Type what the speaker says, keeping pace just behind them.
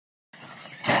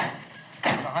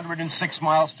106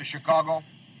 miles to Chicago.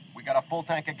 We got a full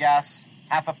tank of gas,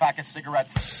 half a pack of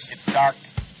cigarettes. It's dark,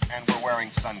 and we're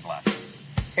wearing sunglasses.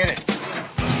 Hit it.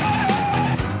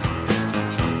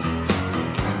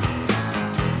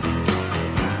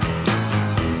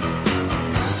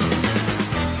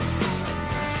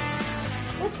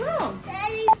 What's wrong?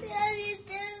 Daddy's going to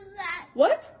do that.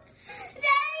 What?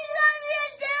 Daddy's going to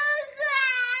do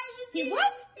crack. He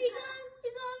what? He's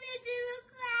going to do a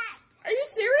crack. Are you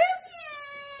serious?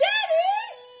 Daddy!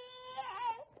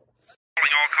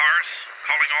 Calling all cars.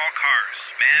 Calling all cars.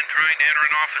 Man trying to enter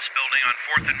an office building on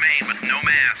 4th and Main with no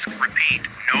mask. Repeat,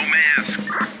 no mask.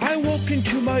 I walked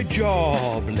into my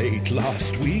job late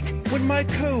last week when my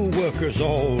co-workers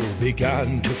all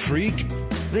began to freak.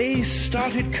 They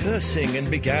started cursing and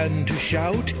began to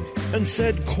shout and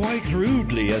said quite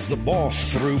rudely as the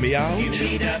boss threw me out, "You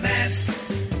need a mask.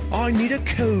 I need a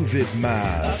COVID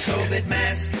mask. A COVID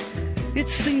mask. It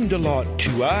seemed a lot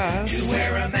to ask. To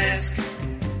wear a mask.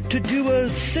 To do a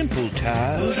simple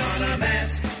task. Put on a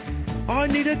mask. I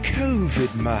need a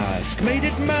COVID mask. Made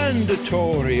it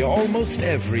mandatory almost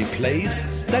every place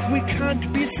that we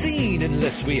can't be seen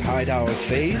unless we hide our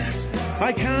face.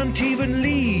 I can't even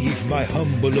leave my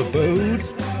humble abode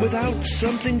without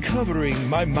something covering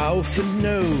my mouth and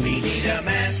nose. We need a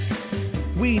mask.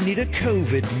 We need a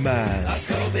COVID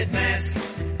mask. A COVID mask.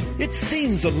 It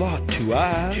seems a lot to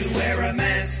ask. To wear a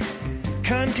mask.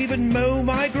 Can't even mow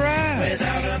my grass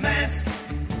without a mask.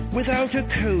 Without a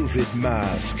COVID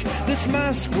mask. This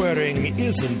mask wearing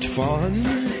isn't fun.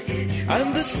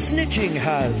 And the snitching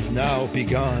has now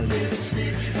begun.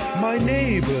 My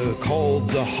neighbor called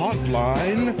the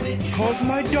hotline 'cause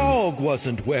my dog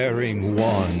wasn't wearing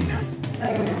one.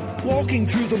 Walking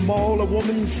through the mall, a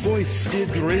woman's voice did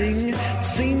ring.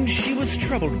 Seemed she was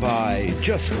troubled by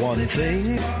just one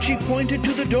thing. She pointed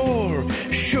to the door,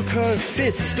 shook her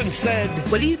fist and said,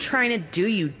 "What are you trying to do,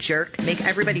 you jerk? Make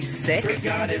everybody sick?"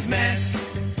 Forgot his mask.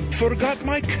 Forgot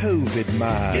my COVID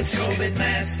mask. His COVID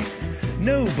mask.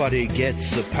 Nobody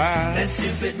gets a pass. That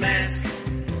stupid mask.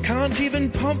 Can't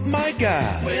even pump my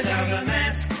gas. Without a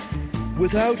mask.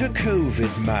 Without a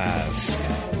COVID mask.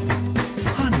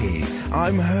 Honey,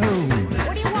 I'm home.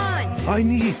 What do you want? I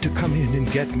need to come in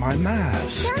and get my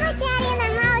mask. Don't let Daddy in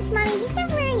the house, Mommy. He's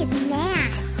not wearing his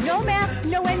mask. No mask,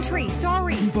 no entry.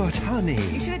 Sorry. But, honey...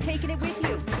 You should have taken it with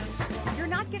you. You're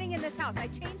not getting in this house. I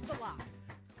changed the locks.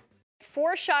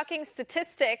 4 shocking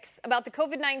statistics about the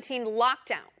COVID-19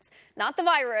 lockdowns. Not the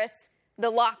virus,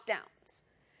 the lockdowns.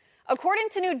 According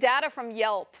to new data from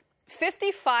Yelp,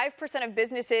 55% of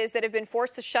businesses that have been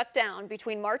forced to shut down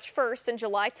between March 1st and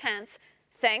July 10th,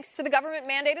 thanks to the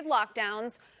government-mandated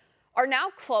lockdowns, are now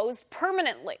closed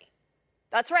permanently.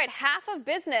 That's right, half of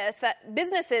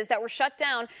businesses that were shut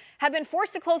down have been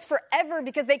forced to close forever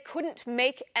because they couldn't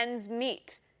make ends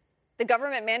meet. The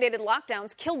government-mandated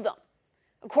lockdowns killed them.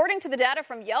 According to the data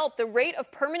from Yelp, the rate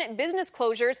of permanent business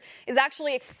closures is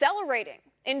actually accelerating.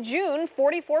 In June,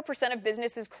 44% of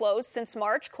businesses closed since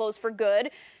March, closed for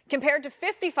good, compared to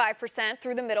 55%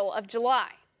 through the middle of July.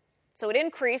 So it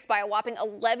increased by a whopping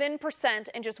 11%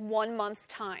 in just 1 month's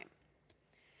time.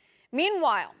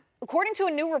 Meanwhile, according to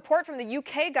a new report from the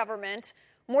UK government,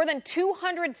 more than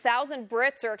 200,000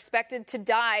 Brits are expected to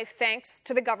die thanks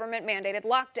to the government-mandated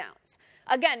lockdowns.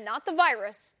 Again, not the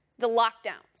virus, the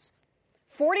lockdowns.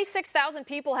 46,000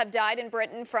 people have died in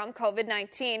Britain from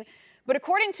COVID-19, but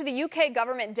according to the UK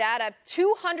government data,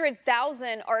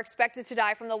 200,000 are expected to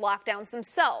die from the lockdowns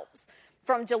themselves,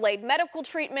 from delayed medical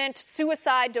treatment,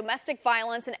 suicide, domestic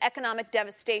violence, and economic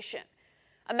devastation,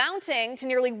 amounting to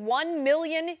nearly 1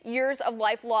 million years of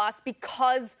life lost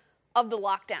because of the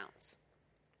lockdowns.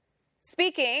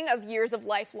 Speaking of years of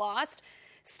life lost,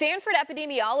 Stanford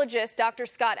epidemiologist Dr.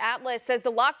 Scott Atlas says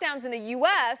the lockdowns in the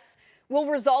U.S. will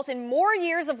result in more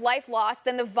years of life lost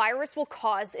than the virus will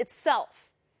cause itself.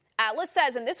 Atlas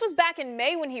says, and this was back in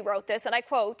May when he wrote this, and I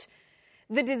quote,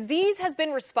 "The disease has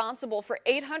been responsible for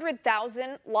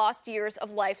 800,000 lost years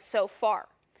of life so far.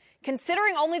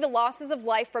 Considering only the losses of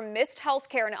life from missed health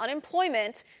care and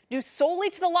unemployment due solely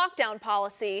to the lockdown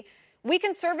policy, we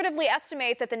conservatively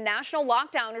estimate that the national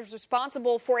lockdown is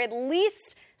responsible for at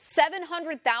least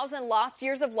 700,000 lost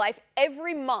years of life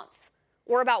every month,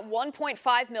 or about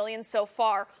 1.5 million so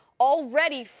far,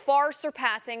 already far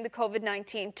surpassing the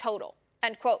COVID-19 total."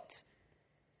 End quote.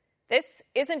 This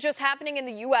isn't just happening in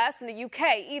the U.S. and the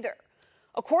U.K. either.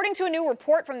 According to a new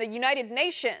report from the United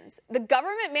Nations, the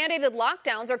government-mandated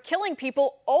lockdowns are killing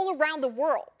people all around the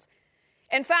world.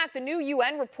 In fact, the new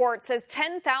UN report says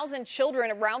 10,000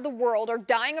 children around the world are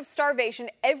dying of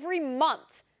starvation every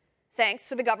month, thanks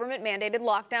to the government-mandated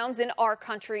lockdowns in our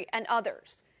country and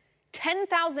others.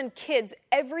 10,000 kids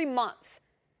every month.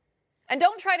 And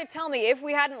don't try to tell me if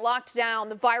we hadn't locked down,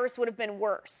 the virus would have been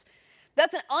worse.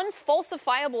 That's an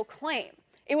unfalsifiable claim.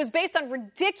 It was based on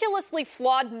ridiculously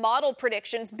flawed model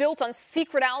predictions built on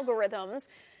secret algorithms.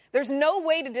 There's no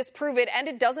way to disprove it, and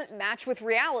it doesn't match with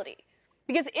reality.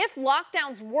 Because if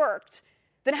lockdowns worked,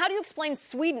 then how do you explain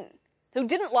Sweden, who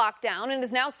didn't lock down and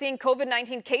is now seeing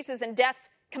COVID-19 cases and deaths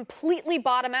completely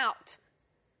bottom out?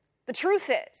 The truth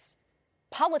is,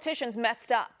 politicians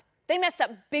messed up. They messed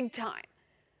up big time.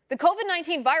 The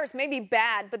COVID-19 virus may be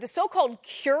bad, but the so-called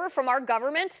cure from our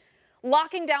government,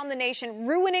 locking down the nation,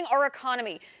 ruining our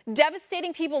economy,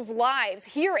 devastating people's lives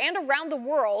here and around the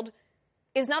world,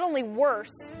 is not only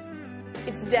worse,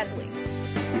 it's deadly.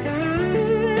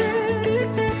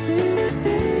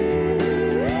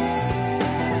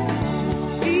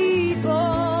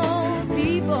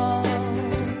 People,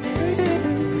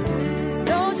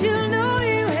 don't you know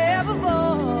you have a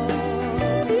voice?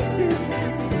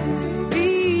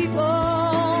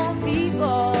 People,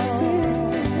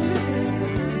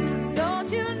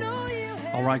 don't you know you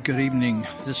have... All right, good evening.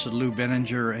 This is Lou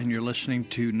Benninger, and you're listening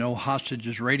to No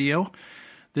Hostages Radio.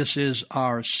 This is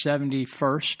our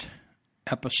 71st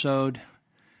episode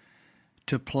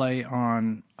to play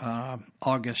on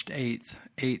August 8th,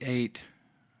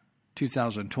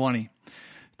 8/8/2020.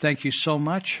 Thank you so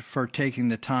much for taking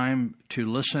the time to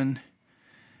listen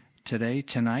today,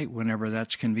 tonight, whenever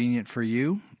that's convenient for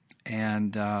you.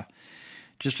 And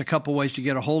just a couple ways to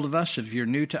get a hold of us. If you're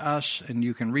new to us, and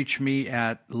you can reach me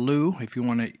at Lou, if you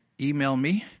want to email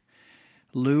me,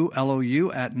 Lou,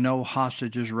 L-O-U, at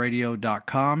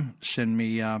nohostagesradio.com. Send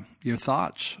me your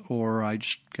thoughts, or I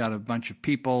just got a bunch of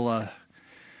people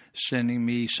sending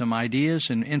me some ideas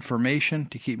and information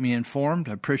to keep me informed.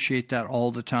 I appreciate that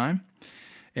all the time.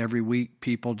 Every week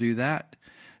people do that.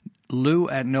 Lou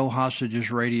at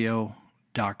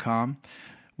nohostagesradio.com.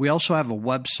 We also have a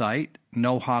website,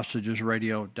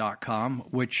 nohostagesradio.com,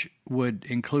 which would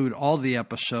include all the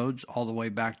episodes all the way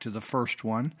back to the first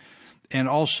one. And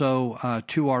also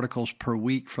 2 articles per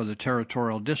week for the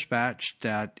Territorial Dispatch.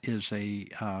 That is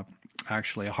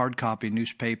actually a hard copy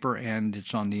newspaper, and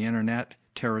it's on the internet,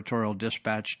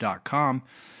 territorialdispatch.com.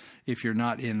 If you're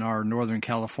not in our Northern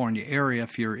California area,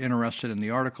 if you're interested in the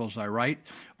articles I write,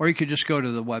 or you could just go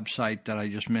to the website that I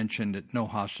just mentioned at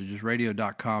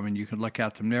nohostagesradio.com, and you can look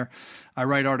at them there. I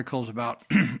write articles about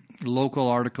local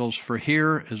articles for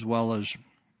here as well as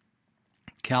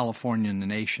California and the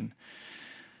nation.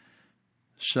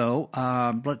 So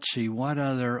let's see, what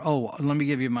other... Oh, let me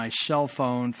give you my cell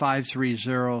phone,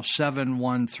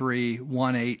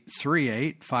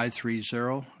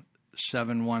 530-713-1838,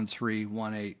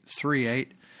 530-713-1838.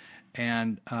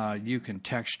 And you can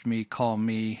text me, call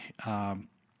me on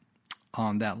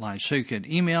that line. So you can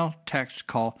email, text,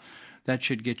 call. That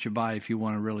should get you by if you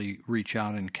want to really reach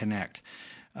out and connect.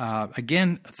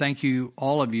 Again, thank you,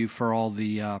 all of you, for all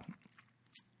the...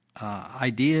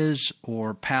 ideas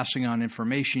or passing on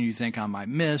information you think I might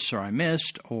miss or I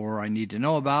missed or I need to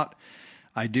know about.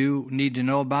 I do need to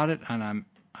know about it, and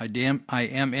I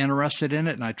am interested in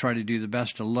it, and I try to do the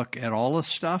best to look at all the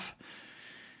stuff.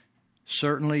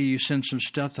 Certainly you send some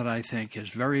stuff that I think is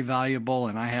very valuable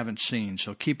and I haven't seen,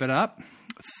 so keep it up.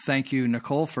 Thank you,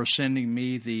 Nicole, for sending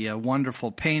me the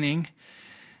wonderful painting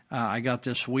I got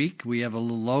this week. We have a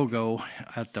little logo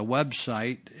at the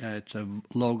website. It's a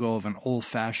logo of an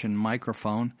old-fashioned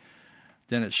microphone.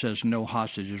 Then it says No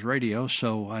Hostages Radio.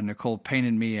 So Nicole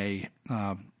painted me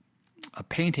a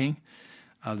painting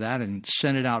of that and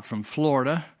sent it out from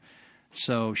Florida.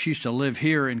 So she used to live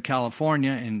here in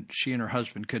California, and she and her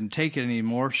husband couldn't take it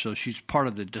anymore, so she's part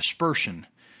of the dispersion,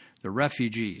 the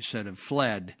refugees that have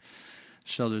fled.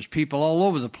 So there's people all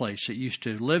over the place that used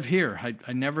to live here.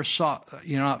 I never saw,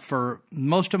 for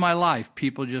most of my life,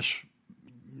 people just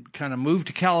kind of moved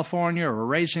to California or were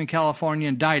raised in California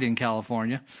and died in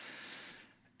California.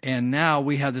 And now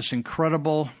we have this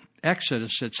incredible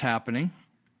exodus that's happening.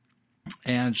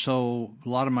 And so a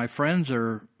lot of my friends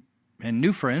and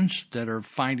new friends that are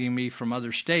finding me from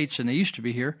other states, and they used to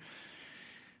be here,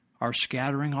 are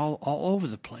scattering all over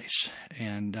the place.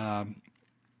 And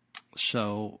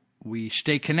so we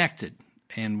stay connected,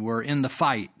 and we're in the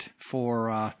fight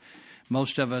for,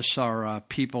 most of us are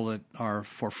people that are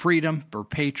for freedom, we're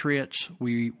patriots.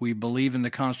 We believe in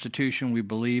the Constitution. We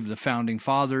believe the Founding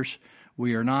Fathers.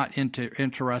 We are not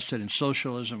interested in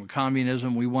socialism and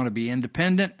communism. We want to be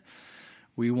independent.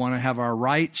 We want to have our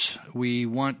rights. We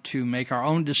want to make our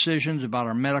own decisions about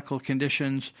our medical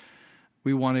conditions.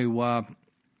 We want to,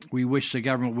 we wish the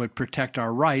government would protect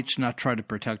our rights, not try to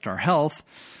protect our health.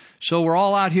 So we're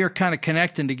all out here kind of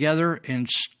connecting together and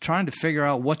trying to figure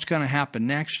out what's going to happen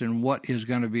next and what is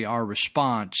going to be our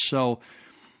response. So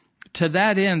to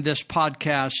that end, this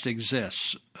podcast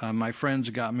exists. My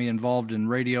friends got me involved in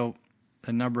radio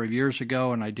a number of years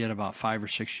ago, and I did about 5 or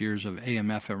 6 years of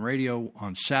AM/FM radio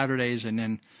on Saturdays, and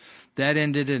then that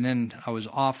ended, and then I was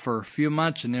off for a few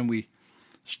months, and then we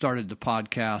started the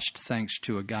podcast thanks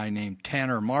to a guy named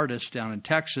Tanner Martis down in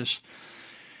Texas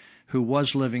who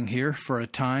was living here for a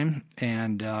time,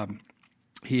 and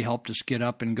he helped us get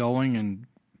up and going, and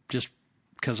just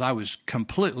because I was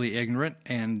completely ignorant,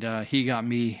 and he got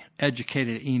me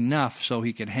educated enough so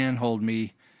he could handhold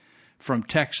me from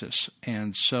Texas.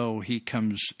 And so he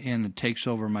comes in and takes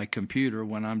over my computer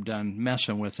when I'm done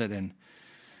messing with it. And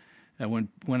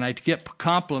when I get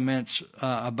compliments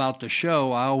about the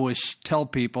show, I always tell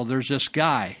people there's this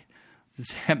guy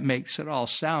that makes it all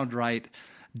sound right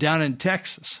down in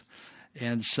Texas.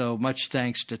 And so much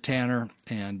thanks to Tanner,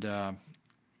 and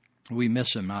we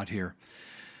miss him out here.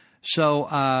 So,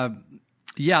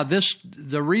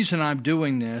 the reason I'm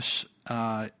doing this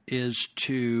is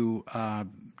to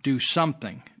do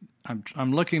something.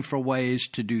 I'm looking for ways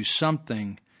to do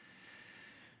something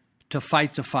to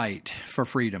fight the fight for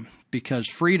freedom, because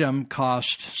freedom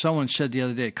someone said the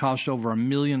other day, it cost over 1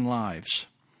 million lives,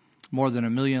 more than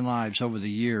 1 million lives over the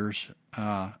years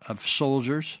of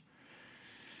soldiers.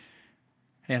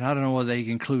 And I don't know whether they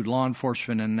include law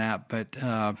enforcement in that, but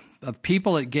of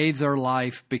people that gave their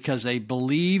life because they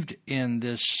believed in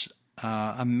this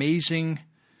amazing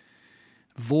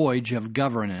voyage of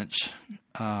governance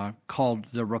called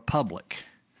the Republic,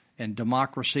 and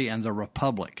democracy and the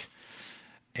Republic,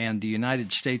 and the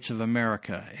United States of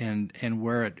America, and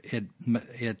where it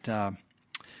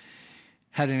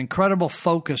had an incredible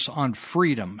focus on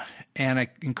freedom and an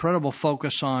incredible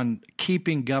focus on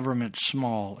keeping government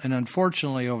small. And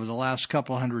unfortunately, over the last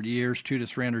couple hundred years, 200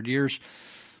 to 300 years,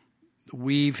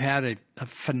 we've had a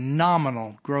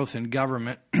phenomenal growth in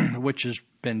government, which has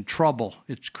been trouble.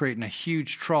 It's creating a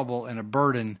huge trouble and a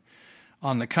burden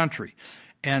on the country.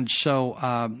 And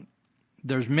so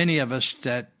there's many of us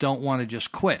that don't want to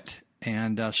just quit.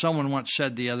 And someone once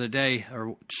said the other day,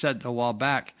 or said a while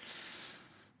back,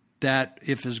 that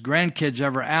if his grandkids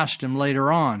ever asked him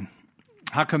later on,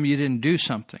 how come you didn't do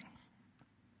something?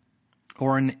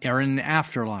 Or in the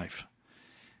afterlife,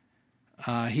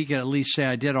 he could at least say,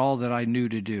 I did all that I knew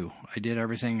to do. I did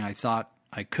everything I thought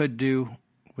I could do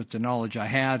with the knowledge I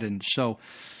had. And so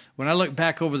when I look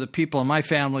back over the people in my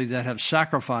family that have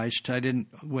sacrificed,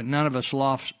 none of us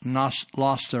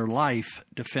lost their life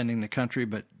defending the country,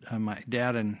 but my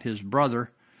dad and his brother,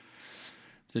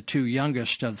 the two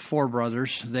youngest of 4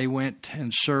 brothers, they went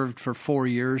and served for 4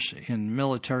 years in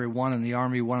military, one in the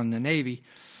Army, one in the Navy,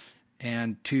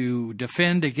 and to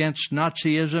defend against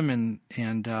Nazism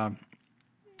and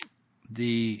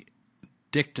the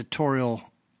dictatorial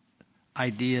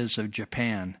ideas of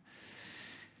Japan.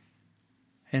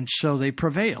 And so they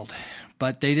prevailed,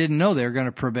 but they didn't know they were going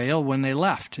to prevail when they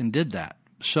left and did that.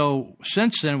 So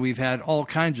since then, we've had all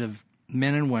kinds of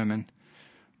men and women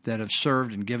that have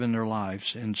served and given their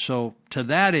lives. And so to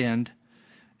that end,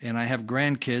 and I have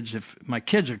grandkids, if my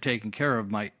kids are taken care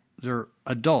of, they're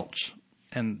adults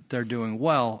and they're doing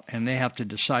well, and they have to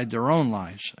decide their own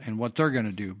lives and what they're going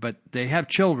to do. But they have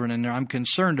children, and I'm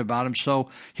concerned about them. So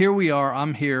here we are,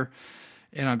 I'm here,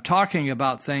 and I'm talking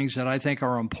about things that I think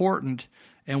are important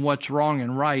and what's wrong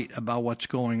and right about what's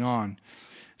going on.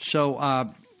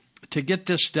 So to get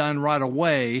this done right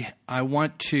away, I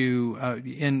want to,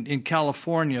 in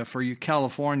California, for you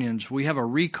Californians, we have a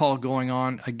recall going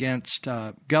on against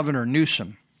Governor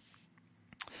Newsom.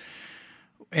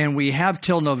 And we have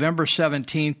till November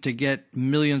 17th to get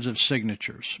millions of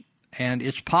signatures. And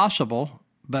it's possible,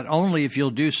 but only if you'll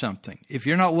do something. If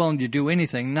you're not willing to do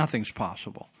anything, nothing's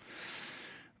possible.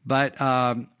 But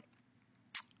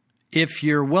if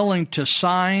you're willing to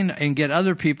sign and get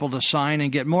other people to sign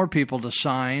and get more people to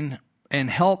sign and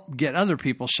help get other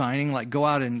people signing, like go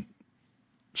out and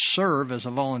serve as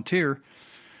a volunteer,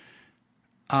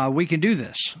 we can do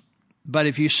this. But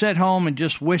if you sit home and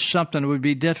just wish something would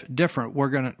be different, we're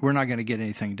not going to get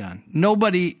anything done.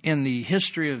 Nobody in the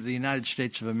history of the United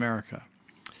States of America,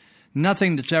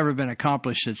 nothing that's ever been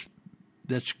accomplished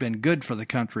that's been good for the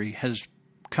country has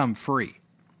come free.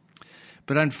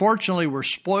 But unfortunately, we're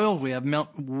spoiled. We have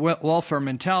welfare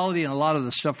mentality, and a lot of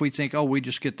the stuff we think, we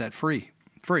just get that free.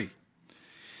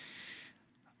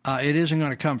 It isn't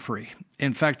going to come free.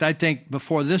 In fact, I think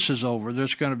before this is over,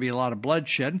 there's going to be a lot of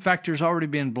bloodshed. In fact, there's already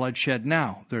been bloodshed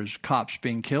now. There's cops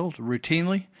being killed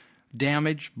routinely,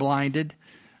 damaged, blinded.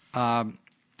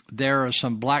 There are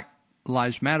some black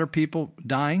Lives Matter people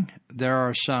dying. There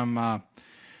are some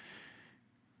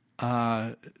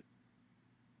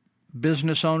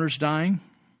business owners dying,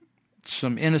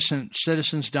 some innocent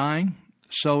citizens dying.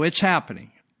 So it's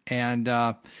happening. And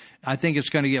I think it's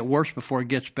going to get worse before it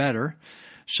gets better.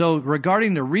 So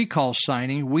regarding the recall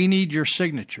signing, we need your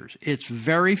signatures. It's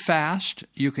very fast.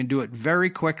 You can do it very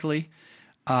quickly.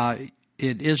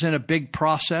 It isn't a big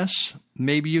process.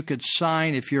 Maybe you could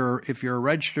sign, if you're a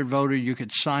registered voter, you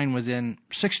could sign within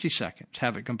 60 seconds,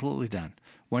 have it completely done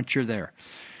once you're there.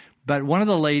 But one of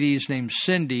the ladies named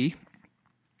Cindy,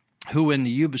 who in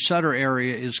the Yuba Sutter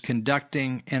area is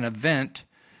conducting an event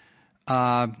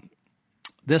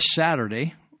this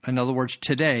Saturday. In other words,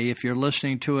 today, if you're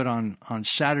listening to it on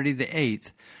Saturday the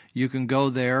 8th, you can go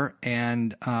there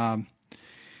and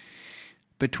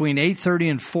between 8:30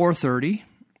 and 4:30,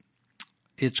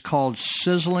 it's called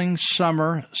Sizzling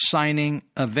Summer Signing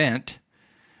Event,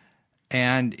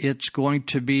 and it's going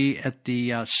to be at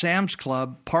the Sam's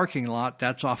Club parking lot.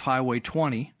 That's off Highway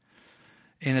 20,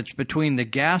 and it's between the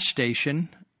gas station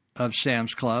of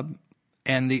Sam's Club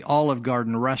and the Olive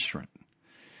Garden restaurant.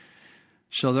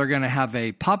 So they're going to have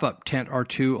a pop-up tent or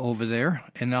two over there,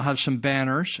 and they'll have some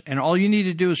banners, and all you need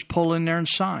to do is pull in there and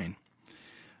sign.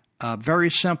 Very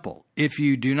simple. If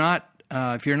you do not,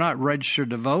 if you're not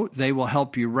registered to vote, they will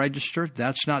help you register.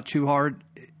 That's not too hard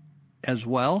as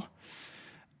well.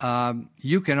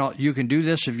 You can do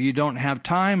this if you don't have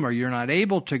time or you're not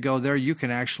able to go there. You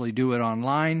can actually do it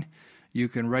online. You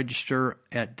can register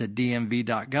at the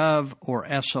dmv.gov or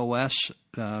SOS,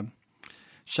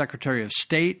 Secretary of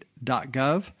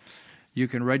State.gov. You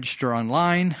can register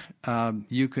online.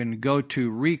 You can go to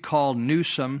Recall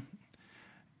Gavin,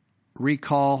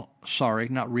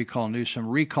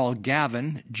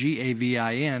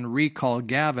 Gavin, Recall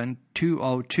Gavin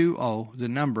 2020, the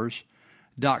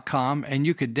numbers.com, and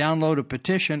you could download a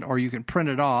petition or you can print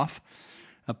it off,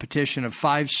 a petition of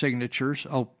 5 signatures,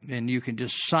 and you can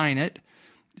just sign it.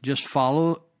 Just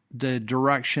follow the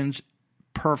directions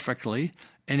perfectly,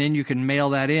 and then you can mail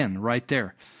that in right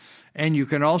there. And you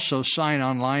can also sign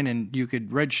online, and you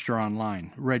could register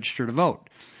online, register to vote.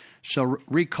 So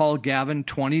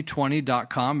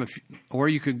recallgavin2020.com, or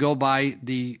you could go by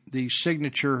the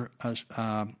signature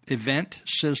event,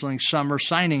 Sizzling Summer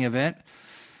Signing Event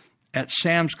at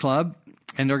Sam's Club,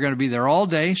 and they're going to be there all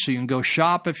day, so you can go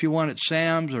shop if you want at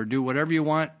Sam's or do whatever you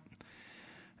want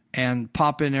and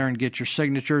pop in there and get your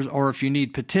signatures. Or if you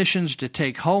need petitions to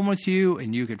take home with you,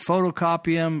 and you could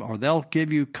photocopy them, or they'll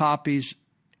give you copies,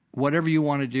 whatever you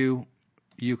want to do,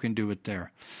 you can do it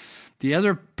there. The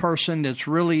other person that's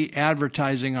really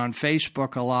advertising on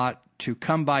Facebook a lot to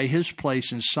come by his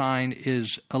place and sign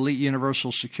is Elite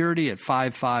Universal Security at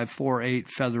 5548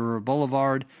 Feather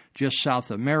Boulevard, just south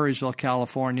of Marysville,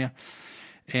 California.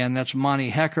 And that's Monty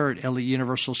Hecker at Elite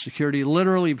Universal Security.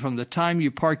 Literally, from the time you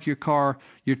park your car,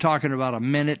 you're talking about a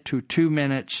minute to 2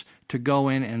 minutes to go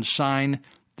in and sign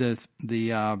the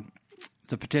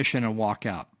petition and walk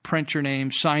out. Print your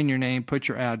name, sign your name, put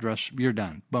your address, you're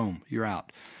done. Boom, you're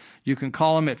out. You can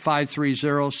call them at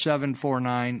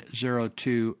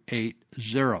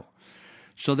 530-749-0280.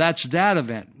 So that's that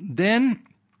event. Then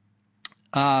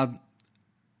the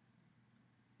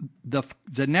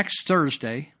next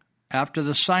Thursday, after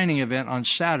the signing event on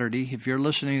Saturday, if you're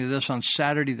listening to this on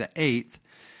Saturday the 8th,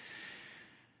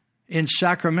 in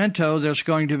Sacramento, there's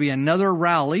going to be another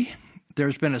rally.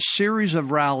 There's been a series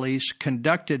of rallies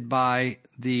conducted by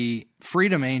the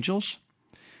Freedom Angels,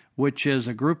 which is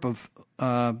a group of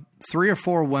 3 or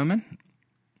 4 women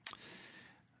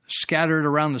scattered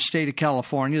around the state of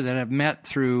California that have met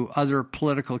through other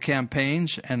political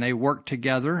campaigns, and they work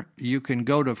together. You can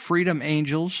go to Freedom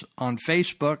Angels on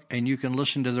Facebook, and you can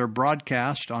listen to their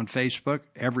broadcast on Facebook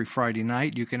every Friday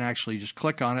night. You can actually just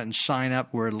click on it and sign up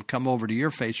where it'll come over to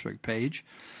your Facebook page.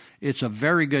 It's a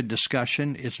very good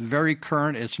discussion. It's very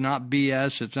current. It's not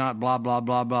BS. It's not blah, blah,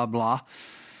 blah, blah, blah.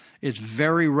 It's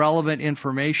very relevant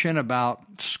information about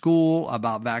school,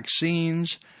 about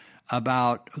vaccines,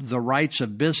 about the rights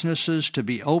of businesses to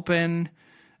be open,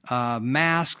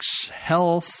 masks,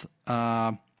 health,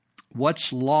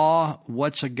 what's law,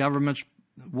 what's the governor's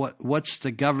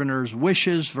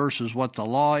wishes versus what the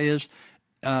law is.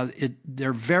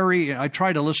 They're very. I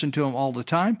try to listen to them all the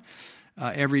time,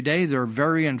 every day. They're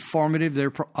very informative. They're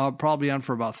probably on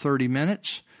for about 30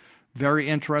 minutes. Very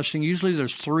interesting. Usually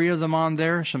there's 3 of them on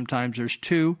there. Sometimes there's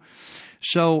 2.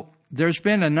 So there's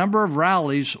been a number of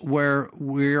rallies where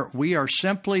we are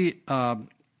simply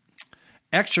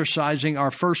exercising our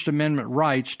First Amendment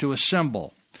rights to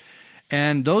assemble.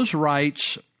 And those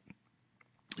rights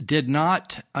did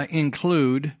not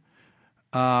include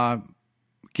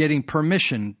getting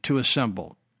permission to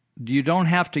assemble. You don't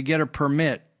have to get a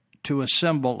permit to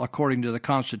assemble according to the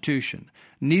Constitution.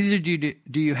 Neither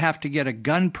do you have to get a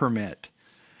gun permit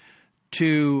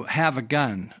to have a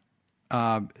gun.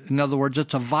 In other words,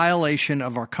 it's a violation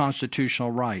of our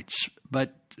constitutional rights.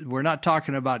 But we're not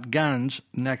talking about guns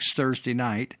next Thursday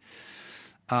night.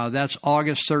 That's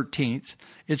August 13th.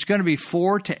 It's going to be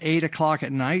 4 to 8 o'clock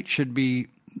at night. Should be,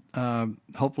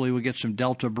 hopefully we get some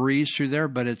Delta breeze through there,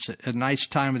 but it's a nice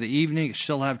time of the evening. You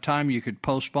still have time. You could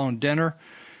postpone dinner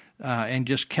and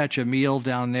just catch a meal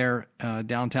down there,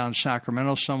 downtown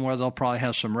Sacramento somewhere. They'll probably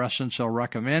have some restaurants they'll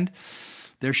recommend.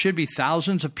 There should be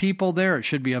thousands of people there. It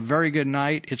should be a very good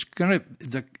night. It's going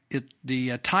to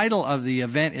the title of the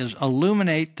event is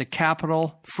Illuminate the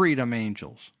Capitol Freedom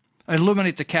Angels.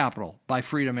 Illuminate the Capitol by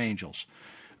Freedom Angels.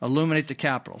 Illuminate the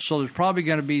Capitol. So there's probably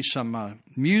going to be some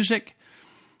music,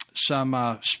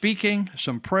 some speaking,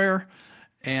 some prayer,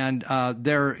 and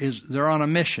they're on a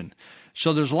mission.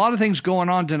 So there's a lot of things going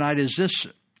on tonight.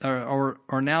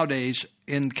 Or nowadays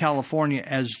in California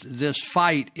as this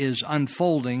fight is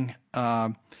unfolding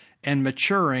and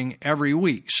maturing every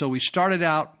week. So we started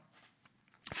out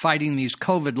fighting these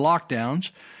COVID lockdowns,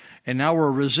 and now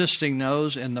we're resisting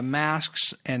those and the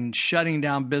masks and shutting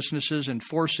down businesses and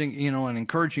forcing, and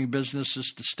encouraging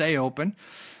businesses to stay open.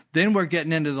 Then we're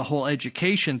getting into the whole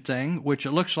education thing, which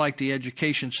it looks like the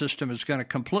education system is going to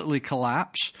completely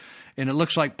collapse. And it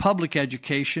looks like public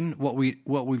education, what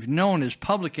we've known as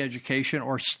public education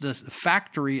or the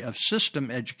factory of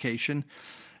system education,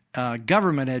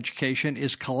 government education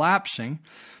is collapsing,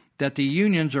 that the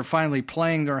unions are finally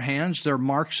playing their hands. They're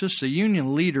Marxists. The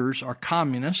union leaders are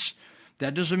communists.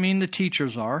 That doesn't mean the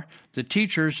teachers are. The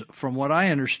teachers, from what I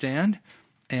understand,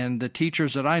 and the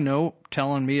teachers that I know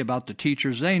telling me about the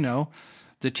teachers they know,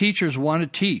 the teachers want to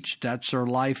teach. That's their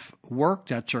life work.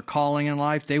 That's their calling in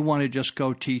life. They want to just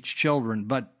go teach children.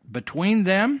 But between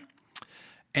them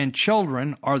and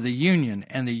children are the union.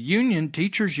 And the union,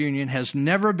 teachers' union, has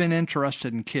never been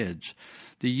interested in kids.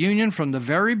 The union from the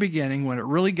very beginning, when it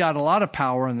really got a lot of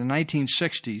power in the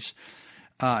 1960s,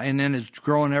 and then it's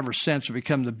grown ever since, it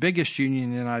become the biggest union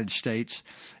in the United States,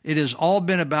 it has all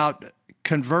been about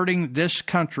converting this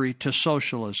country to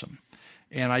socialism.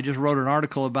 And I just wrote an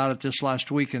article about it this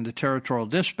last week in the Territorial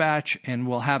Dispatch, and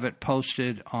we'll have it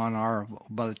posted on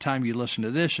by the time you listen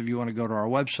to this, if you want to go to our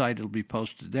website, it'll be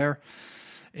posted there.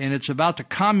 And it's about the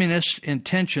communist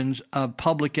intentions of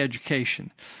public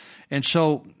education. And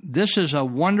so this is a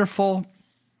wonderful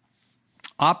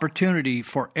opportunity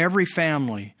for every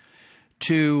family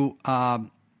to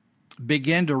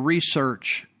begin to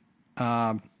research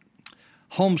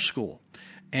homeschool.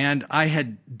 And I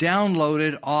had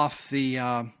downloaded off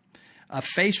a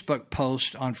Facebook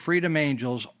post on Freedom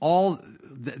Angels.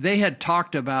 They had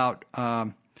talked about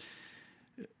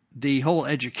the whole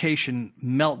education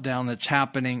meltdown that's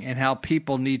happening and how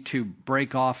people need to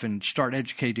break off and start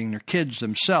educating their kids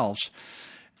themselves.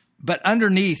 But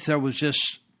underneath there was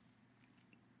this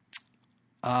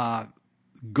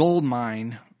gold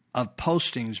mine of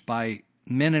postings by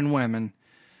men and women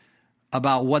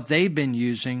about what they've been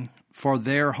using for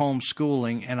their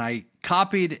homeschooling, and I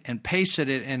copied and pasted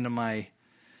it into my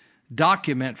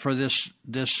document for this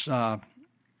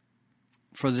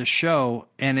show,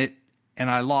 and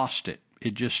I lost it.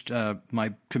 It just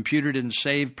my computer didn't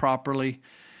save properly,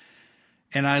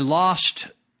 and I lost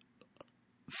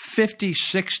 50,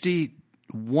 60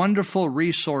 wonderful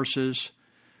resources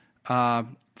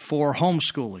for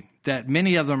homeschooling. That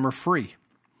many of them are free,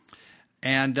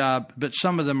 and but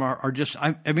some of them are just.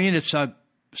 I mean, it's a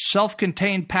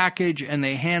self-contained package, and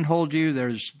they handhold you.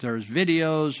 There's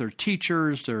videos, there's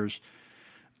teachers, there's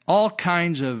all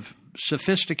kinds of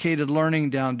sophisticated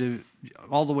learning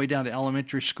all the way down to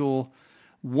elementary school,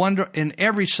 in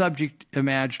every subject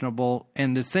imaginable.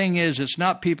 And the thing is, it's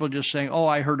not people just saying, "Oh,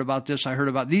 I heard about this, I heard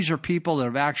about." These are people that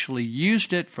have actually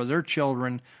used it for their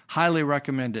children. Highly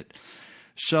recommend it.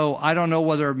 So I don't know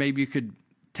whether maybe you could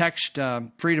text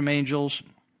Freedom Angels.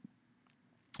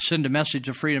 Send a message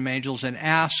to Freedom Angels and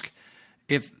ask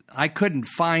if I couldn't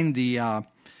find the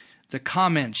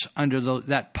comments under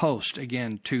that post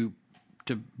again to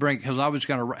bring, because I was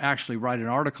going to actually write an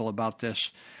article about this.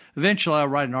 Eventually, I'll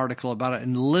write an article about it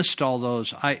and list all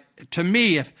those. To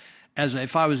me,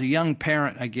 if I was a young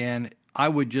parent again, I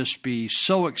would just be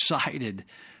so excited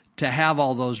to have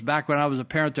all those. Back when I was a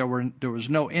parent, there was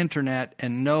no internet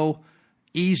and no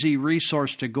easy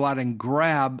resource to go out and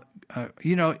grab.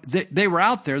 They were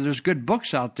out there. There's good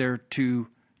books out there to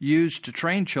use to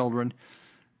train children,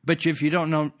 but if you don't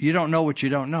know what you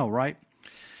don't know, right?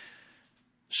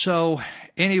 So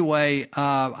anyway,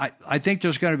 I think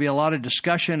there's going to be a lot of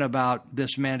discussion about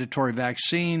this mandatory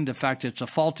vaccine, the fact it's a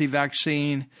faulty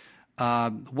vaccine,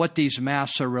 what these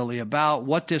masks are really about,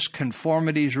 what this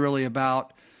conformity is really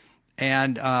about,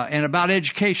 and about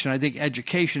education. I think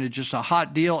education is just a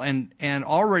hot deal, and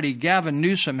already Gavin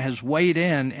Newsom has weighed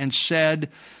in and said,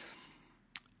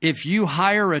 if you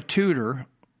hire a tutor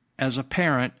as a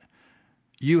parent,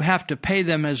 you have to pay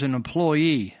them as an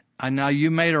employee. And now you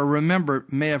may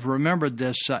have remembered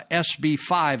this SB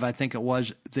 5, I think it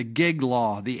was, the gig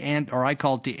law, or I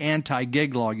call it the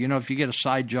anti-gig law. You know, if you get a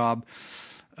side job,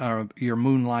 you're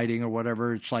moonlighting or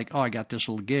whatever, it's like, oh, I got this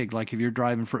little gig. Like if you're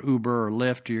driving for Uber or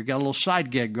Lyft, you got a little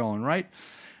side gig going, right?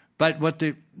 But what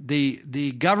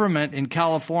the government in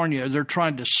California, they're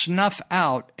trying to snuff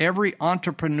out every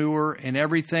entrepreneur and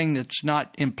everything that's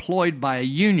not employed by a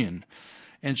union.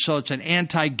 And so it's an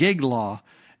anti-gig law.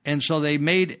 And so they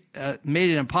made it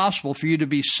impossible for you to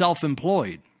be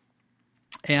self-employed.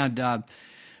 And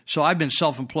so I've been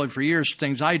self-employed for years,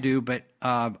 things I do, but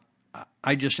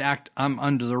I just I'm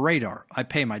under the radar. I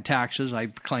pay my taxes, I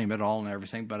claim it all and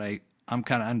everything, but I'm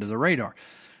kind of under the radar.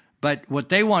 But what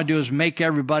they want to do is make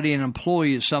everybody an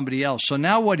employee of somebody else. So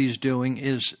now what he's doing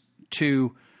is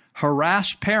to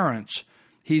harass parents.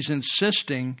 He's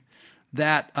insisting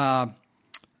that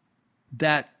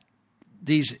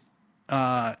these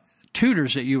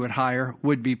tutors that you would hire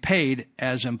would be paid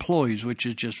as employees, which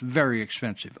is just very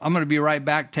expensive. I'm going to be right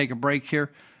back, take a break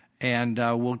here, and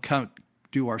we'll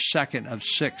do our second of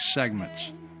 6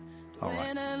 segments. All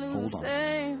right, hold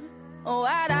on. Oh,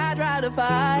 I try to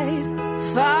fight.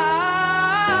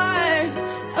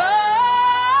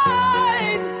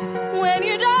 When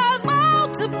you just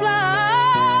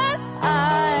multiply,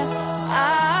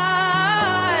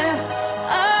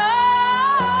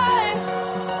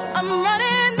 I'm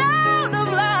running out of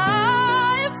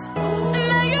lives, and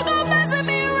now you go messing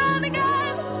me around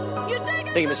again.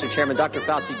 Thank you, Mr. Chairman. Dr.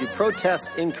 Fauci, do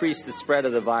protests increase the spread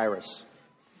of the virus?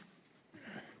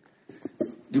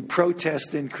 Do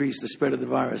protests increase the spread of the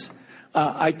virus?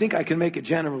 I think I can make a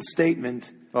general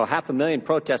statement. Well, 500,000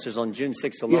 protesters on June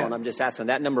 6th alone. Yeah. I'm just asking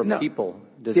that number of people,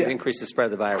 does it increase the spread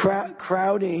of the virus?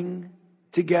 Crowding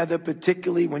together,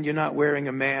 particularly when you're not wearing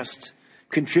a mask,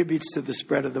 contributes to the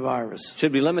spread of the virus.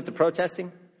 Should we limit the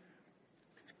protesting?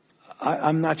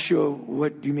 I'm not sure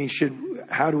what you mean.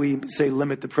 How do we say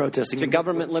limit the protesting? Should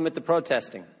government limit the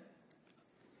protesting?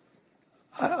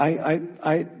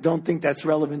 I don't think that's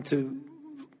relevant to...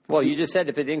 Well, you just said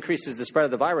if it increases the spread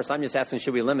of the virus. I'm just asking,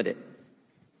 should we limit it?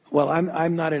 Well,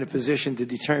 I'm not in a position to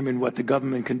determine what the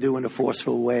government can do in a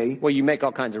forceful way. Well, you make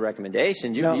all kinds of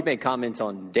recommendations. You make comments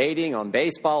on dating, on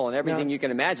baseball, on everything you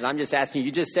can imagine. I'm just asking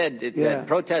you just said that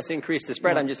protests increase the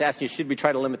spread. I'm just asking you, should we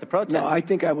try to limit the protests? No, I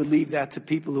think I would leave that to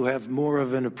people who have more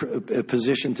of a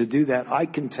position to do that. I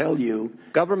can tell you...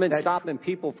 Government stopping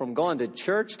people from going to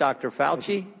church, Dr.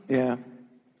 Fauci? Yeah.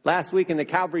 Last week in the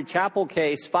Calvary Chapel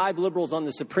case, 5 liberals on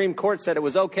the Supreme Court said it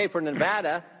was okay for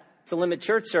Nevada to limit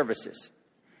church services.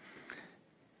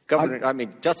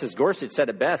 Justice Gorsuch said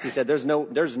it best. He said there's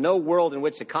no world in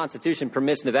which the Constitution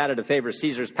permits Nevada to favor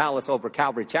Caesar's Palace over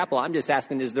Calvary Chapel. I'm just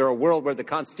asking, is there a world where the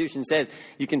Constitution says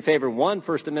you can favor one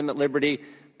First Amendment liberty,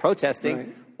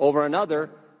 protesting, over another,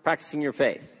 practicing your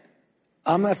faith?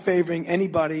 I'm not favoring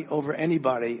anybody over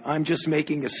anybody. I'm just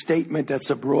making a statement that's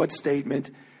a broad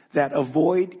statement that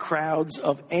avoid crowds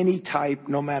of any type,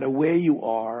 no matter where you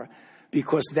are,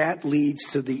 because that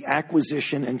leads to the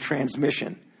acquisition and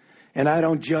transmission. And I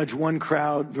don't judge one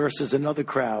crowd versus another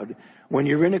crowd. When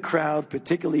you're in a crowd,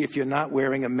 particularly if you're not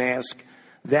wearing a mask,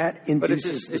 that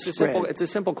induces the spread. It's a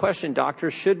simple question,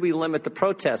 Doctor. Should we limit the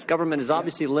protests? Government is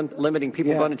obviously limiting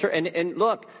people going to church. And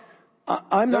look,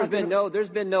 there's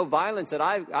been no violence that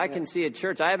I can see at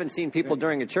church. I haven't seen people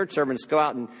during a church service go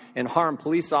out and harm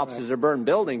police officers or burn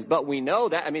buildings. But we know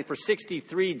that, for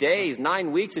 63 days,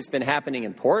 9 weeks, it's been happening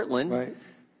in Portland. Right.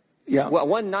 Yeah. Well,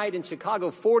 one night in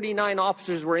Chicago, 49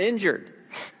 officers were injured.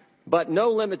 But no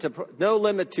limit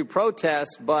to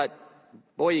protests. But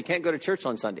boy, you can't go to church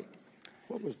on Sunday.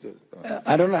 What was the?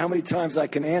 I don't know how many times I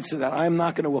can answer that. I'm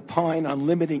not going to opine on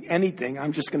limiting anything.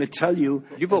 I'm just going to tell you.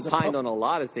 You've opined on a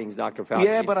lot of things, Dr. Fauci.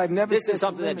 Yeah, but I've never. This is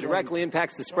something that directly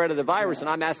impacts the spread of the virus, and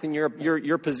I'm asking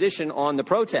your position on the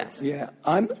protest. Yeah,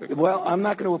 I'm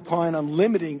not going to opine on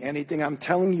limiting anything. I'm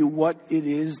telling you what it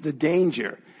is, the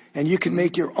danger, and you can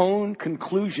make your own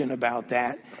conclusion about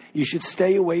that. You should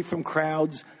stay away from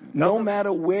crowds, no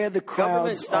matter where the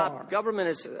crowds are. Government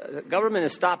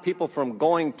has stopped people from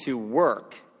going to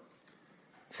work.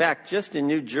 In fact, just in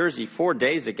New Jersey 4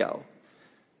 days ago,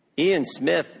 Ian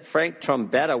Smith, Frank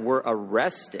Trombetta were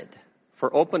arrested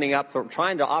for opening up, for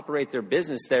trying to operate their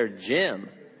business, their gym.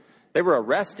 They were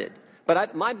arrested.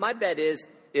 But my bet is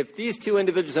if these two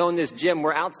individuals own this gym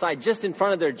were outside just in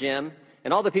front of their gym,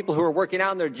 and all the people who were working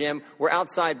out in their gym were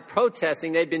outside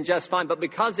protesting, they'd been just fine. But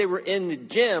because they were in the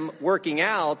gym working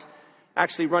out,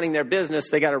 actually running their business,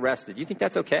 they got arrested. Do you think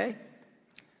that's okay?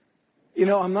 You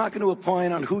know, I'm not going to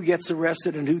opine on who gets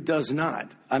arrested and who does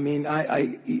not. I mean,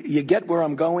 you get where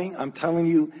I'm going. I'm telling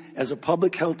you, as a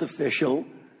public health official,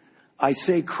 I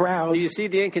say crowds. Do you see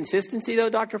the inconsistency, though,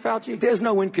 Dr. Fauci? There's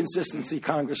no inconsistency,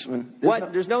 Congressman.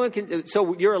 There's no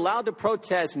so you're allowed to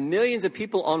protest, millions of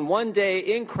people on one day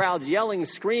in crowds yelling,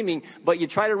 screaming, but you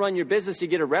try to run your business, you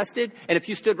get arrested? And if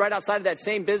you stood right outside of that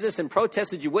same business and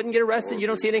protested, you wouldn't get arrested? You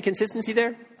don't see an inconsistency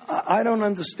there? I don't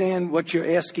understand what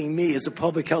you're asking me as a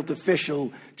public health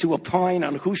official to opine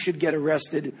on who should get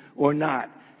arrested or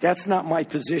not. That's not my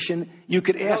position. You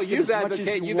could ask it as much as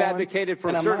you you've want, advocated for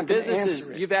and I'm certain not gonna businesses.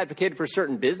 answer it. You've advocated for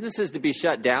certain businesses to be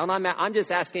shut down. I'm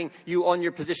just asking you on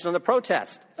your position on the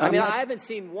protest. I haven't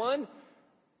seen one.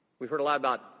 We've heard a lot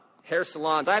about hair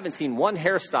salons. I haven't seen one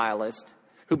hairstylist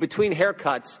who, between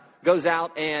haircuts, goes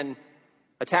out and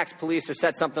attacks police or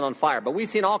sets something on fire. But we've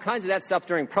seen all kinds of that stuff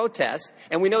during protests,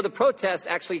 and we know the protest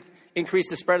actually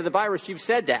increased the spread of the virus. You've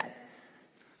said that.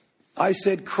 I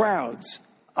said crowds.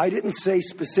 I didn't say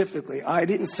specifically. I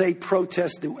didn't say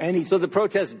protests do anything. So the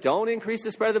protests don't increase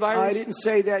the spread of the virus? I didn't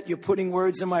say that. You're putting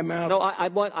words in my mouth. No,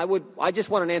 I just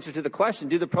want an answer to the question.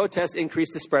 Do the protests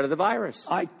increase the spread of the virus?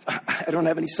 I don't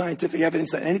have any scientific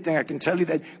evidence that anything. I can tell you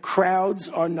that crowds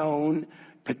are known,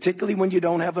 particularly when you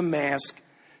don't have a mask,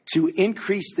 to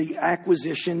increase the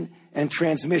acquisition and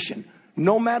transmission.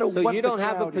 No matter what. So you don't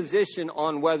have a position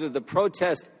on whether the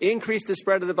protests increase the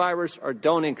spread of the virus or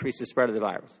don't increase the spread of the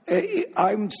virus?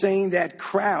 I'm saying that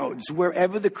crowds,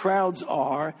 wherever the crowds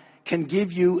are, can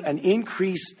give you an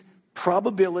increased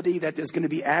probability that there's going to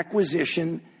be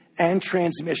acquisition and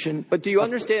transmission. But do you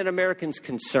understand Americans'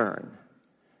 concern?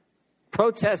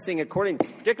 Protesting,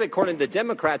 particularly according to the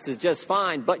Democrats, is just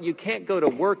fine, but you can't go to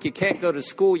work, you can't go to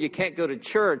school, you can't go to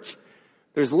church.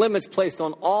 There's limits placed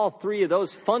on all three of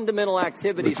those fundamental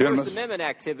activities, First Amendment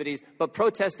activities, but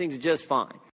protesting is just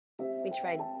fine. We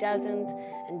tried dozens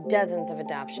and dozens of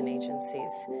adoption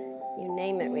agencies. You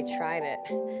name it, we tried it.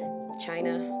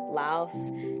 China, Laos,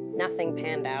 nothing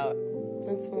panned out.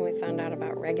 That's when we found out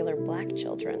about regular black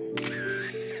children.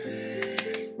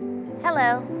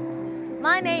 Hello,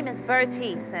 my name is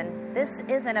Bertice, and this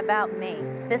isn't about me.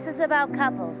 This is about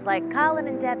couples like Colin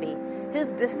and Debbie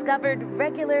who've discovered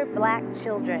regular black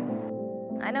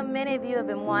children. I know many of you have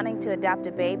been wanting to adopt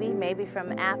a baby, maybe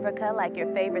from Africa, like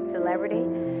your favorite celebrity,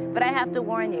 but I have to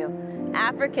warn you,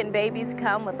 African babies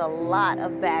come with a lot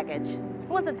of baggage.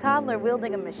 Who wants a toddler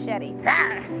wielding a machete?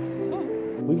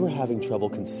 We were having trouble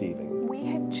conceiving. We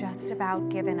had just about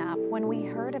given up when we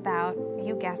heard about,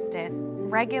 you guessed it,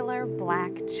 regular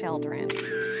black children.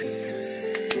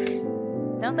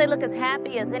 Don't they look as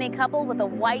happy as any couple with a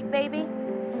white baby?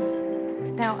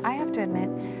 Now, I have to admit,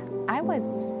 I was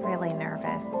really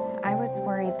nervous. I was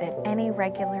worried that any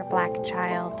regular black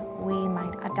child we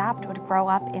might adopt would grow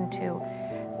up into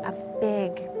a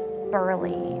big,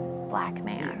 burly black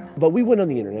man. But we went on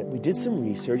the internet, we did some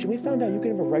research, and we found out you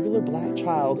can have a regular black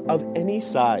child of any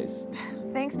size.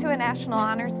 Thanks to a National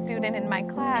Honors student in my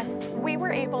class, we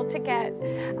were able to get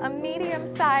a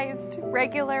medium-sized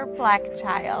regular black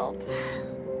child.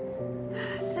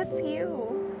 That's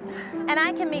you. And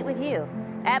I can meet with you.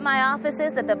 At my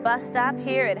offices at the bus stop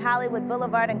here at Hollywood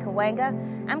Boulevard in Cahuenga,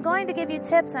 I'm going to give you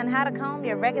tips on how to comb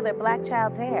your regular black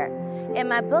child's hair. In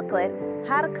my booklet,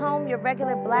 How to Comb Your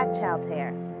Regular Black Child's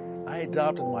Hair. I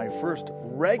adopted my first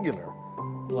regular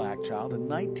black child in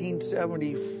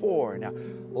 1974. Now,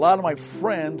 a lot of my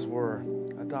friends were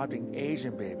adopting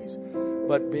Asian babies,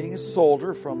 but being a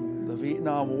soldier from the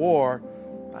Vietnam War,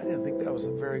 I didn't think that was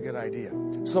a very good idea.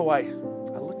 So I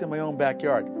looked in my own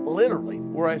backyard, literally,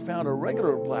 where I found a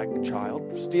regular black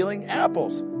child stealing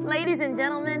apples. Ladies and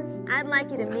gentlemen, I'd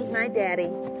like you to meet my daddy.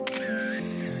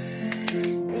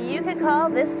 You could call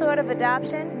this sort of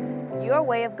adoption your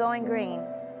way of going green.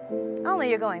 Only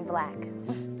you're going black.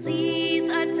 Please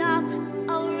adopt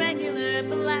a regular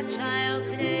black child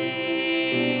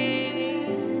today.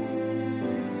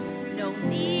 No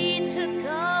need to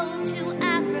go to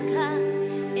Africa.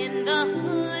 In the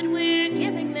hood, we're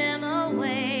giving them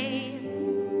away.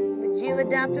 Would you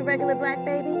adopt a regular black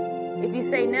baby? If you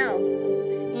say no,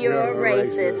 you're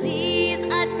racist. Please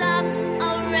adopt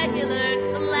a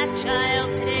regular black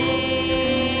child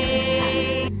today.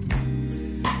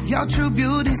 Your true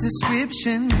beauty's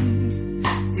description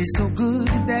is so good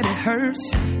that it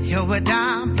hurts. You're a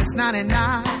dime plus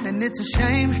 99, and it's a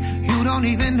shame you don't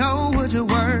even know what you're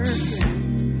worth.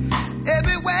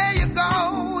 Everywhere you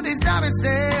go, they stop and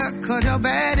stare, 'cause you're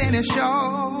bad in a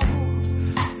show.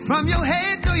 From your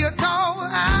head to your toe,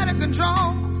 out of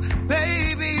control,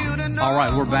 baby, you don't know. All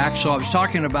right, we're back. So I was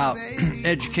talking about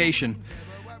education,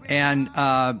 and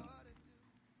I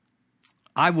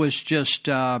was just,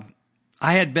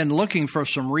 I had been looking for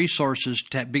some resources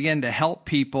to begin to help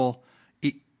people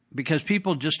because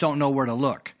people just don't know where to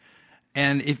look.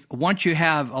 And if once you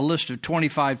have a list of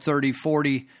 25, 30,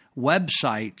 40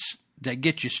 websites that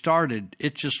get you started,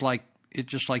 it's just like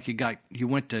you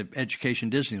went to Education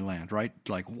Disneyland, right?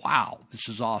 Like, wow, this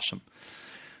is awesome.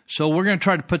 So we're going to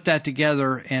try to put that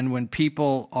together, and when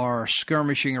people are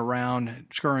scurrying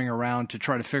around to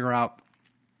try to figure out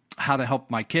how to help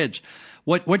my kids,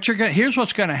 here's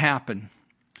what's going to happen.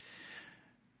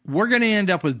 We're going to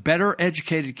end up with better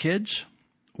educated kids.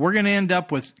 We're going to end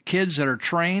up with kids that are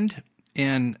trained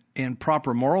in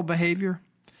proper moral behavior.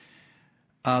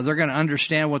 They're going to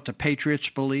understand what the Patriots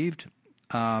believed,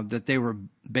 that they were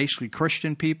basically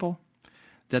Christian people,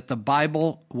 that the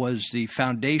Bible was the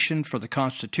foundation for the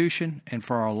Constitution and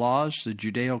for our laws, the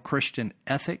Judeo-Christian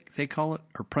ethic, they call it,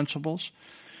 or principles.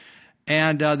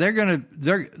 And they're going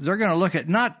to look at,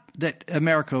 not that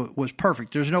America was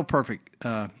perfect. There's no perfect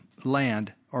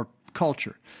land or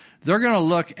culture. They're going to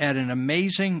look at an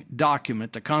amazing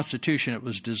document, the Constitution. It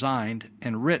was designed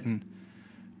and written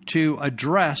to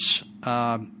address,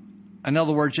 in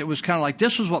other words, it was kind of like,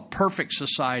 this is what perfect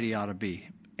society ought to be.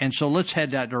 And so let's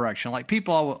head that direction. Like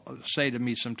people always say to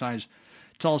me sometimes,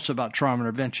 tell us about trauma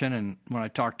intervention, and when I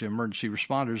talk to emergency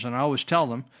responders, and I always tell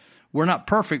them, we're not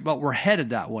perfect, but we're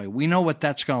headed that way. We know what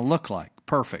that's going to look like,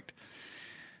 perfect.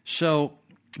 So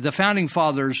the Founding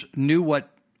Fathers knew what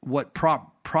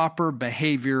proper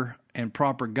behavior and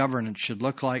proper governance should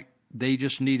look like. They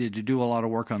just needed to do a lot of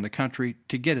work on the country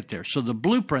to get it there. So the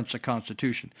blueprint's the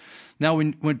Constitution. Now,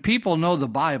 when people know the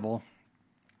Bible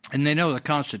and they know the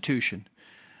Constitution,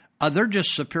 they're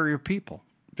just superior people.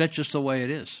 That's just the way it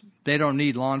is. They don't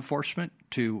need law enforcement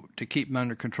to keep them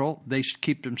under control. They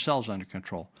keep themselves under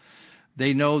control.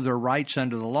 They know their rights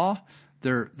under the law.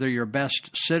 They're your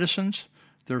best citizens.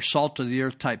 They're salt of the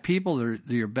earth type people. They're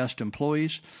your best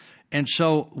employees. And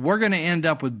so we're going to end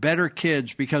up with better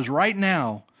kids because right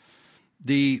now,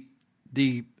 I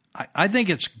think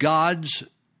it's God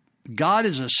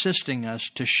is assisting us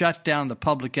to shut down the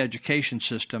public education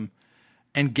system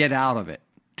and get out of it,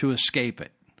 to escape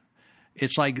it.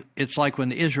 It's like when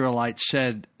the Israelites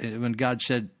said, when God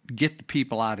said, get the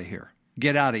people out of here,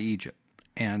 get out of Egypt,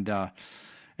 and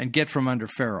get from under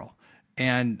Pharaoh.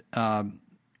 And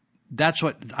that's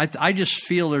what I just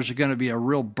feel there's going to be a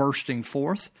real bursting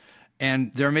forth.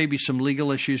 And there may be some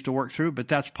legal issues to work through, but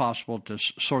that's possible to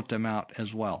sort them out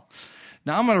as well.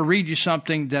 Now, I'm going to read you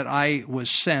something that I was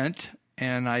sent,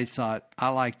 and I thought, I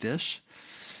like this.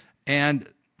 And,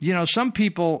 you know, some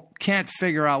people can't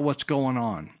figure out what's going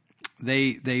on.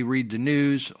 They read the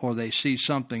news or they see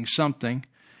something,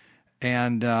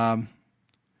 and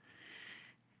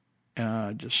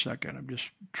just a second. I'm just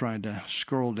trying to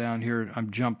scroll down here. I'm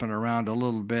jumping around a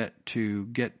little bit to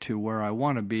get to where I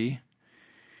want to be.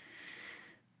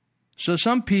 So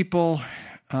some people,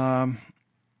 okay,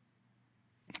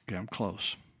 I'm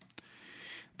close.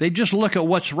 They just look at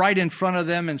what's right in front of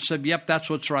them and say, yep, that's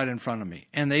what's right in front of me.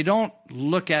 And they don't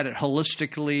look at it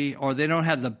holistically, or they don't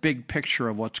have the big picture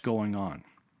of what's going on.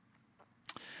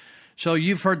 So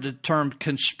you've heard the term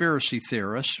conspiracy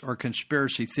theorist or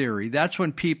conspiracy theory. That's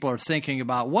when people are thinking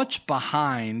about what's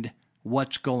behind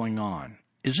what's going on.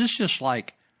 Is this just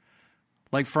like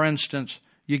for instance,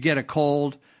 you get a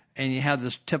cold and you have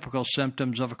the typical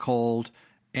symptoms of a cold,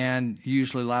 and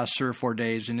usually lasts 3 or 4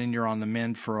 days, and then you're on the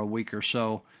mend for a week or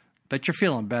so, but you're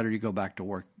feeling better, you go back to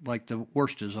work, like the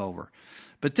worst is over.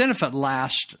 But then if it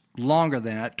lasts longer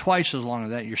than that, twice as long as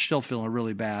that, you're still feeling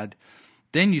really bad,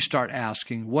 then you start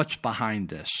asking, what's behind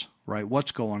this, right?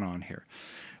 What's going on here?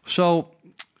 So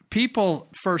people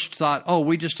first thought, oh,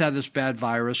 we just had this bad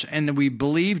virus, and then we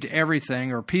believed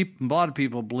everything, or a lot of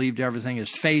people believed everything as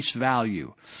face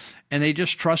value. And they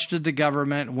just trusted the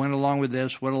government, went along with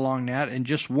this, went along that, and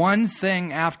just one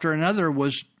thing after another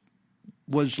was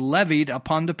levied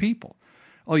upon the people.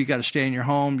 Oh, you got to stay in your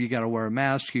home. You got to wear a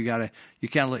mask.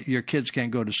 Your kids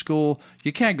can't go to school.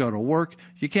 You can't go to work.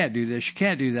 You can't do this. You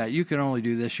can't do that. You can only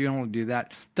do this. You can only do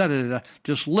that.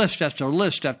 Just list after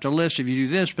list after list. If you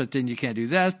do this, but then you can't do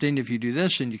that. Then if you do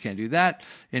this, then you can't do that.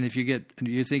 And if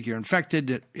you think you're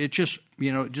infected, it's just,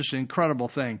 just an incredible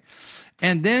thing.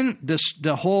 And then the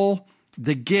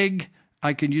gig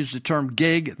I can use the term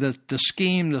gig, the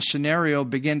scheme, the scenario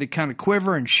began to kind of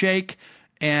quiver and shake,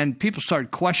 and people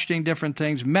started questioning different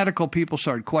things. Medical people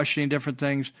started questioning different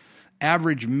things.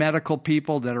 Average medical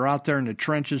people that are out there in the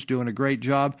trenches doing a great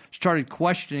job started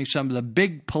questioning some of the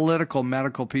big political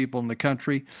medical people in the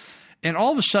country. And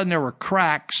all of a sudden there were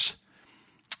cracks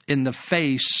in the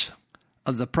face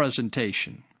of the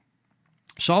presentation.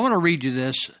 So I want to read you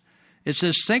this. It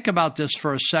says, think about this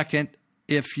for a second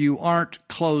if you aren't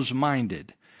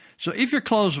closed-minded. So if you're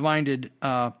closed-minded,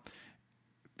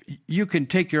 you can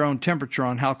take your own temperature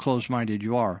on how closed-minded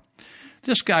you are.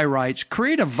 This guy writes,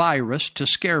 create a virus to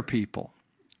scare people.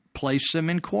 Place them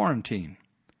in quarantine.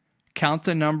 Count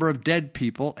the number of dead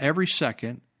people every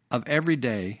second of every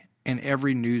day in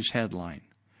every news headline.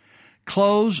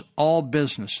 Close all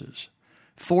businesses.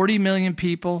 40 million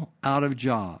people out of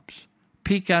jobs.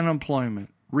 Peak unemployment.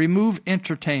 Remove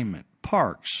entertainment,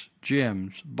 parks,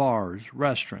 gyms, bars,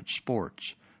 restaurants,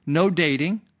 sports. No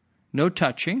dating, no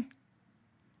touching.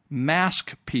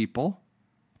 Mask people.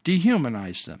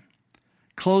 Dehumanize them.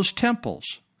 Close temples,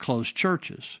 close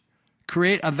churches.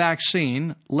 Create a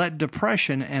vaccine. Let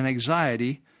depression and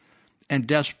anxiety and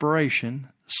desperation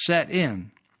set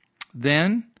in.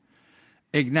 Then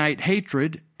ignite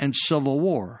hatred and civil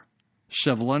war,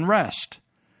 civil unrest.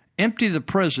 Empty the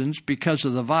prisons because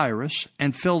of the virus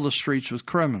and fill the streets with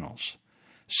criminals.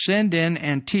 Send in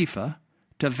Antifa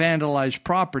to vandalize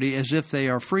property as if they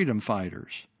are freedom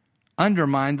fighters.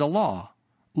 Undermine the law.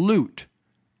 Loot.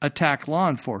 Attack law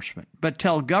enforcement, but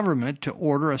tell government to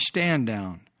order a stand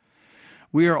down.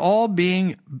 We are all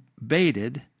being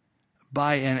baited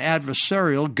by an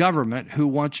adversarial government who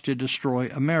wants to destroy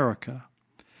America.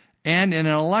 And in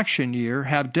an election year,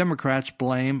 have Democrats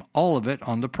blame all of it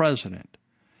on the president.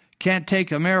 Can't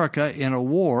take America in a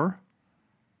war,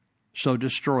 so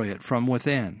destroy it from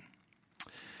within.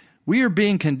 We are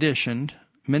being conditioned,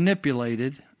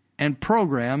 manipulated, and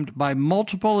programmed by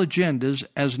multiple agendas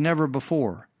as never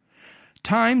before.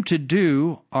 Time to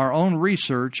do our own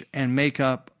research and make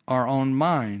up our own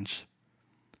minds,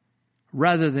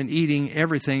 rather than eating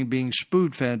everything being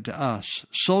spoon-fed to us.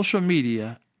 Social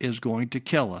media is going to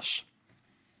kill us.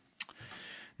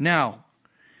 Now,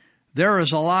 there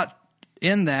is a lot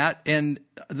in that, and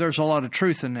there's a lot of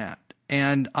truth in that.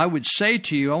 And I would say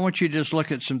to you, I want you to just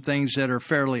look at some things that are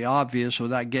fairly obvious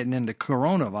without getting into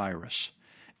coronavirus.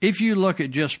 If you look at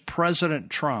just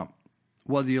President Trump,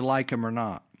 whether you like him or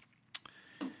not,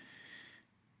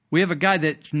 we have a guy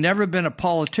that's never been a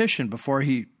politician before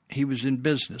he was in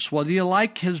business. Whether you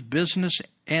like his business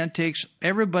antics,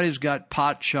 everybody's got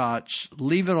pot shots.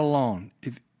 Leave it alone.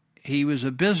 If he was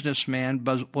a businessman,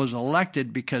 but was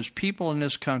elected because people in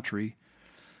this country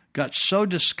got so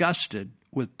disgusted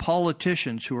with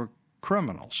politicians who are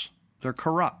criminals. They're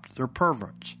corrupt. They're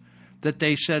perverts. That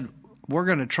they said, we're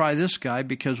going to try this guy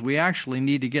because we actually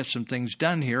need to get some things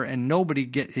done here, and nobody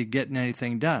getting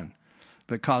anything done,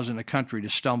 but causing the country to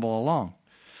stumble along.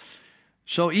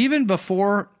 So even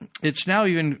before, it's now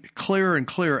even clearer and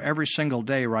clearer every single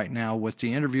day right now with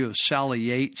the interview of Sally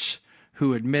Yates,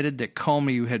 who admitted that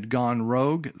Comey had gone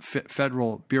rogue,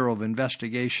 Federal Bureau of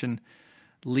Investigation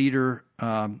leader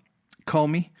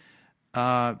Comey.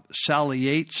 Sally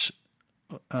Yates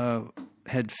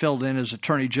had filled in as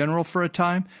Attorney General for a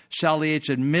time. Sally Yates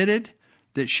admitted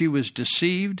that she was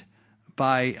deceived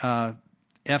by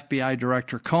FBI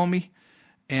Director Comey.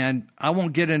 And I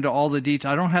won't get into all the details.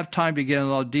 I don't have time to get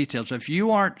into all the details. If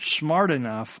you aren't smart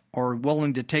enough or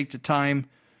willing to take the time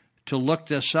to look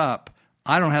this up,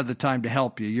 I don't have the time to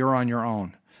help you. You're on your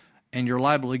own. And you're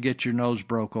liable to get your nose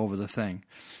broke over the thing.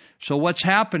 So what's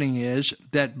happening is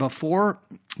that before,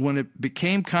 when it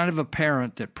became kind of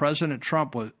apparent that President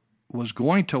Trump was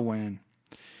going to win,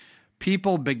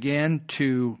 people began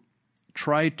to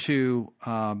try to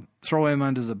throw him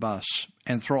under the bus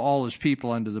and throw all his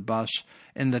people under the bus.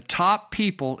 And the top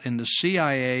people in the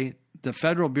CIA, the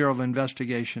Federal Bureau of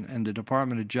Investigation, and the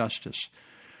Department of Justice,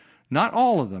 not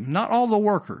all of them, not all the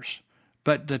workers,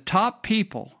 but the top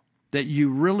people that you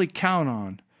really count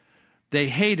on, they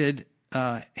hated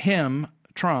him,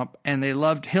 Trump, and they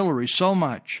loved Hillary so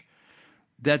much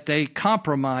that they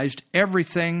compromised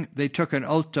everything they took an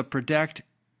oath to protect,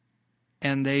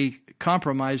 and they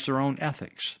compromised their own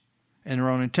ethics and their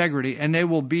own integrity, and they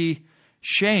will be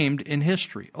shamed in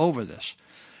history over this.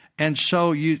 And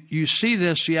so you see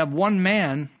this, you have one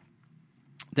man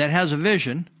that has a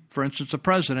vision, for instance, the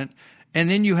president, and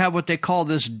then you have what they call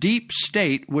this deep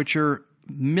state, which are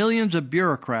millions of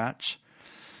bureaucrats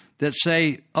that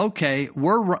say, okay,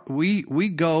 we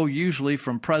go usually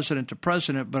from president to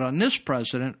president, but on this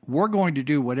president, we're going to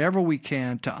do whatever we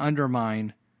can to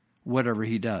undermine whatever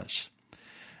he does.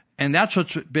 And that's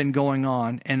what's been going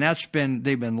on. And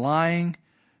they've been lying,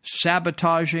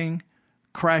 sabotaging,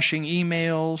 crashing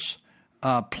emails,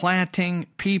 planting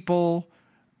people,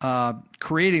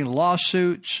 creating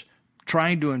lawsuits,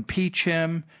 trying to impeach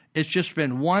him. It's just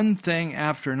been one thing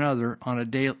after another on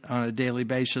a daily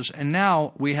basis. And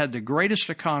now we had the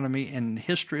greatest economy in the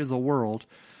history of the world.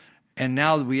 And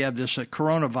now we have this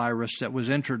coronavirus that was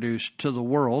introduced to the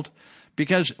world.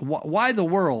 Because why the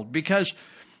world? Because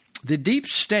the deep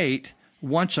state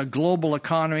wants a global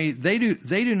economy. They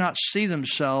do not see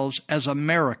themselves as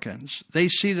Americans. They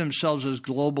see themselves as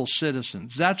global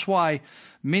citizens. That's why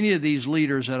many of these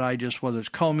leaders that whether it's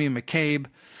Comey, McCabe,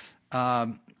 at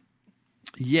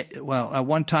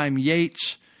one time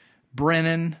Yates,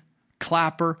 Brennan,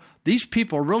 Clapper, these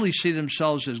people really see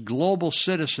themselves as global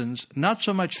citizens, not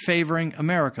so much favoring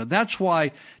America. That's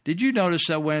why, did you notice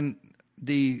that when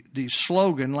the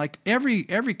slogan, like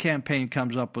every campaign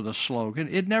comes up with a slogan,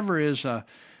 it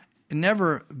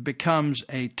never becomes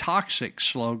a toxic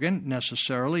slogan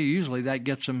necessarily. Usually that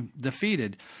gets them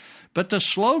defeated. But the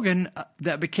slogan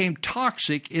that became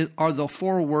toxic are the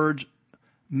 4 words,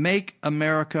 "Make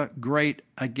America Great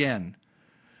Again."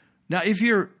 Now, if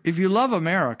you love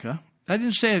America, I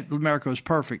didn't say America was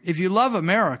perfect. If you love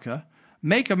America,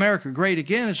 "Make America Great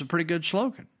Again" is a pretty good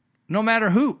slogan. No matter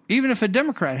who, even if a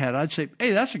Democrat had it, I'd say,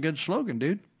 hey, that's a good slogan,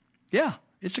 dude. Yeah,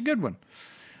 it's a good one.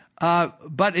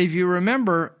 But if you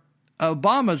remember,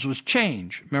 Obama's was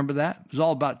change. Remember that? It was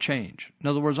all about change. In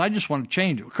other words, I just want to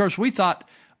change it. Of course, we thought,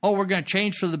 we're going to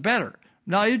change for the better.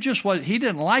 No, it just was, he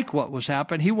didn't like what was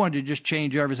happening. He wanted to just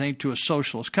change everything to a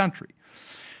socialist country.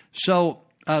 So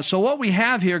what we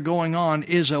have here going on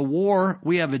is a war.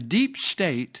 We have a deep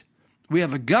state. We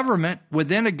have a government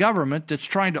within a government that's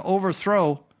trying to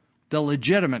overthrow the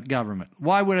legitimate government.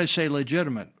 Why would I say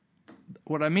legitimate?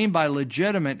 What I mean by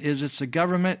legitimate is it's a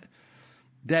government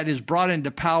that is brought into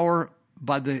power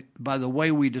by the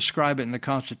way we describe it in the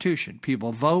Constitution.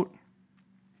 People vote,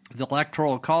 the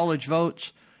Electoral College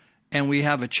votes, and we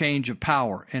have a change of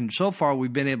power. And so far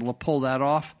we've been able to pull that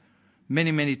off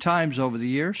many, many times over the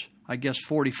years, I guess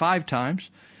 45 times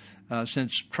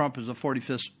since Trump is the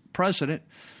 45th president.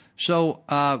 So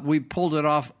we pulled it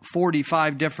off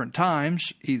 45 different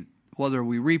times, whether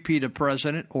we repeat a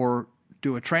president or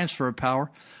do a transfer of power,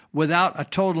 without a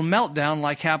total meltdown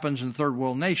like happens in third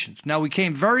world nations. Now, we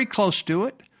came very close to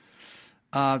it,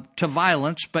 to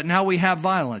violence, but now we have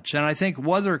violence. And I think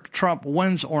whether Trump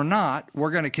wins or not,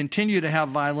 we're going to continue to have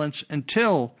violence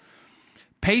until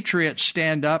patriots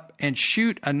stand up and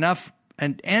shoot enough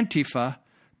Antifa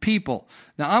people.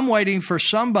 Now, I'm waiting for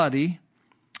somebody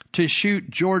to shoot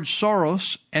George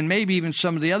Soros and maybe even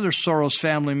some of the other Soros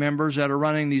family members that are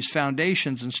running these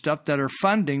foundations and stuff that are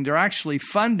funding. They're actually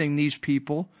funding these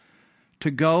people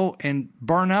to go and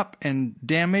burn up and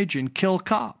damage and kill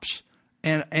cops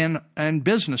and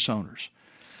business owners.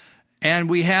 And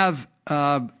we have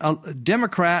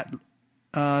Democrat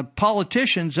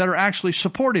politicians that are actually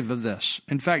supportive of this.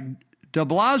 In fact, de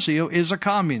Blasio is a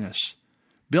communist.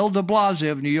 Bill de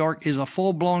Blasio of New York is a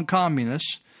full-blown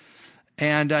communist.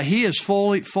 And he is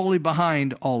fully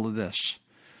behind all of this.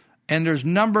 And there's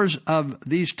numbers of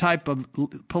these type of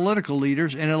political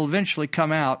leaders, and it'll eventually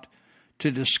come out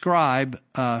to describe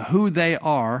who they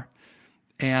are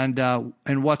and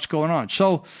what's going on.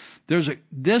 So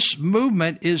this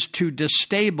movement is to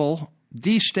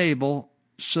destabilize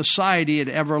society at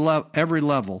every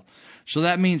level. So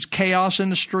that means chaos in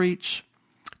the streets,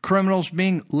 criminals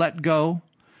being let go,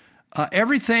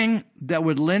 everything that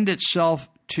would lend itself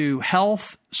to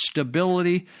health,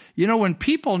 stability. You know, when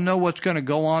people know what's going to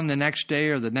go on the next day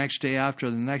or the next day after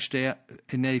the next day,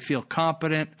 and they feel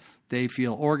competent, they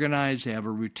feel organized, they have a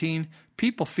routine,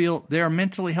 people feel they are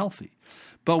mentally healthy.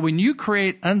 But when you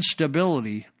create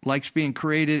instability, like's being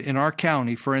created in our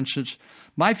county, for instance,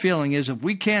 my feeling is if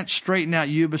we can't straighten out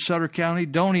Yuba Sutter County,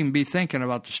 don't even be thinking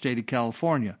about the state of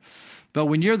California. But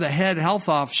when you're the head health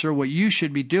officer, what you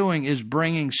should be doing is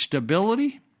bringing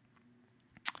stability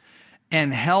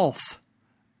and health.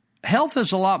 Health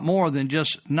is a lot more than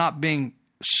just not being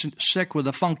sick with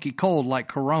a funky cold like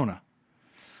corona.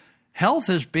 Health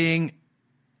is being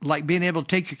able to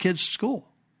take your kids to school.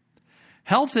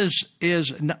 Health is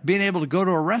being able to go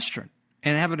to a restaurant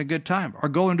and having a good time, or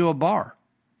going to a bar,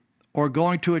 or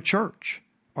going to a church,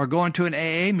 or going to an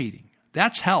AA meeting.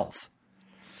 That's health.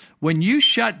 When you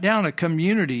shut down a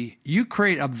community, you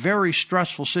create a very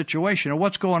stressful situation. And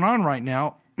what's going on right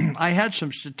now, I had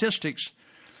some statistics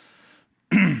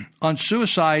on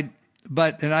suicide,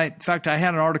 in fact, I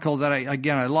had an article that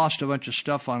I lost a bunch of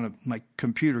stuff on my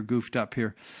computer goofed up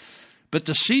here. But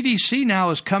the CDC now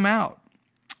has come out,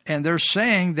 and they're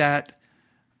saying that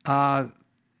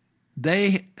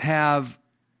they have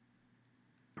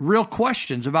real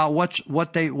questions about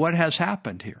what has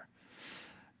happened here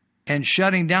and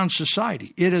shutting down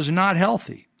society. It is not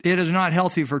healthy. It is not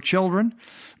healthy for children.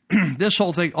 This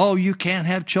whole thing, you can't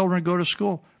have children go to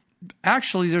school.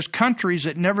 Actually, there's countries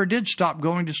that never did stop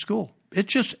going to school.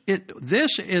 This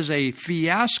is a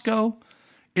fiasco.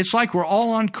 It's like we're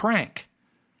all on crank.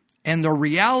 And the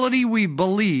reality we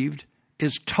believed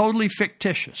is totally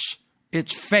fictitious.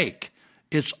 It's fake.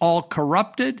 It's all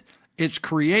corrupted. It's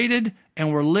created.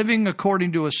 And we're living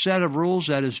according to a set of rules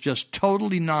that is just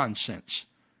totally nonsense.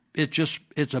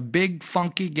 It's a big,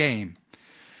 funky game.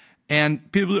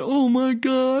 And people say, oh my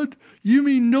God, you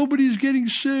mean nobody's getting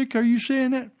sick? Are you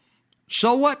saying that?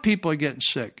 So what? People are getting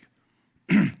sick.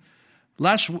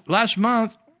 Last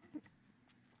month,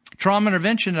 trauma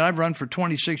intervention that I've run for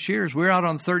 26 years, we were out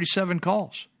on 37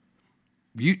 calls.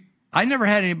 I never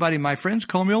had anybody, my friends,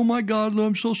 call me, oh my God, Lou,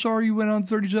 I'm so sorry you went on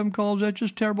 37 calls. That's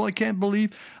just terrible. I can't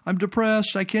believe I'm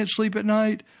depressed. I can't sleep at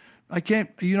night. I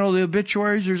can't, the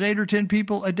obituaries, there's 8 or 10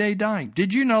 people a day dying.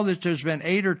 Did you know that there's been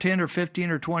 8 or 10 or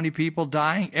 15 or 20 people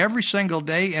dying every single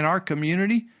day in our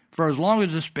community for as long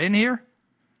as it's been here?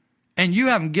 And you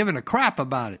haven't given a crap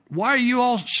about it. Why are you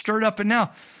all stirred up? And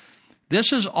now,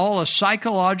 this is all a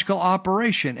psychological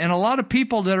operation. And a lot of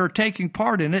people that are taking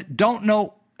part in it don't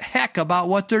know heck about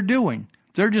what they're doing.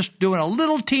 They're just doing a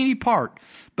little teeny part.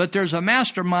 But there's a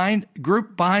mastermind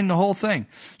group behind the whole thing.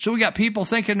 So we got people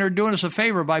thinking they're doing us a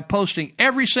favor by posting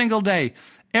every single day.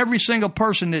 Every single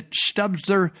person that stubs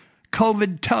their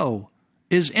COVID toe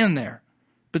is in there.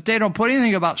 But they don't put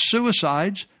anything about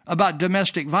suicides, about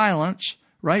domestic violence,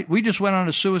 right? We just went on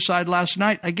a suicide last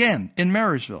night, again, in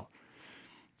Marysville.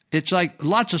 It's like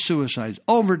lots of suicides,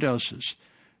 overdoses,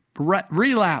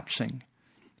 relapsing,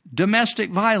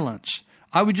 domestic violence.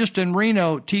 I was just in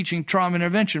Reno teaching trauma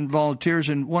intervention volunteers,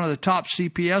 and one of the top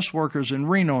CPS workers in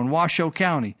Reno in Washoe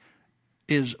County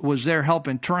was there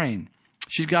helping train.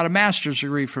 She's got a master's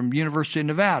degree from University of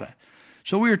Nevada.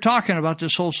 So we were talking about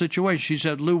this whole situation. She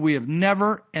said, Lou, we have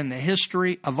never in the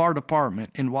history of our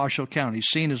department in Washoe County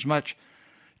seen as much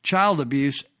child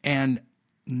abuse and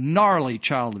gnarly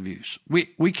child abuse.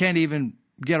 We can't even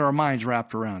get our minds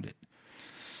wrapped around it.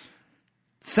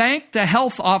 Thank the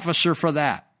health officer for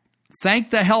that. Thank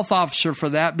the health officer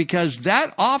for that, because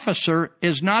that officer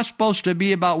is not supposed to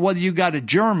be about whether you got a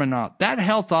germ or not. That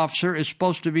health officer is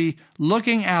supposed to be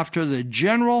looking after the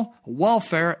general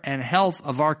welfare and health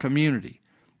of our community.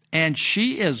 And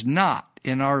she is not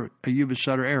in our Yuba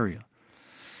Sutter area.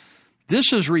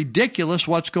 This is ridiculous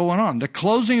what's going on. The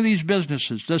closing of these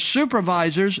businesses. The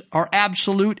supervisors are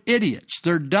absolute idiots.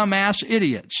 They're dumbass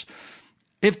idiots.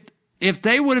 If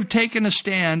they would have taken a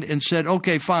stand and said,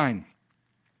 okay, fine,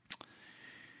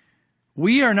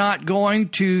 we are not going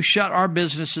to shut our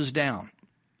businesses down.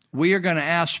 We are going to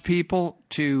ask people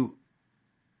to,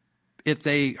 if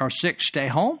they are sick, stay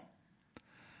home,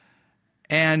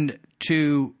 and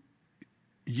to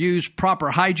use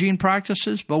proper hygiene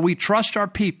practices. But we trust our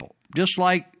people, just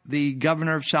like the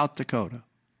governor of South Dakota,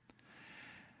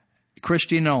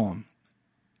 Kristi Noem.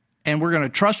 And we're going to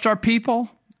trust our people.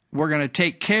 We're going to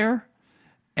take care.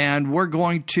 And we're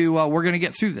going to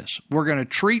get through this. We're going to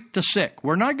treat the sick.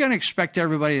 We're not going to expect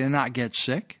everybody to not get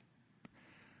sick.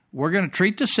 We're going to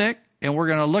treat the sick, and we're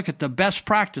going to look at the best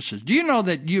practices. Do you know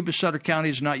that Yuba Sutter County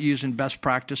is not using best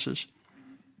practices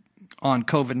on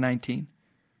COVID-19?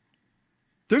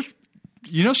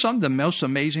 Some of the most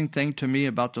amazing thing to me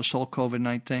about this whole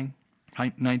COVID-19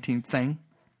 thing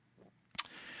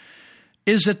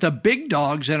is that the big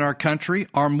dogs in our country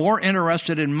are more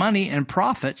interested in money and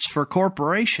profits for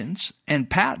corporations and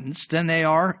patents than they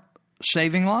are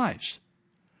saving lives.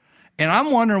 And I'm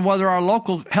wondering whether our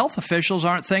local health officials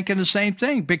aren't thinking the same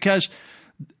thing, because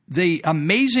the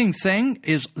amazing thing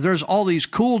is there's all these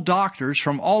cool doctors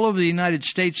from all over the United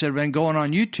States that have been going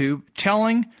on YouTube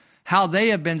telling how they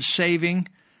have been saving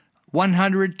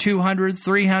 100, 200,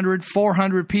 300,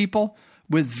 400 people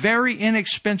with very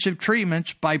inexpensive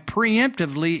treatments by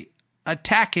preemptively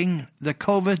attacking the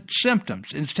COVID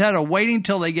symptoms instead of waiting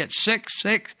till they get sick,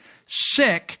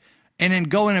 and then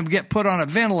go in and get put on a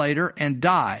ventilator and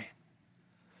die.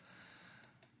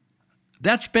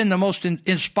 That's been the most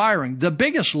inspiring. The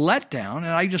biggest letdown, and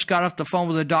I just got off the phone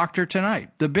with a doctor tonight,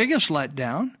 the biggest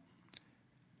letdown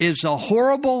is the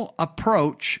horrible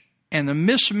approach and the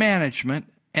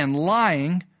mismanagement and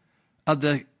lying of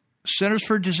the Centers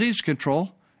for Disease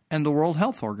Control and the World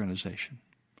Health Organization.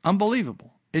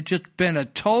 Unbelievable. It's just been a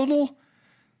total,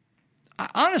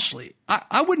 honestly,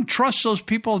 I wouldn't trust those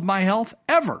people with my health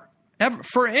ever,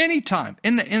 for any time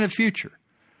in the future.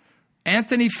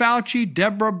 Anthony Fauci,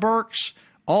 Deborah Birx,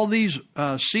 all these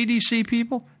CDC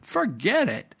people, forget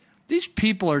it. These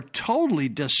people are totally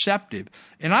deceptive.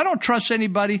 And I don't trust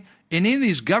anybody in any of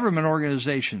these government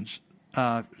organizations,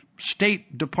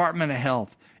 State Department of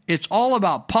Health. It's all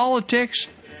about politics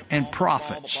and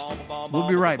profits. We'll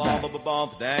be right back.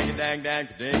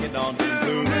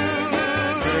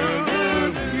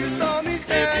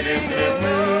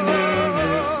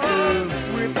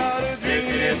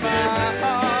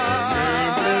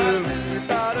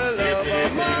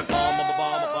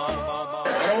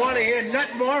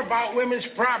 Nothing more about women's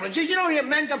problems. You don't hear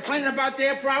men complaining about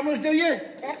their problems, do you?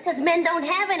 That's because men don't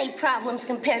have any problems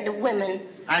compared to women.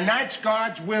 And that's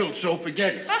God's will, so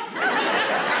forget it.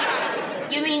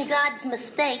 You mean God's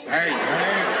mistake?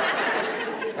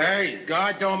 Hey,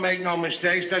 God don't make no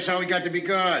mistakes. That's how he got to be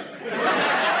God.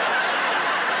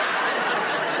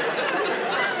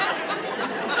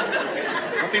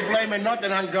 Don't be blaming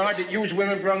nothing on God that you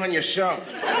women brung on yourself.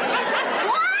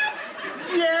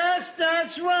 Yes,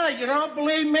 that's right. You don't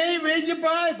believe me? Read your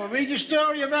Bible. Read your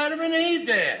story of Adam and Eve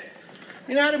there.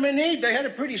 You know, Adam and Eve, they had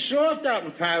it pretty soft out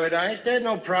in paradise. They had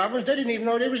no problems. They didn't even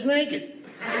know they was naked.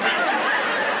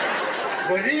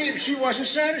 But Eve, she wasn't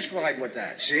satisfied with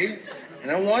that, see? And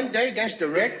then one day, against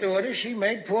direct orders, she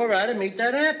made poor Adam eat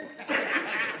that apple.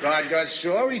 God got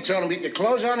sore. He told him, get your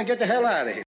clothes on and get the hell out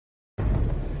of here.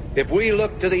 If we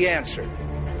look to the answer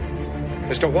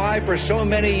as to why for so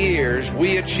many years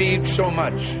we achieved so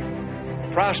much,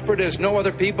 prospered as no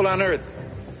other people on earth,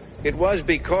 it was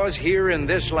because here in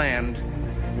this land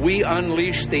we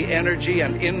unleashed the energy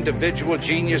and individual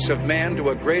genius of man to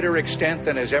a greater extent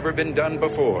than has ever been done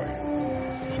before.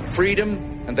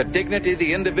 Freedom and the dignity of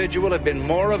the individual have been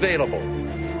more available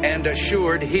and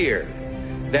assured here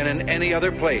than in any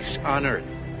other place on earth.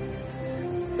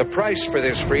 The price for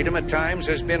this freedom at times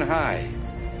has been high,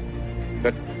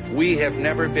 but we have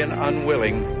never been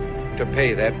unwilling to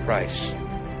pay that price.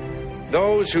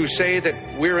 Those who say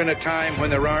that we're in a time when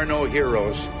there are no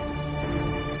heroes,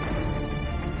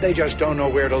 they just don't know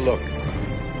where to look.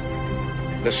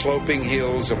 The sloping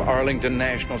hills of Arlington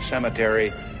National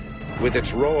Cemetery, with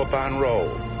its row upon row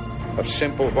of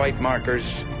simple white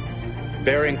markers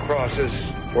bearing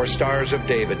crosses or stars of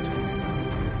David,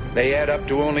 they add up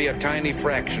to only a tiny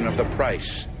fraction of the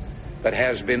price that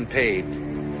has been paid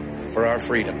for our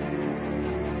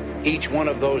freedom. Each one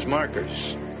of those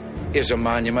markers is a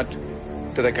monument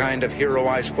to the kind of hero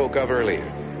I spoke of earlier.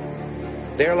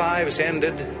 Their lives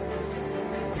ended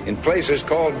in places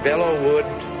called Belleau Wood,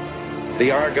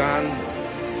 the Argonne,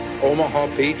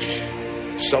 Omaha Beach,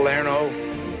 Salerno,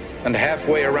 and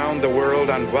halfway around the world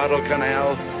on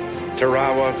Guadalcanal,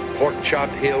 Tarawa, Pork Chop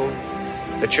Hill,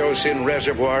 the Chosin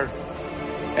Reservoir,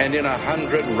 and in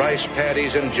 100 rice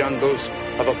paddies and jungles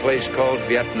of a place called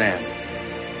Vietnam.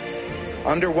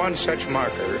 Under one such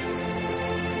marker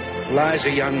lies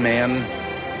a young man,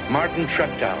 Martin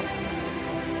Treptow,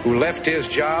 who left his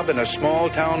job in a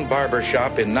small-town barber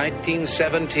shop in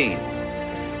 1917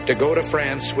 to go to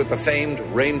France with the famed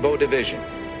Rainbow Division.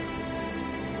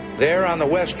 There on the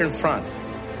Western Front,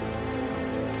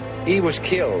 he was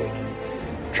killed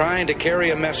trying to carry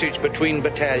a message between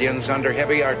battalions under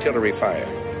heavy artillery fire.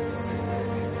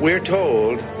 We're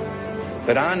told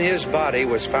that on his body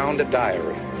was found a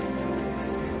diary.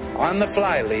 On the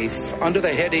flyleaf, under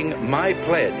the heading, My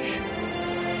Pledge,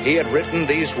 he had written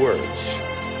these words: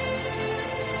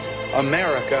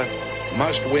 America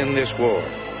must win this war.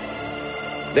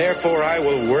 Therefore I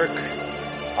will work,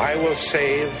 I will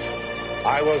save,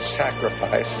 I will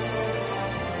sacrifice,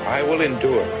 I will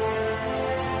endure.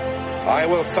 I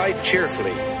will fight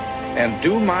cheerfully and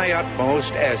do my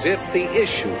utmost as if the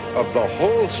issue of the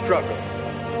whole struggle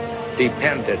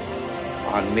depended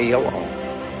on me alone.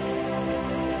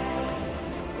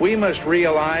 We must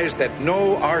realize that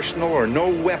no arsenal or no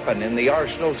weapon in the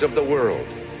arsenals of the world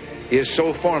is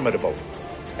so formidable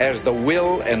as the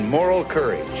will and moral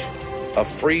courage of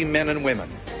free men and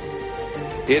women.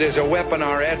 It is a weapon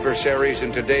our adversaries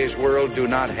in today's world do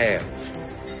not have.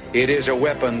 It is a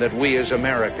weapon that we as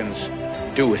Americans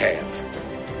do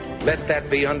have. Let that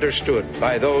be understood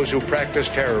by those who practice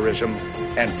terrorism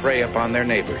and prey upon their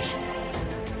neighbors.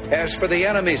 As for the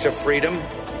enemies of freedom,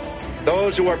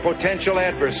 those who are potential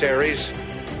adversaries,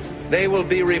 they will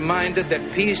be reminded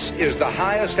that peace is the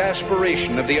highest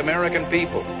aspiration of the American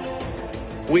people.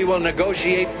 We will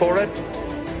negotiate for it,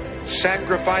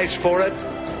 sacrifice for it.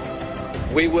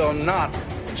 We will not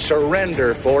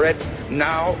surrender for it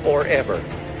now or ever.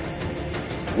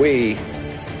 We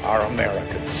are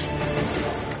Americans.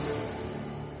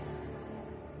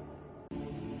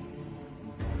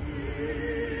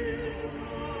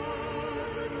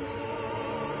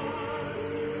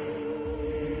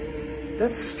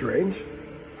 That's strange.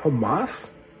 Hamas?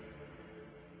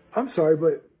 I'm sorry,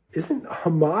 but isn't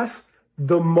Hamas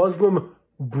the Muslim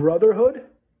Brotherhood?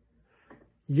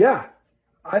 Yeah,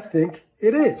 I think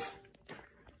it is.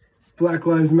 Black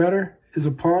Lives Matter is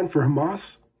a pawn for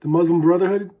Hamas, the Muslim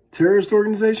Brotherhood terrorist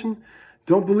organization?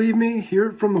 Don't believe me? Hear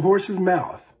it from the horse's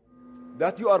mouth.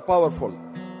 That you are powerful.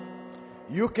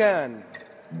 You can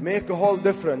make a whole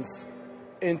difference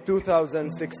in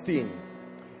 2016.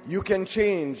 You can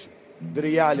change the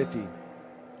reality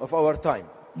of our time.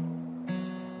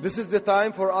 This is the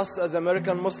time for us as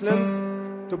American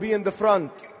Muslims to be in the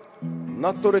front,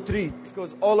 not to retreat,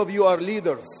 because all of you are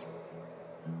leaders.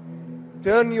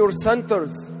 Turn your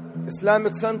centers,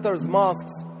 Islamic centers,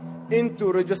 mosques,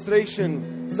 into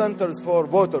registration centers for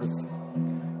voters.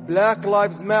 Black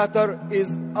Lives Matter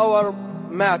is our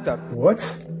matter. What?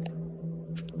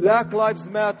 Black Lives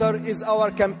Matter is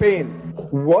our campaign.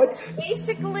 What?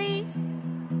 Basically,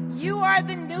 you are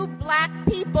the new black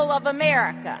people of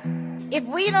America. If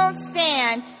we don't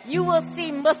stand, you will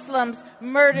see Muslims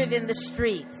murdered in the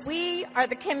streets. We are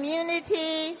the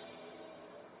community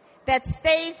that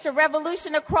staged a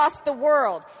revolution across the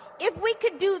world. If we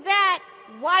could do that,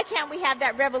 why can't we have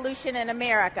that revolution in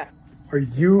America? Are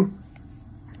you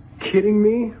kidding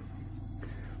me?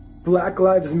 Black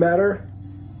Lives Matter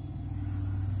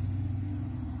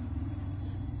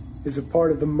is a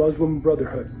part of the Muslim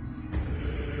Brotherhood.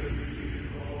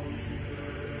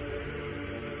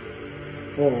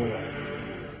 Oh,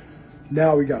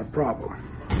 now we got a problem.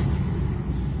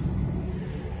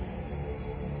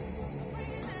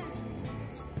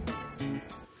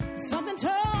 Something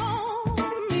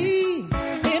told me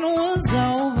it was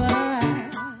over.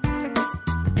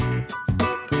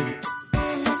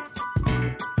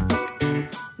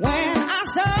 When I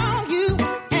saw you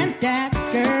and that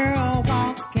girl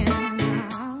walking out.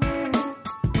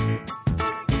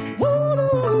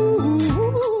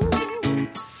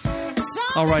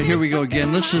 All right, here we go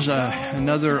again. This is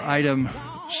another item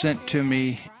sent to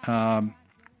me.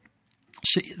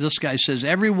 See, this guy says,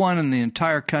 everyone in the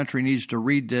entire country needs to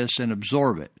read this and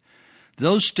absorb it.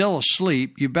 Those still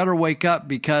asleep, you better wake up,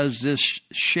 because this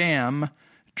sham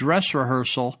dress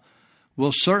rehearsal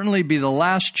will certainly be the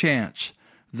last chance.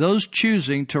 Those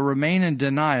choosing to remain in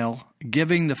denial,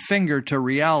 giving the finger to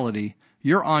reality,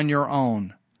 you're on your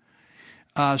own.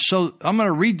 So I'm going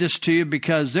to read this to you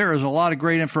because there is a lot of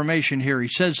great information here. He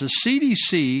says the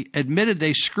CDC admitted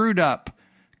they screwed up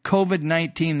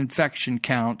COVID-19 infection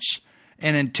counts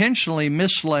and intentionally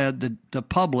misled the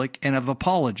public and have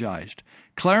apologized,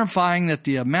 clarifying that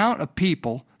the amount of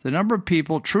people, the number of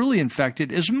people truly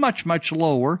infected is much, much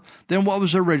lower than what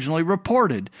was originally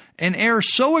reported, an error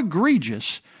so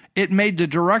egregious it made the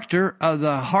director of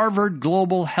the Harvard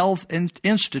Global Health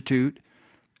Institute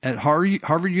at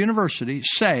Harvard University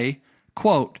say,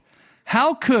 quote,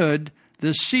 "How could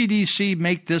the CDC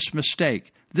make this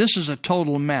mistake? This is a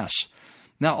total mess."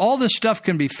 Now, all this stuff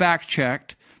can be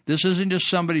fact-checked. This isn't just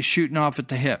somebody shooting off at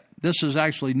the hip. This is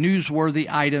actually newsworthy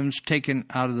items taken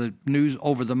out of the news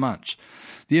over the months.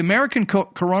 The American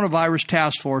Coronavirus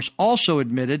Task Force also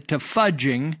admitted to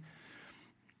fudging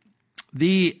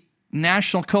the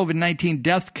national COVID-19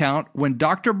 death count when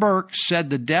Dr. Birx said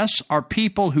the deaths are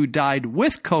people who died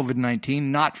with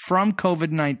COVID-19, not from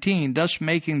COVID-19, thus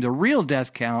making the real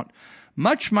death count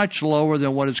much, much lower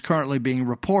than what is currently being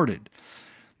reported.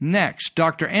 Next,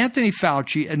 Dr. Anthony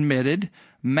Fauci admitted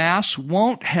masks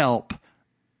won't help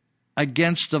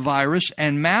against the virus,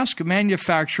 and mask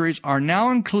manufacturers are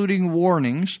now including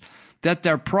warnings that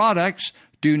their products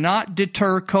do not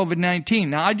deter COVID-19.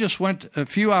 Now, I just went a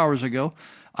few hours ago.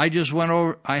 I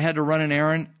had to run an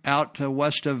errand out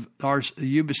west of our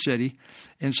Yuba City,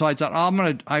 and so I thought,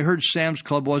 I heard Sam's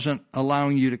Club wasn't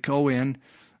allowing you to go in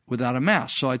without a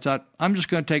mask. So I thought, I'm just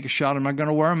going to take a shot. I'm not going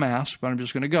to wear a mask, but I'm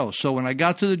just going to go. So when I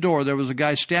got to the door, there was a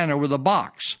guy standing there with a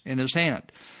box in his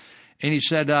hand. And he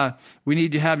said, we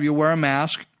need to have you wear a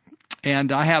mask,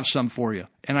 and I have some for you.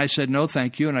 And I said, no,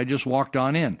 thank you, and I just walked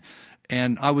on in.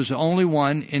 And I was the only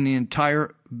one in the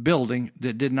entire building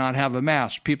that did not have a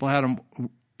mask. People had them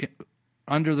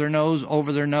under their nose,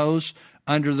 over their nose,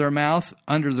 under their mouth,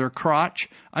 under their crotch.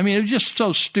 I mean, it was just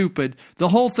so stupid. The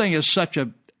whole thing is such a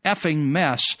effing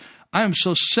mess. I am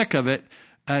so sick of it,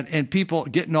 and people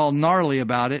getting all gnarly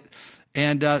about it.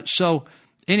 And so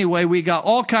anyway, we got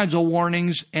all kinds of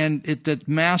warnings, and that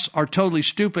masks are totally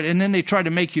stupid. And then they try to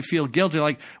make you feel guilty,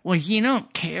 like, well, you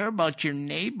don't care about your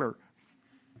neighbor.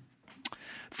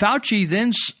 Fauci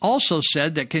then also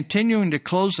said that continuing to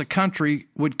close the country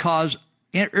would cause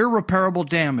irreparable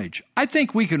damage. I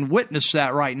think we can witness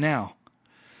that right now.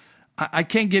 I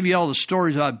can't give you all the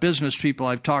stories about business people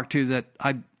I've talked to that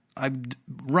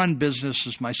run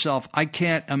businesses myself. I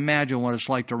can't imagine what it's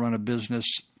like to run a business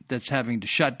that's having to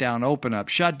shut down, open up,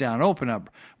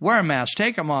 wear a mask,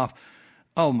 take them off.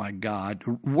 Oh, my God.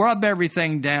 Rub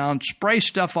everything down, spray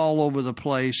stuff all over the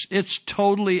place. It's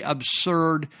totally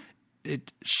absurd.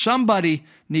 Somebody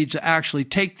needs to actually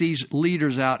take these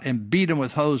leaders out and beat them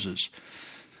with hoses.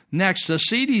 Next, the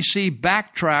CDC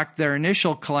backtracked their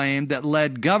initial claim that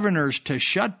led governors to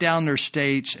shut down their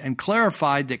states and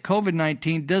clarified that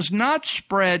COVID-19 does not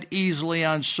spread easily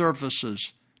on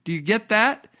surfaces. Do you get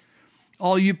that?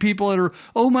 All you people that are,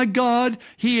 oh my God,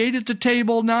 he ate at the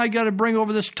table, now I got to bring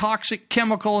over this toxic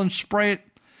chemical and spray it.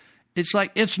 It's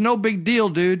like, it's no big deal,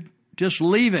 dude. Just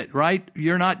leave it, right?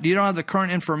 You don't have the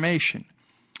current information.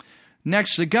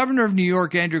 Next, the governor of New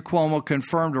York, Andrew Cuomo,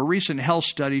 confirmed a recent health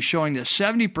study showing that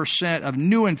 70% of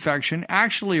new infection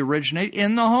actually originate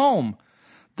in the home,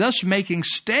 thus making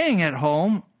staying at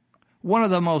home one of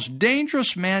the most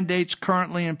dangerous mandates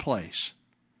currently in place.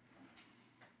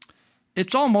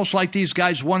 It's almost like these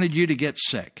guys wanted you to get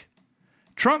sick.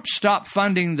 Trump stopped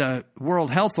funding the World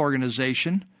Health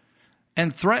Organization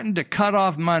and threatened to cut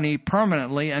off money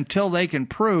permanently until they can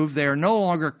prove they are no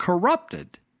longer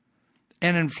corrupted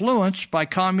and influenced by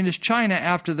communist China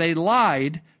after they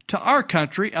lied to our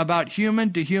country about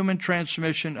human-to-human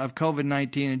transmission of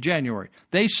COVID-19 in January.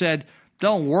 They said,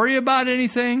 don't worry about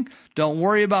anything. Don't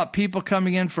worry about people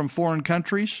coming in from foreign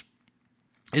countries.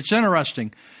 It's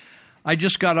interesting. I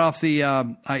just got off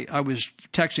I was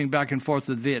texting back and forth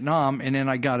with Vietnam, and then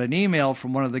I got an email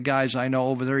from one of the guys I know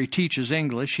over there. He teaches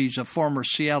English. He's a former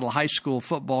Seattle high school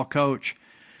football coach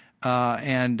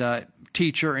and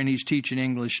teacher, and he's teaching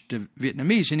English to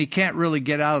Vietnamese. And he can't really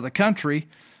get out of the country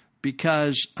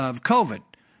because of COVID.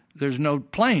 There's no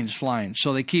planes flying,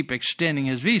 so they keep extending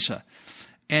his visa.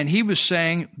 And he was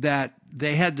saying that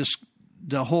they had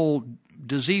the whole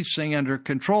disease thing under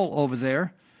control over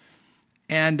there.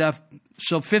 And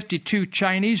so 52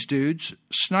 Chinese dudes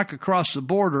snuck across the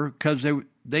border because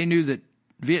they knew that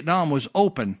Vietnam was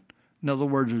open. In other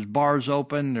words, there's bars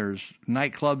open, there's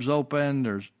nightclubs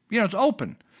open, it's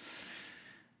open.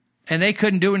 And they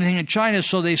couldn't do anything in China,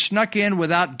 so they snuck in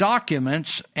without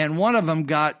documents, and one of them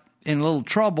got in a little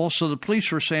trouble, so the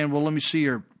police were saying, well, let me see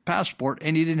your passport,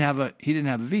 and he didn't have a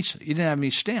visa. He didn't have any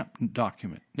stamp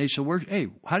document. They said, hey,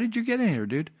 how did you get in here,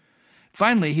 dude?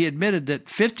 Finally, he admitted that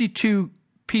 52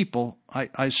 people, I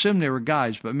assume they were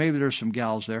guys, but maybe there's some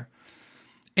gals there.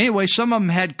 Anyway, some of them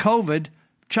had COVID,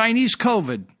 Chinese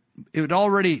COVID. It had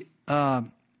already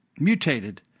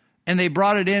mutated, and they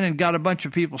brought it in and got a bunch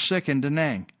of people sick in Da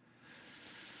Nang.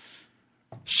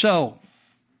 So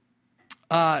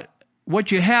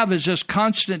what you have is this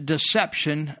constant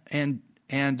deception, and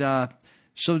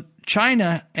so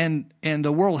China and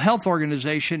the World Health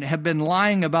Organization have been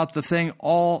lying about the thing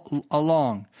all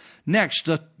along. Next,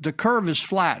 the curve is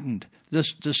flattened. The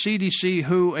CDC,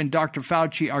 WHO, and Dr.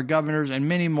 Fauci, our governors, and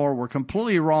many more were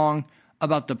completely wrong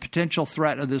about the potential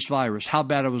threat of this virus, how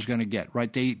bad it was going to get,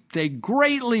 right? They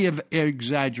greatly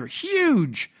exaggerate.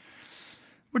 Huge.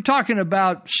 We're talking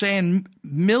about saying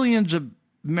millions of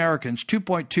Americans,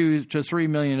 2.2 to 3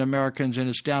 million Americans, and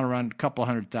it's down around a couple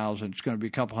 100,000. It's going to be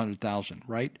a couple 100,000,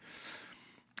 right?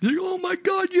 Oh, my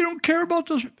God, you don't care about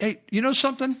this. Hey, you know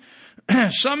something?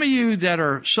 Some of you that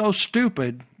are so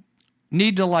stupid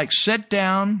need to, sit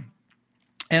down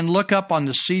and look up on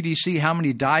the CDC how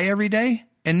many die every day,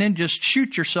 and then just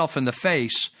shoot yourself in the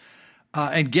face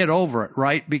and get over it,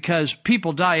 right? Because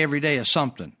people die every day of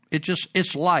something.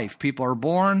 It's life. People are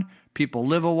born, people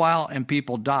live a while, and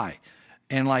people die.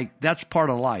 And that's part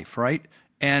of life, right?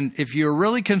 And if you're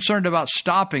really concerned about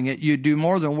stopping it, you'd do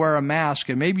more than wear a mask,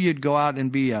 and maybe you'd go out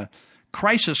and be a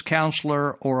crisis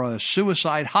counselor or a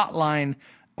suicide hotline,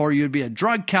 or you'd be a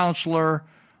drug counselor,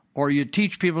 or you'd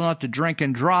teach people not to drink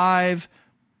and drive,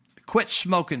 quit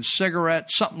smoking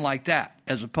cigarettes, something like that,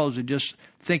 as opposed to just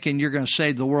thinking you're going to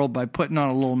save the world by putting on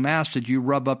a little mask that you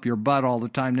rub up your butt all the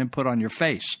time, then put on your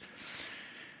face.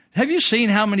 Have you seen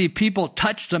how many people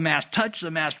touch the mask,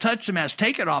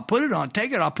 take it off, put it on,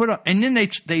 take it off, put it on, and then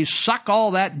they suck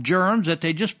all that germs that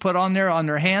they just put on there on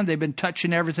their hand. They've been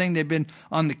touching everything. They've been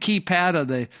on the keypad of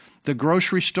the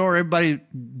grocery store. Everybody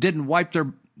didn't wipe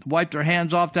their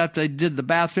hands off after they did the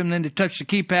bathroom. Then they touch the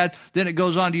keypad. Then it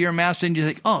goes onto your mask. Then you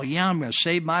think, oh, yeah, I'm going to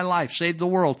save my life, save the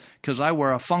world, because I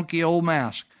wear a funky old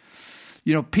mask.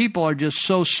 People are just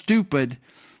so stupid.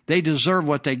 They deserve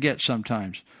what they get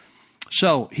sometimes.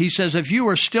 So he says, if you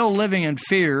are still living in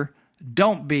fear,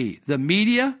 don't be. The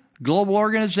media, global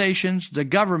organizations, the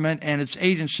government, and its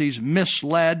agencies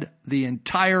misled the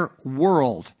entire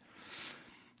world.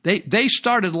 They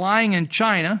started lying in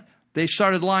China. They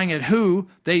started lying at WHO.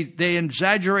 They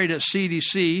exaggerated at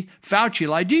CDC. Fauci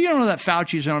lied. Do you know that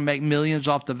Fauci's going to make millions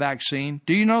off the vaccine?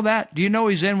 Do you know that? Do you know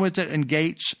he's in with it, and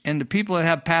Gates and the people that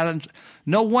have patents?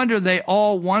 No wonder they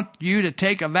all want you to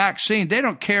take a vaccine. They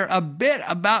don't care a bit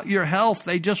about your health.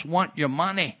 They just want your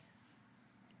money.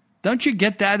 Don't you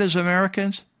get that as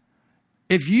Americans?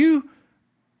 If you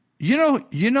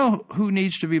know who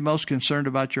needs to be most concerned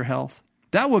about your health?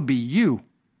 That would be you.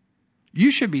 You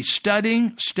should be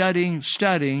studying,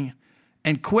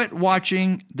 and quit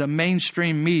watching the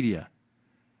mainstream media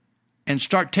and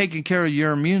start taking care of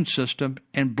your immune system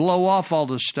and blow off all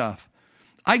this stuff.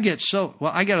 I got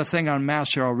a thing on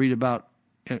masks here I'll read about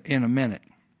in a minute.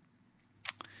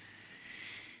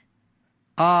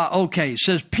 Okay, it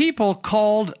says people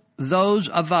called those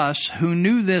of us who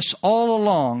knew this all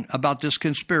along about this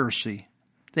conspiracy.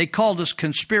 They called us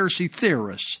conspiracy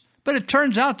theorists. But it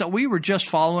turns out that we were just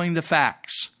following the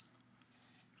facts.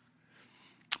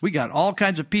 We got all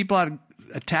kinds of people out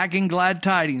attacking Glad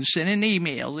Tidings, sending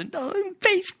emails, and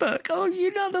Facebook. Oh,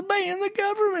 you're not obeying the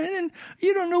government, and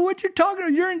you don't know what you're talking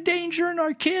about. You're endangering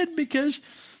our kid because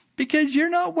you're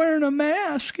not wearing a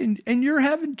mask and you're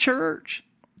having church.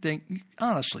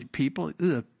 Honestly, people,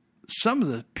 some of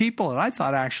the people that I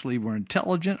thought actually were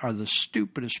intelligent are the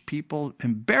stupidest people,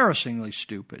 embarrassingly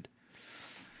stupid.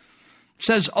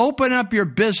 Says, open up your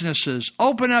businesses,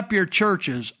 open up your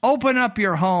churches, open up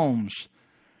your homes.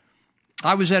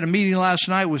 I was at a meeting last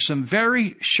night with some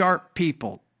very sharp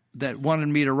people that wanted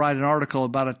me to write an article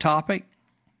about a topic.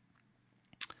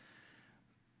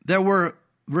 There were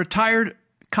retired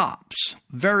cops,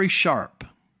 very sharp,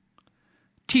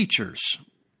 teachers,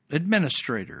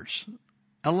 administrators,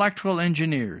 electrical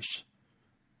engineers.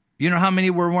 You know how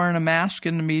many were wearing a mask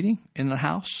in the meeting, in the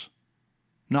House?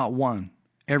 Not one.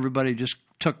 Everybody just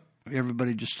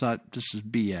thought this is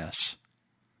BS.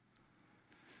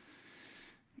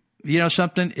 You know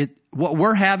something? What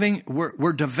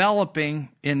we're developing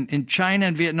in China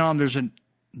and Vietnam.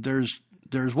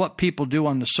 There's what people do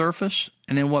on the surface,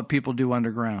 and then what people do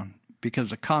underground, because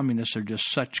the communists are just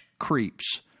such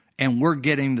creeps, and we're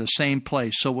getting to the same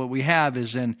place. So what we have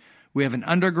is we have an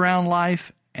underground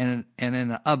life and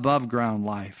an above ground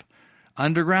life,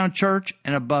 underground church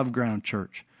and above ground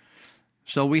church.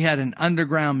 So we had an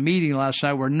underground meeting last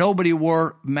night where nobody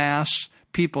wore masks.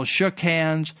 People shook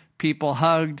hands. People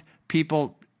hugged.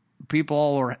 People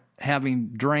all were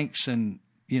having drinks and,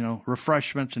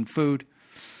 refreshments and food.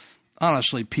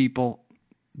 Honestly, people,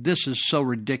 this is so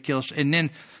ridiculous. And then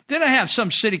I have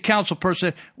some city council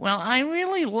person say, well, I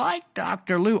really like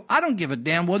Dr. Lou. I don't give a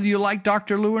damn whether you like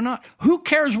Dr. Lou or not. Who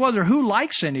cares who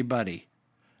likes anybody?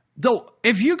 Though,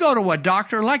 if you go to a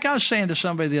doctor, like I was saying to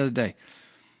somebody the other day,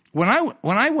 when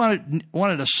I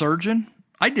wanted a surgeon,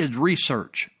 I did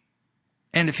research.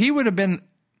 And if he would have been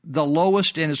the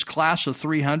lowest in his class of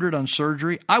 300 on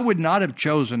surgery, I would not have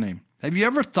chosen him. Have you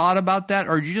ever thought about that?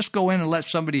 Or do you just go in and let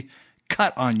somebody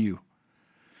cut on you?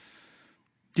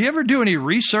 Do you ever do any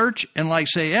research and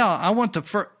say, yeah, I want the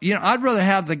first, I'd rather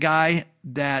have the guy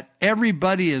that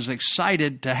everybody is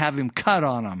excited to have him cut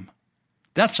on him.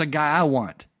 That's the guy I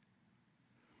want.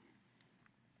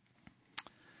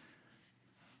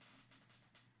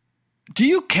 Do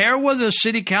you care whether the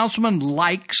city councilman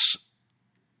likes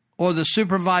or the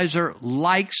supervisor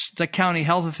likes the county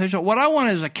health official? What I want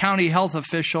is a county health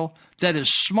official that is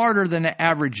smarter than the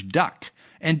average duck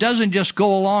and doesn't just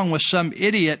go along with some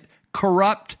idiot,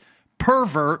 corrupt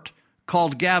pervert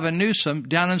called Gavin Newsom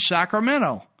down in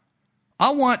Sacramento. I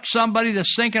want somebody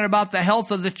that's thinking about the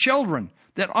health of the children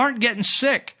that aren't getting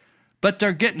sick, but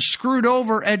they're getting screwed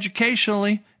over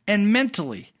educationally and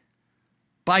mentally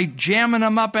by jamming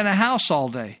them up in a house all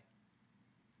day.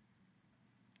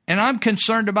 And I'm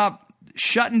concerned about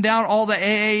shutting down all the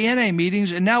AANA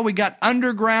meetings, and now we got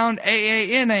underground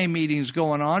AANA meetings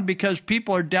going on because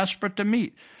people are desperate to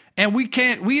meet. And we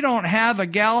don't have a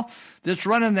gal that's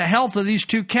running the health of these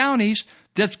two counties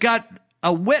that's got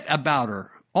a wit about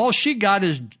her. All she got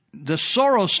is the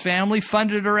Soros family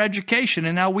funded her education,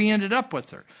 and now we ended up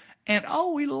with her. And,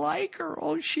 we like her.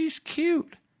 Oh, she's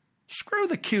cute. Screw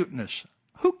the cuteness.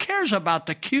 Who cares about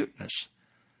the cuteness?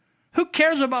 Who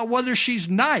cares about whether she's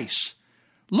nice?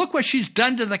 Look what she's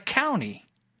done to the county.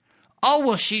 Oh,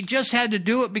 well, she just had to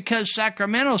do it because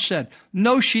Sacramento said.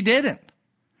 No, she didn't.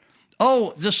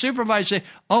 Oh, the supervisor said,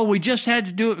 we just had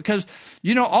to do it because,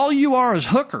 all you are is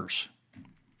hookers.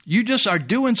 You just are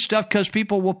doing stuff because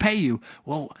people will pay you.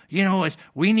 Well,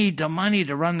 we need the money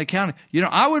to run the county.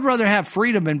 I would rather have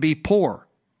freedom and be poor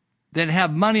than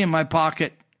have money in my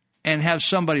pocket and have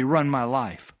somebody run my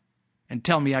life and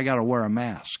tell me I got to wear a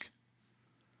mask.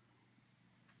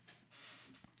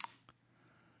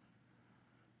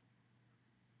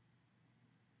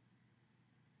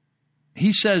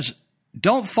 he says,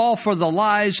 don't fall for the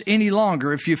lies any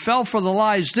longer. If you fell for the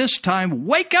lies this time,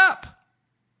 wake up.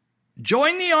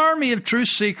 Join the army of truth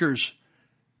seekers.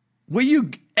 Will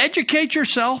you educate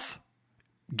yourself?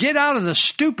 Get out of the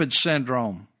stupid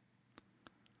syndrome.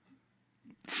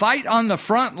 Fight on the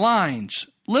front lines.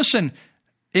 Listen,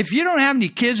 if you don't have any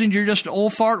kids and you're just an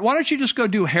old fart, why don't you just go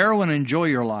do heroin and enjoy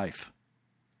your life?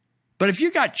 But if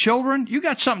you got children, you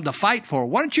got something to fight for.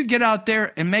 Why don't you get out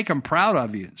there and make them proud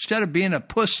of you instead of being a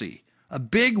pussy, a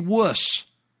big wuss?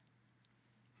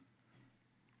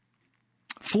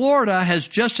 Florida has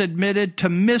just admitted to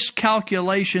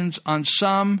miscalculations on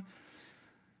some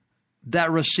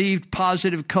that received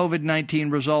positive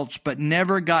COVID-19 results but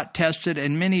never got tested,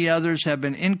 and many others have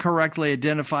been incorrectly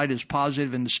identified as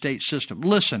positive in the state system.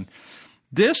 Listen,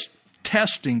 this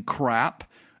testing crap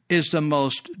is the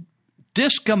most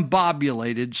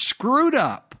discombobulated, screwed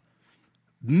up,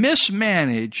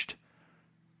 mismanaged,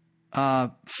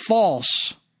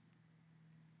 false,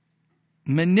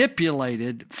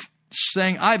 manipulated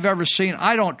thing I've ever seen.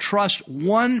 I don't trust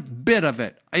one bit of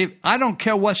it. I don't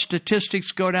care what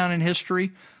statistics go down in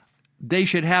history. They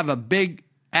should have a big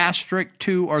asterisk,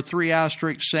 2 or 3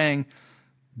 asterisks saying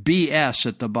BS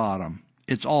at the bottom.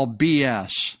 It's all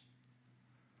BS.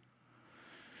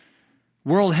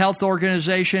 World Health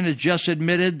Organization has just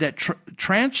admitted that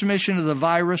transmission of the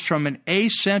virus from an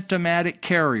asymptomatic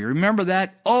carrier. Remember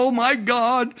that? Oh my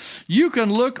God, you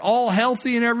can look all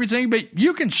healthy and everything, but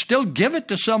you can still give it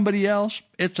to somebody else.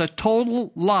 It's a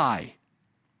total lie.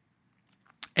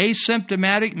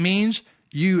 Asymptomatic means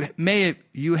you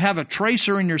have a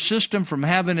tracer in your system from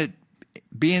having it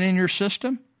being in your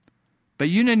system, but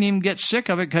you didn't even get sick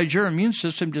of it because your immune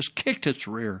system just kicked its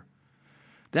rear.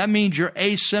 That means you're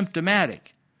asymptomatic.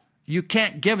 You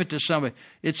can't give it to somebody.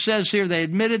 It says here they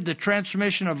admitted the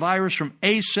transmission of virus from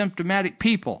asymptomatic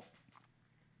people.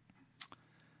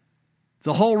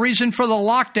 The whole reason for the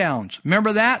lockdowns.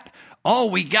 Remember that? Oh,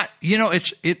 we got,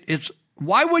 it's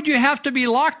why would you have to be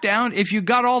locked down if you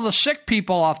got all the sick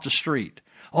people off the street?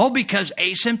 Oh, because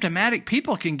asymptomatic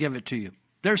people can give it to you.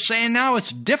 They're saying now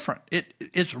it's different.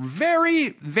 It's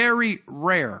very, very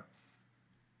rare.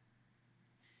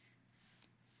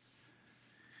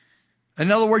 In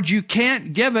other words, you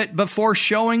can't give it before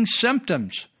showing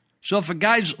symptoms. So if a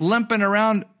guy's limping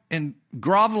around and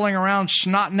groveling around,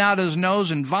 snotting out his nose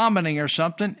and vomiting or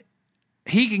something,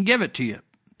 he can give it to you.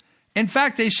 In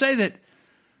fact, they say that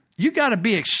you got to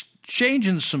be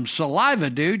exchanging some saliva,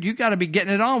 dude. You got to be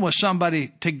getting it on with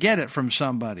somebody to get it from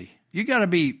somebody. You got to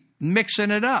be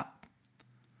mixing it up.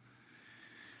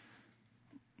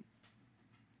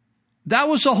 That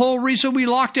was the whole reason we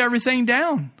locked everything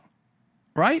down,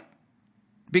 right?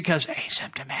 Because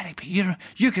asymptomatic,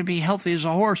 you can be healthy as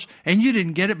a horse and you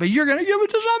didn't get it, but you're going to give it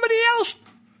to somebody else.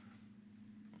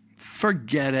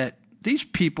 Forget it. These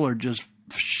people are just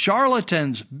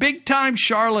charlatans, big-time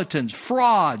charlatans,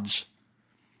 frauds.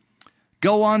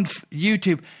 Go on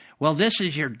YouTube. Well, this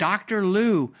is your Dr.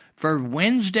 Lou for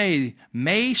Wednesday,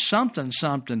 May something,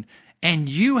 and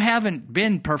you haven't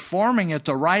been performing at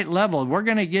the right level. We're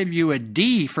going to give you a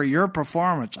D for your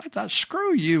performance. I thought,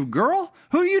 screw you, girl.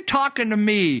 Who are you talking to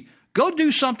me? Go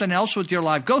do something else with your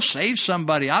life. Go save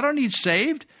somebody. I don't need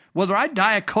saved. Whether I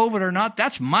die of COVID or not,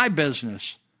 that's my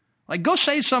business. Like, go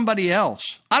save somebody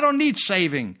else. I don't need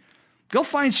saving. Go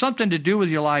find something to do with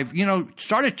your life.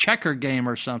 Start a checker game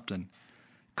or something.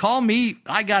 Call me,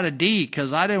 I got a D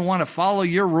because I didn't want to follow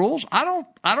your rules. I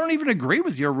don't even agree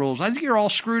with your rules. I think you're all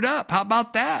screwed up. How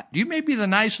about that? You may be the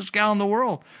nicest gal in the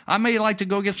world. I may like to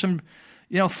go get some,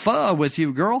 pho with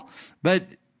you, girl. But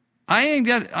I ain't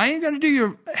gonna do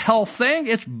your health thing.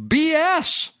 It's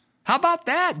BS. How about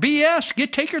that? BS.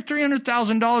 Take your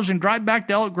 $300,000 and drive back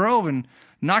to Elk Grove and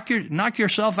knock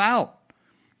yourself out.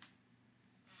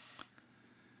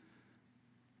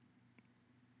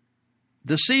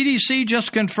 The CDC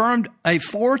just confirmed a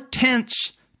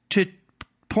 0.4 to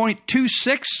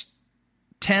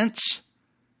 0.26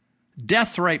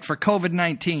 death rate for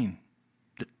COVID-19.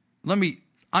 I'm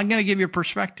going to give you a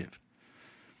perspective.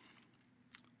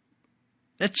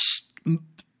 It's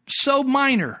so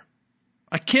minor.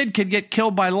 A kid could get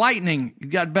killed by lightning. You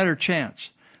got a better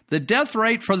chance. The death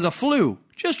rate for the flu,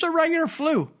 just a regular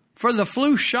flu, for the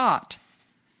flu shot.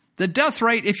 The death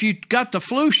rate, if you got the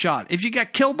flu shot, if you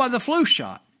got killed by the flu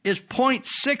shot, is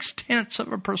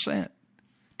 0.6%,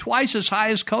 twice as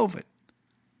high as COVID.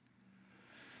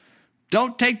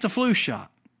 Don't take the flu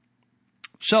shot.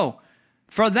 So,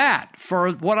 for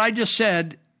what I just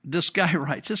said, this guy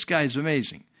writes, this guy is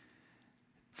amazing.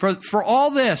 For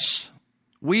all this,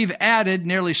 We've added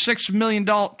nearly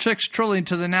 $6 trillion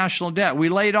to the national debt. We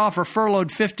laid off or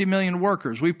furloughed 50 million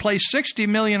workers. We placed 60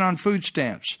 million on food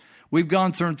stamps. We've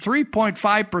gone from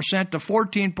 3.5% to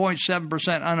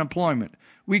 14.7% unemployment.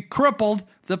 We crippled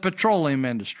the petroleum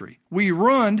industry. We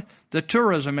ruined the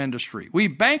tourism industry. We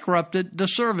bankrupted the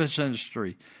service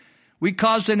industry. We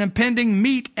caused an impending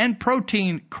meat and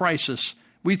protein crisis.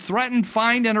 We threatened,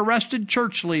 fined, and arrested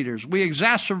church leaders. We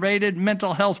exacerbated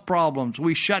mental health problems.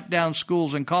 We shut down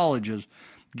schools and colleges,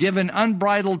 given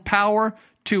unbridled power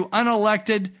to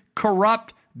unelected,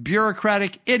 corrupt,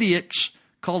 bureaucratic idiots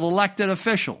called elected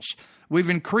officials. We've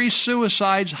increased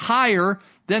suicides higher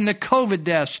than the COVID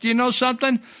deaths. Do you know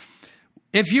something?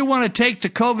 If you want to take the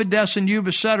COVID deaths in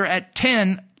Yuba Sutter at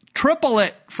 10, triple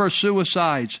it for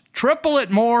suicides. Triple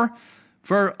it more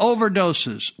for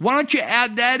overdoses. Why don't you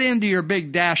add that into your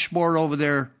big dashboard over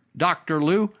there, Dr.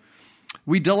 Lou?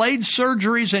 We delayed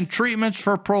surgeries and treatments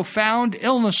for profound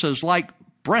illnesses like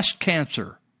breast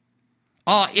cancer.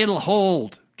 Oh, it'll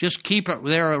hold. Just keep it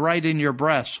there right in your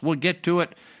breast. We'll get to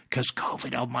it because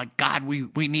COVID, oh my God,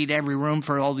 we need every room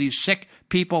for all these sick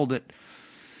people that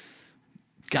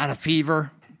got a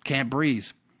fever, can't breathe.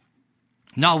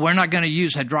 No, we're not going to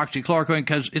use hydroxychloroquine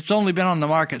because it's only been on the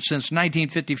market since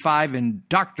 1955, and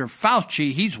Dr.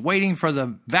 Fauci, he's waiting for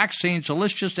the vaccine, so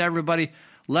let's just everybody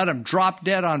let him drop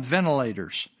dead on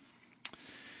ventilators.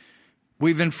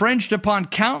 We've infringed upon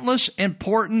countless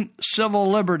important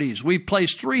civil liberties. We've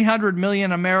placed 300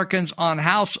 million Americans on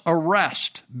house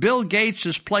arrest. Bill Gates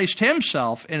has placed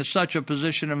himself in such a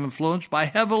position of influence by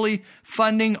heavily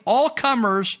funding all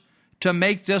comers to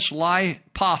make this lie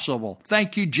possible.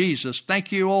 Thank you, Jesus.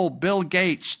 Thank you, old Bill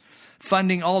Gates,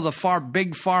 funding all the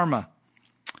big pharma.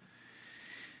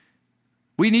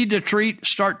 We need to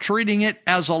start treating it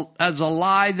as a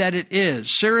lie that it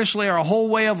is. Seriously, our whole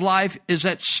way of life is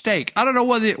at stake. I don't know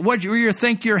where you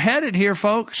think you're headed here,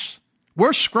 folks.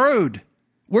 We're screwed.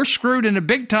 We're screwed in a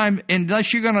big time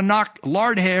unless you're going to knock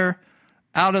Lard Hair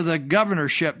out of the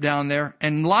governorship down there.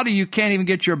 And a lot of you can't even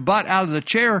get your butt out of the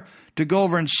chair to go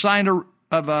over and sign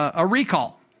a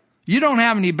recall. You don't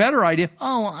have any better idea.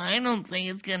 Oh, I don't think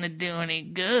it's going to do any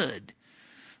good.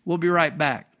 We'll be right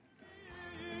back.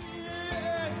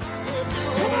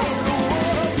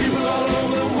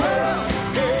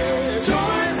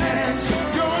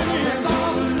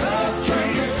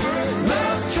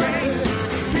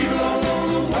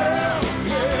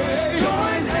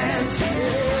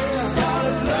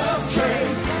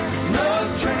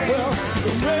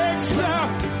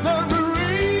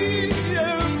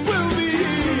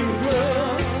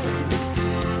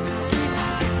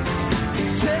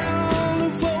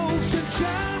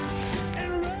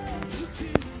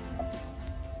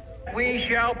 We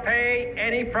shall pay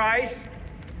any price,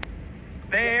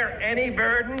 bear any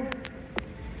burden,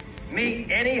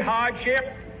 meet any hardship,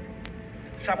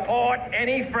 support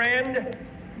any friend,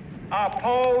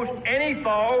 oppose any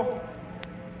foe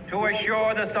to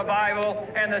assure the survival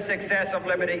and the success of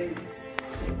liberty.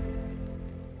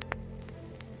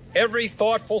 Every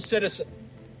thoughtful citizen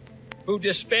who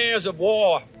despairs of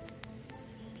war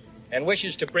and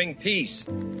wishes to bring peace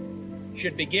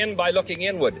should begin by looking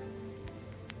inward,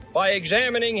 by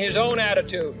examining his own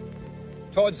attitude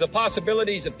towards the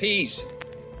possibilities of peace.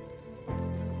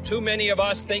 Too many of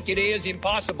us think it is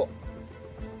impossible.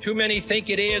 Too many think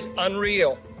it is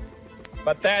unreal.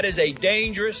 But that is a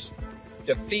dangerous,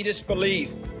 defeatist belief.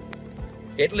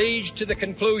 It leads to the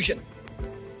conclusion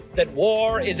that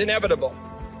war is inevitable,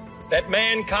 that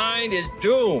mankind is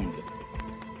doomed,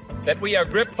 that we are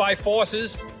gripped by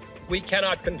forces we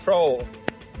cannot control.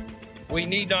 We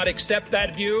need not accept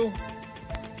that view.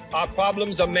 Our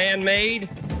problems are man-made,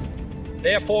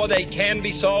 therefore they can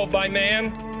be solved by man,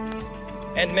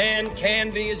 and man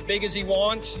can be as big as he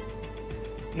wants.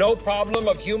 No problem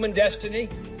of human destiny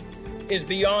is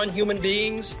beyond human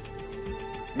beings.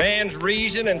 Man's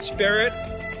reason and spirit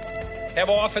have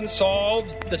often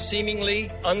solved the seemingly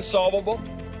unsolvable,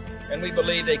 and we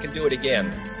believe they can do it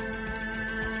again.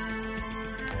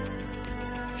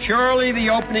 Surely the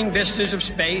opening vistas of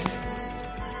space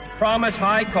promise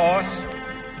high costs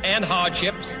and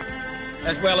hardships,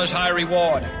 as well as high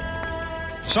reward.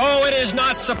 So it is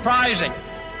not surprising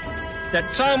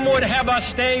that some would have us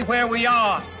stay where we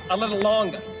are a little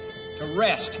longer, to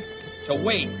rest, to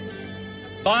wait.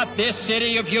 But this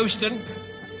city of Houston,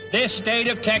 this state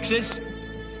of Texas,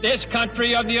 this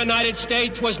country of the United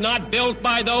States was not built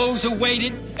by those who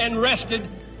waited and rested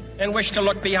and wished to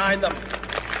look behind them.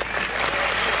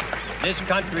 This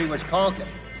country was conquered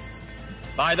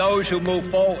by those who move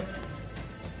forward.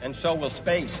 And so will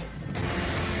space.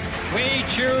 We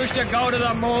choose to go to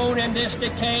the moon in this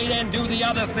decade and do the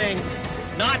other thing.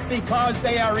 not because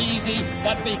they are easy,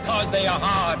 but because they are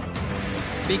hard.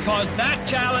 Because that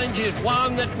challenge is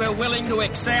one that we're willing to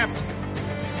accept.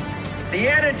 The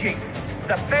energy,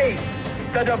 the faith,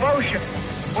 the devotion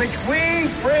which we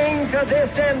bring to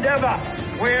this endeavor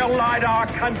will light our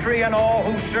country and all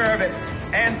who serve it.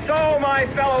 And so, my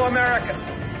fellow Americans,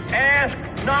 ask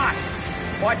not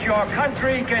what your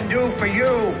country can do for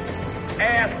you.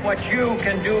 Ask what you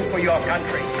can do for your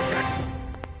country.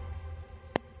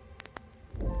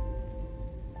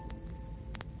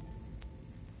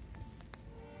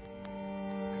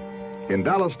 In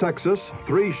Dallas, Texas,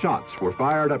 3 shots were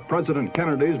fired at President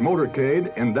Kennedy's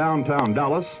motorcade in downtown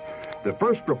Dallas. The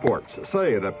first reports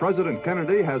say that President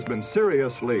Kennedy has been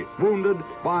seriously wounded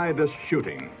by this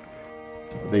shooting.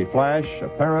 The flash,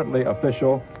 apparently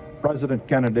official, President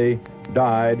Kennedy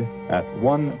died at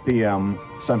 1 p.m.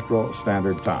 Central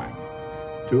Standard Time,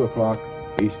 2 o'clock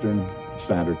Eastern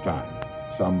Standard Time,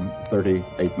 some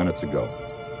 38 minutes ago.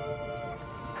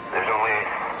 There's only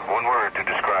one word to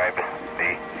describe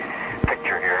the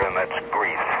picture here, and that's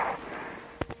grief.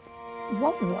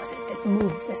 What was it that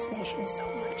moved this nation so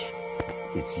much?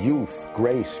 It's youth,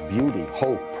 grace, beauty,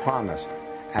 hope, promise.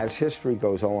 As history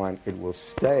goes on, it will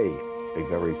stay a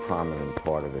very prominent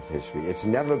part of its history. It's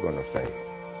never going to fade.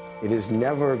 It is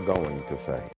never going to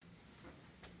fade.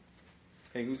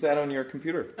 Hey, who's that on your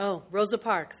computer? Oh, Rosa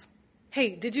Parks.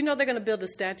 Hey, did you know they're going to build a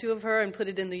statue of her and put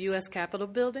it in the U.S. Capitol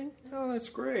building? Oh, that's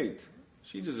great.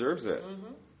 She deserves it.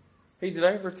 Mm-hmm. Hey, did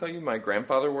I ever tell you my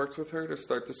grandfather worked with her to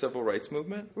start the civil rights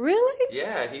movement? Really?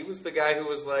 Yeah, he was the guy who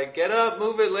was like, get up,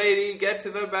 move it, lady, get to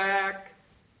the back.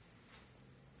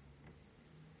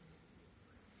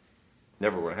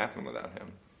 Never would have happened without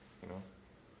him, you know.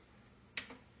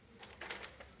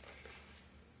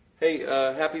 Hey,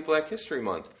 happy Black History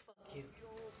Month. Fuck you.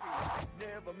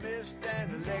 Never missed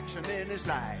an election in his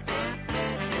life.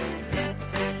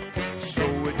 So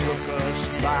it took us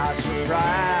by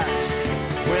surprise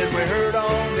when we heard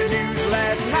on the news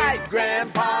last night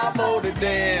Grandpa voted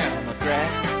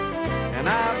Democrat, and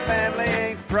our family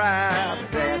ain't proud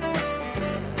of that.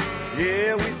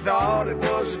 Yeah, we thought it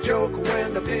was a joke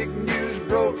when the big news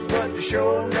broke, but the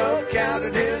show enough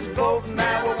counted his vote, and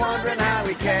now we're wondering how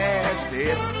he cast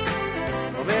it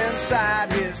from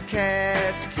inside his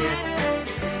casket.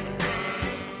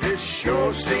 This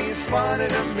sure seems funny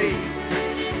to me,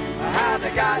 how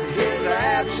they got his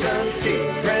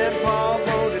absentee. Grandpa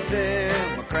voted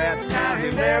Democrat, now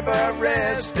he'll never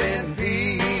rest in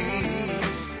peace.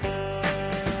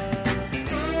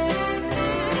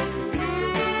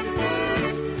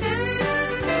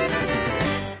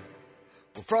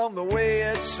 Well, from the way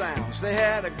it sounds, they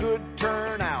had a good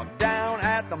turnout down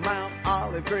at the Mount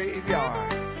Olive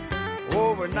graveyard.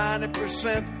 Over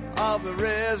 90% of the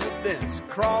residents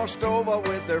crossed over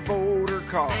with their voter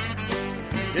card.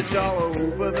 It's all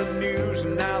over the news,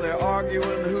 and now they're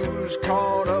arguing who's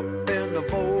caught up in the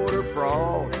voter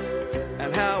fraud,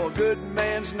 and how a good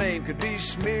man's name could be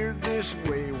smeared this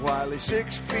way while he's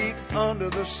 6 feet under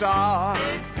the sod.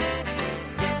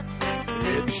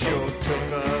 It sure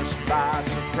took us by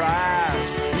surprise.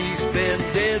 He's been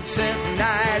dead since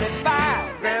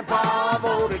 95. Grandpa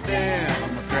voted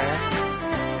Democrat,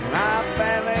 and our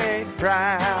family ain't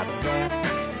proud of that.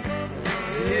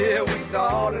 Yeah, we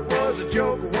thought it was a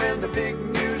joke when the big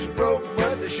news broke,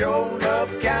 but the show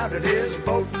enough counted his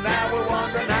vote. Now we're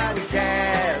wondering how he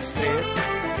cast it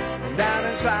from down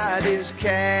inside his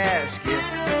casket.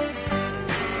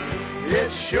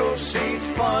 It sure seems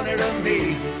funny to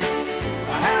me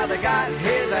how they got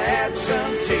his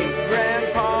absentee.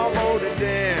 Grandpa voted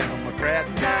Democrat,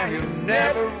 now he'll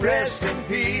never rest in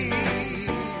peace.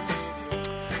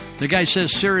 The guy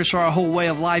says serious, our whole way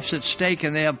of life's at stake,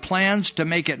 and they have plans to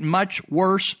make it much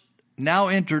worse. Now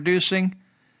introducing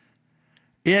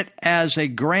it as a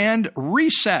grand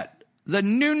reset, the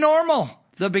new normal,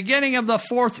 the beginning of the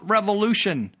fourth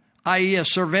revolution, i.e. a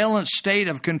surveillance state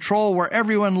of control where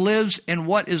everyone lives in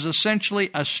what is essentially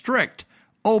a strict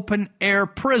open-air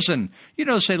prison. You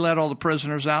notice they let all the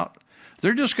prisoners out?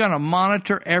 They're just going to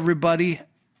monitor everybody.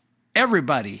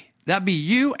 That'd be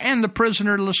you and the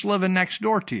prisoner that's living next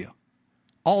door to you.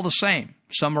 All the same.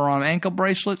 Some are on ankle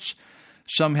bracelets.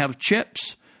 Some have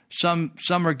chips. Some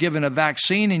are given a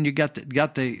vaccine, and you got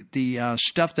the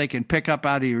stuff they can pick up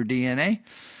out of your DNA.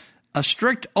 A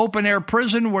strict open-air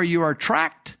prison where you are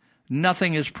tracked.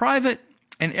 Nothing is private,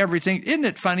 and everything. Isn't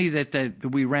it funny that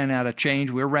we ran out of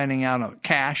change? We're running out of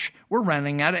cash. We're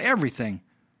running out of everything.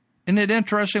 Isn't it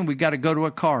interesting? We got to go to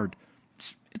a card.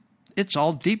 It's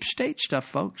all deep state stuff,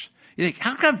 folks. You think,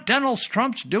 how come Donald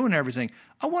Trump's doing everything?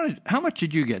 How much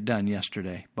did you get done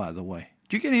yesterday, by the way?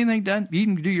 Did you get anything done? You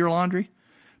didn't do your laundry?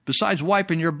 Besides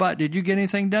wiping your butt, did you get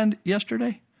anything done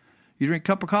yesterday? You drink a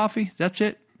cup of coffee? That's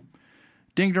it?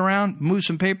 Dinged around, moved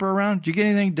some paper around? Did you get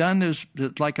anything done that's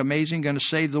like amazing, going to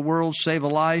save the world, save a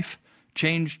life,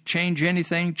 change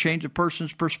anything, change a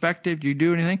person's perspective? Did you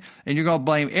do anything? And you're going to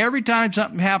blame, every time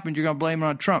something happens, you're going to blame it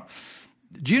on Trump.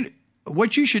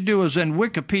 What you should do is in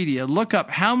Wikipedia, look up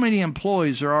how many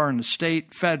employees there are in the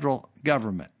state, federal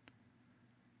government.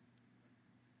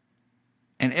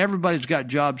 And everybody's got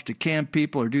jobs to can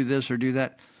people or do this or do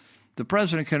that. The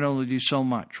president can only do so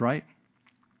much, right?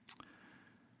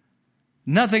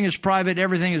 Nothing is private.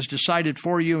 Everything is decided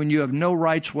for you, and you have no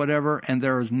rights, whatever, and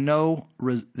there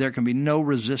can be no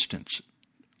resistance.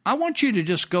 I want you to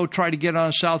just go try to get on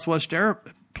a Southwest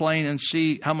airplane and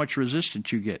see how much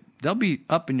resistance you get. They'll be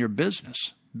up in your business,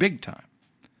 big time.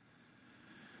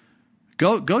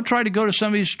 Go try to go to some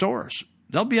of these stores.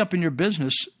 They'll be up in your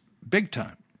business, big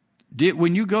time.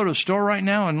 When you go to a store right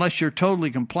now, unless you're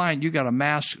totally compliant, you got a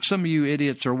mask. Some of you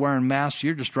idiots are wearing masks.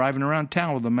 You're just driving around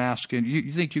town with a mask, and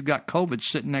you think you got COVID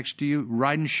sitting next to you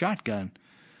riding shotgun.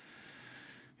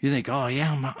 You think, oh,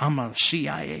 yeah, I'm a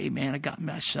CIA man. I got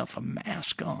myself a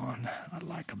mask on. I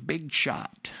like a big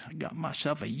shot. I got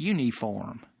myself a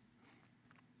uniform.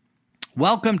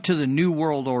 Welcome to the New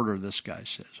World Order, this guy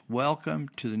says. Welcome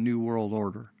to the New World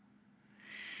Order.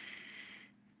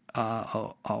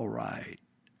 All right.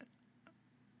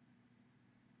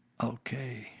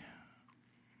 Okay.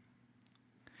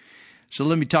 So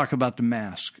let me talk about the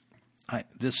mask.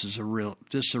 This is a real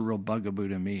bugaboo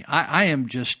to me. I am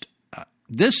just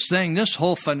this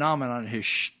whole phenomenon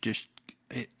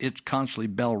it constantly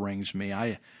bell rings me.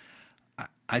 I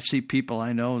see people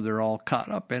I know, they're all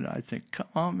caught up in it. I think, come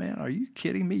on, man, are you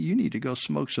kidding me? You need to go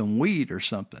smoke some weed or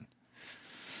something.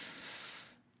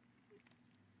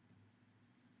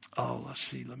 Oh, let's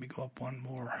see. Let me go up one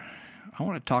more. I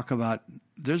want to talk about,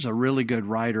 there's a really good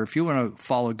writer. If you want to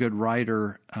follow a good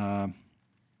writer,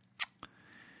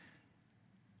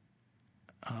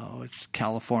 it's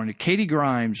California. Katie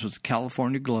Grimes with the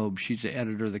California Globe. She's the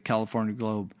editor of the California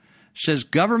Globe. Says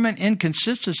government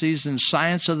inconsistencies in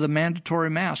science of the mandatory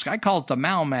mask. I call it the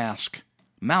Mao mask.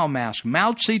 Mao mask.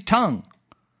 Mao Zedong.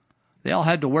 They all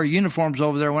had to wear uniforms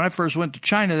over there. When I first went to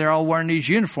China, they're all wearing these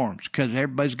uniforms because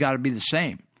everybody's got to be the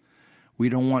same. We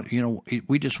don't want,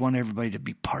 we just want everybody to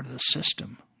be part of the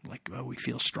system. Like, well, we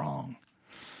feel strong.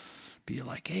 Be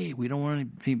like, hey, we don't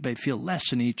want anybody to feel less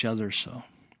than each other. So,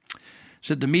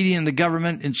 said the media and the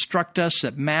government instruct us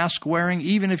that mask wearing,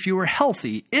 even if you are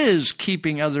healthy, is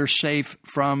keeping others safe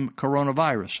from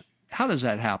coronavirus. How does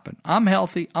that happen? I'm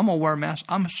healthy. I'm going to wear a mask.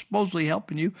 I'm supposedly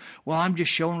helping you. Well, I'm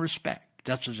just showing respect.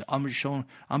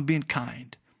 I'm being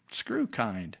kind. Screw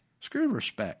kind. Screw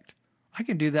respect. I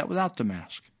can do that without the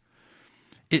mask.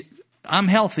 I'm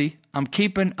healthy. I'm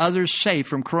keeping others safe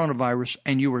from coronavirus,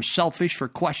 and you are selfish for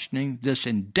questioning this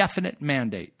indefinite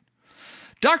mandate.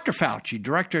 Dr. Fauci,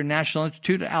 director of National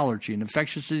Institute of Allergy and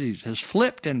Infectious Disease, has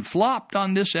flipped and flopped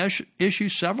on this issue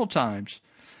several times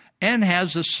and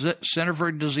has the Center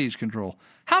for Disease Control.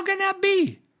 How can that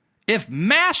be? If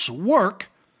masks work,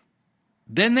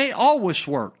 then they always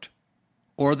worked,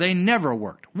 or they never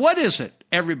worked. What is it,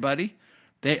 everybody?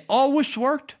 They always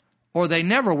worked, or they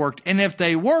never worked. And if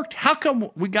they worked, how come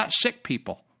we got sick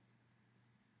people?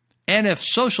 And if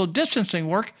social distancing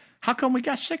worked, how come we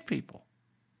got sick people?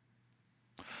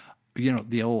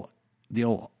 The old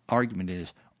argument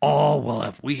is, oh, well,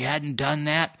 if we hadn't done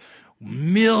that,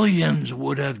 millions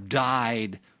would have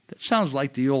died. That sounds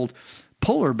like the old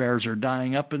polar bears are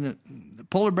dying up in the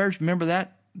polar bears. Remember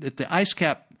that? If the ice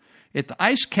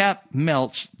cap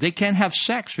melts, they can't have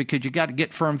sex because you got to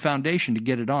get firm foundation to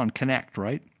get it on, connect,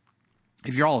 right?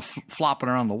 If you're all flopping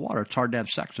around the water, it's hard to have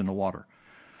sex in the water,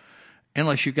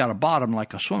 unless you've got a bottom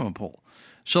like a swimming pool.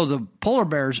 So the polar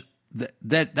bears,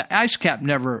 the ice cap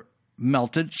never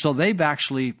melted, so they've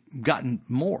actually gotten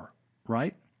more,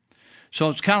 right? So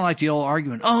it's kind of like the old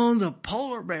argument, oh, the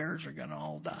polar bears are going to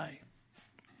all die.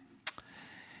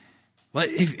 But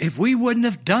if we wouldn't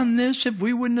have done this, if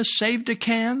we wouldn't have saved a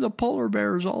can, the polar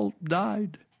bears all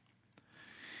died.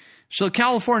 So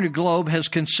California Globe has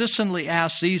consistently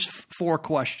asked these 4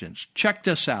 questions. Check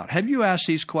this out. Have you asked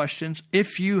these questions?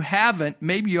 If you haven't,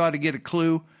 maybe you ought to get a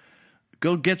clue.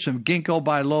 Go get some ginkgo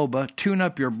biloba, tune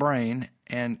up your brain,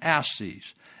 and ask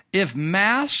these. If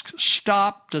masks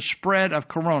stop the spread of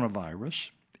coronavirus,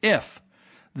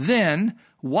 then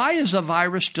why is the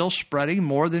virus still spreading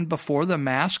more than before the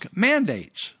mask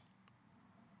mandates?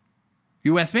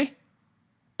 You with me?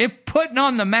 If putting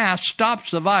on the mask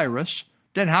stops the virus,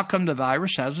 then how come the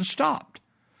virus hasn't stopped?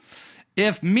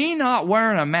 If me not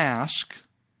wearing a mask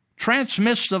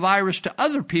transmits the virus to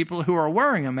other people who are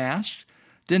wearing a mask,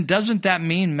 then doesn't that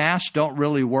mean masks don't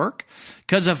really work?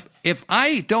 Because if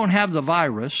I don't have the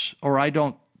virus, or I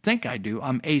don't think I do,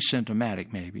 I'm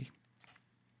asymptomatic maybe,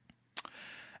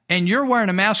 and you're wearing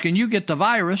a mask and you get the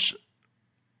virus,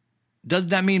 doesn't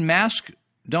that mean masks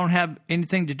don't have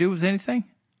anything to do with anything?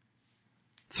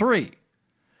 3,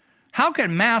 how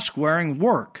can mask wearing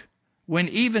work when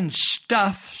everyone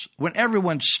stuffs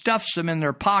them in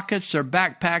their pockets, their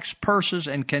backpacks, purses,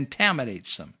 and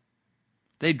contaminates them?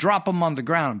 They drop them on the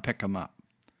ground and pick them up.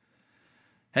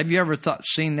 Have you ever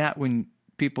seen that when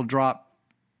people drop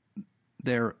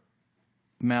their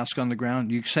mask on the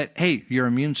ground? You say, hey, your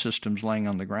immune system's laying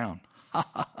on the ground.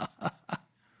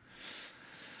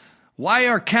 Why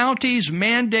are counties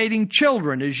mandating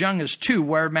children as young as 2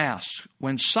 wear masks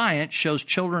when science shows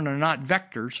children are not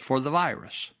vectors for the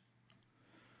virus?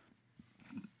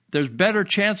 There's better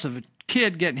chance of a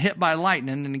kid getting hit by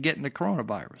lightning than getting the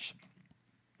coronavirus.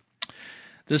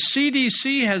 The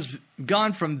CDC has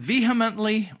gone from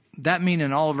vehemently, that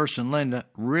meaning Olivehurst and Linda,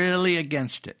 really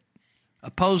against it,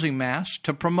 opposing masks,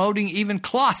 to promoting even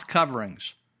cloth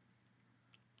coverings,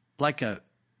 like a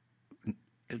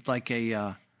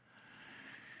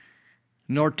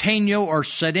Norteño or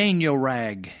Sedeno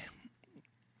rag,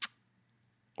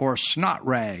 or a snot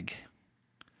rag.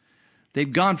 They've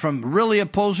gone from really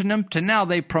opposing them to now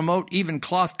they promote even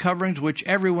cloth coverings, which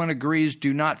everyone agrees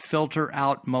do not filter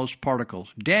out most particles.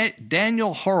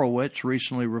 Daniel Horowitz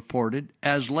recently reported,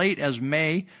 as late as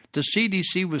May, the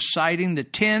CDC was citing the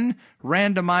 10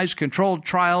 randomized controlled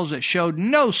trials that showed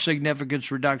no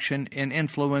significant reduction in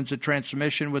influenza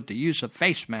transmission with the use of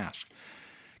face masks.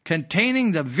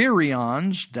 Containing the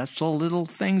virions, that's the little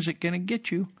things that going to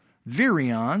get you,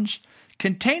 virions,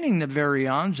 containing the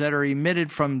virions that are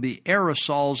emitted from the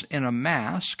aerosols in a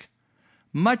mask,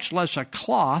 much less a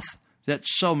cloth that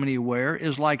so many wear,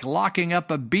 is like locking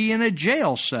up a bee in a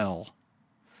jail cell.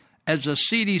 As the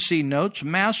CDC notes,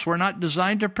 masks were not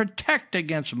designed to protect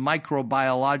against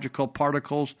microbiological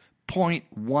particles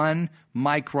 0.1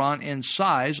 micron in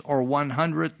size or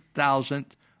 100,000th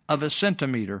of a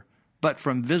centimeter, but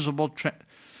from visible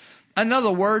in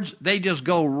other words, they just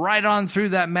go right on through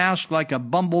that mask like a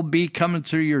bumblebee coming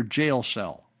through your jail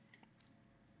cell.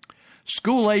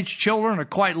 School-aged children are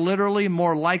quite literally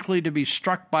more likely to be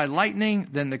struck by lightning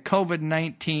than the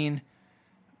COVID-19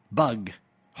 bug,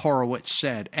 Horowitz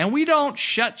said. And we don't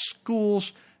shut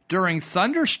schools during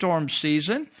thunderstorm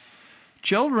season.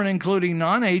 Children, including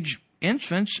non-age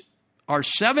infants, are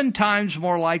 7 times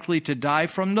more likely to die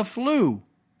from the flu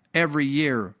every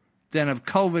year than of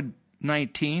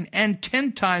COVID-19, and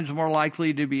 10 times more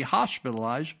likely to be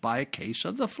hospitalized by a case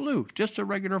of the flu, just a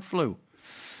regular flu.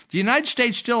 The United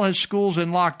States still has schools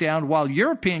in lockdown, while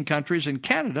European countries and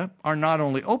Canada are not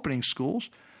only opening schools,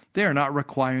 they are not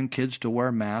requiring kids to wear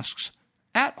masks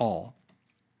at all.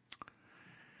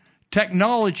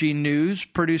 Technology News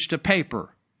produced a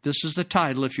paper. This is the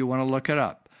title if you want to look it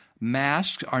up.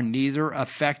 Masks are neither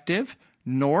effective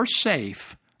nor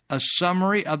safe, a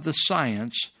summary of the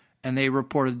science. And they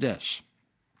reported this.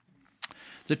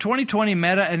 The 2020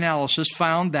 meta-analysis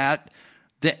found that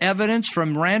the evidence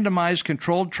from randomized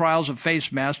controlled trials of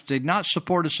face masks did not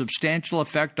support a substantial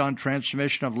effect on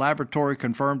transmission of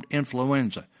laboratory-confirmed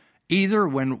influenza, either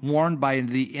when worn by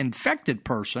the infected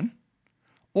person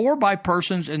or by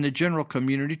persons in the general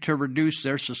community to reduce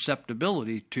their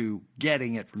susceptibility to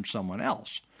getting it from someone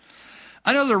else.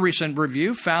 Another recent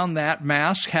review found that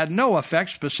masks had no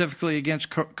effect specifically against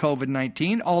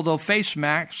COVID-19, although face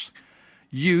mask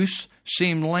use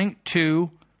seemed linked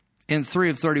to, in 3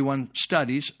 of 31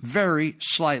 studies, very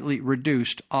slightly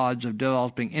reduced odds of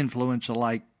developing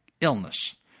influenza-like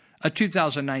illness. A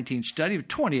 2019 study of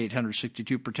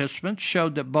 2,862 participants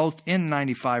showed that both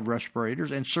N95 respirators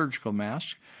and surgical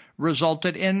masks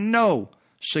resulted in no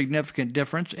significant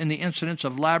difference in the incidence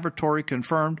of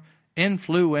laboratory-confirmed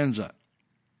influenza.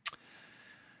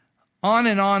 On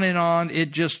and on and on, it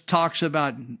just talks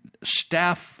about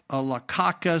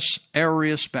Staphylococcus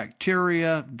aureus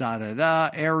bacteria,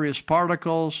 aureus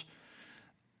particles.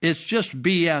 It's just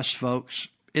BS, folks.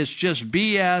 It's just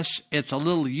BS. It's a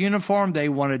little uniform they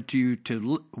wanted you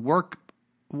to work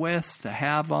with, to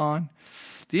have on.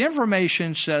 The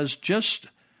information shows just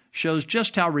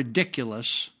how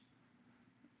ridiculous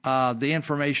the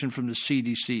information from the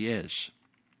CDC is.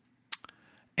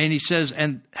 And he says,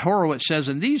 and Horowitz says,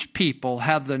 and these people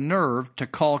have the nerve to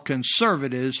call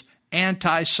conservatives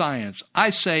anti-science.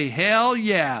 I say, hell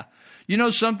yeah. You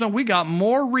know something? We got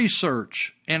more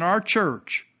research in our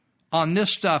church on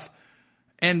this stuff.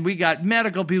 And we got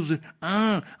medical people saying,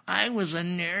 oh, I was a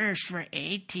nurse for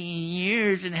 18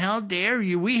 years, and how dare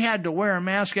you? We had to wear a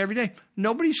mask every day.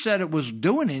 Nobody said it was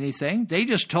doing anything. They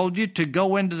just told you to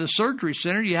go into the surgery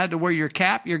center. You had to wear your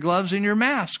cap, your gloves, and your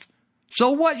mask. So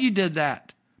what, you did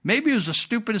that? Maybe it was the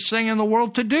stupidest thing in the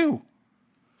world to do.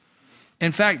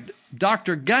 In fact,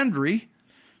 Dr. Gundry,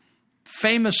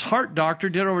 famous heart doctor,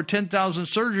 did over 10,000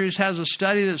 surgeries, has a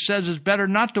study that says it's better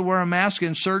not to wear a mask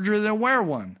in surgery than wear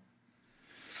one.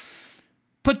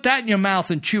 Put that in your mouth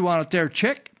and chew on it there,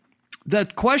 chick. The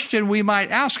question we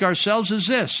might ask ourselves is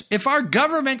this. If our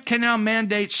government can now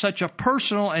mandate such a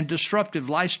personal and disruptive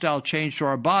lifestyle change to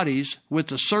our bodies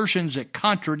with assertions that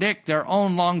contradict their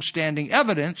own long-standing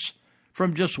evidence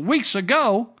from just weeks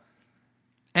ago,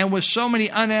 and with so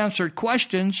many unanswered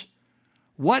questions,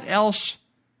 what else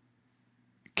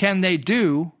can they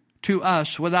do to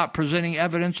us without presenting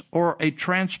evidence or a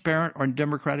transparent or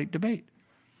democratic debate?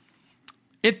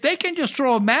 If they can just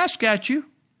throw a mask at you,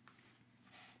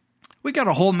 we got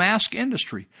a whole mask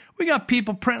industry. We got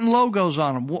people printing logos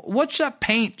on them. What's that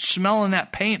paint, smelling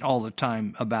that paint all the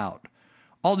time about?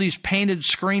 All these painted,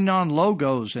 screened-on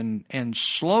logos and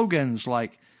slogans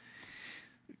like,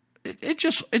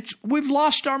 we've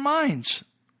lost our minds.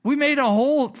 We made a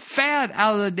whole fad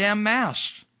out of the damn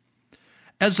mask.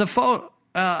 As the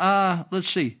let's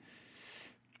see,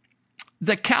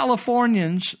 the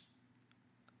Californians,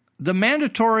 the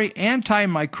mandatory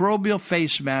antimicrobial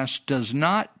face mask does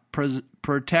not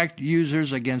protect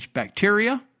users against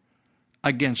bacteria,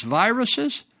 against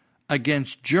viruses,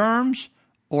 against germs,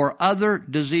 or other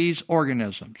disease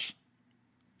organisms.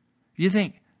 You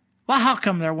think, well, how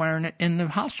come they're wearing it in the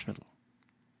hospital?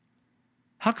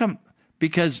 How come?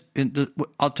 Because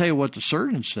I'll tell you what the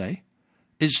surgeons say.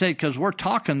 Is say because we're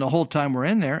talking the whole time we're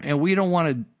in there, and we don't want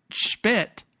to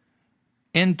spit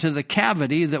into the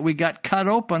cavity that we got cut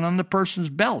open on the person's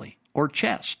belly or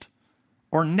chest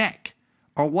or neck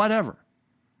or whatever.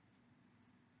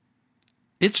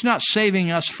 It's not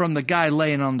saving us from the guy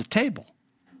laying on the table.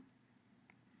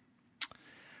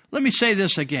 Let me say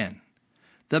this again.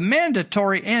 The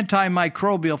mandatory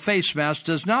antimicrobial face mask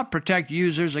does not protect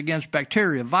users against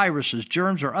bacteria, viruses,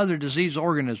 germs, or other disease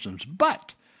organisms,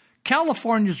 but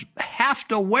Californians have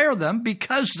to wear them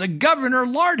because the governor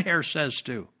Lardhair says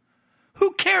to.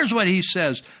 Who cares what he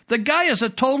says? The guy is a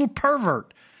total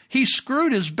pervert. He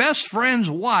screwed his best friend's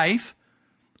wife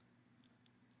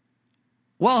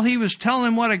while he was telling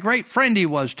him what a great friend he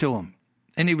was to him.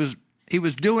 And he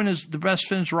was doing the best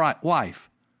friend's wife.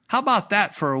 How about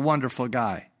that for a wonderful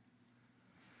guy?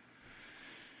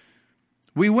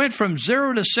 We went from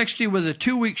 0 to 60 with a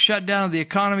 2-week shutdown of the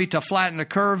economy to flatten the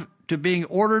curve to being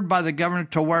ordered by the governor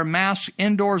to wear masks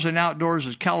indoors and outdoors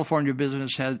as California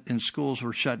business and schools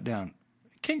were shut down.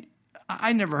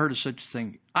 I never heard of such a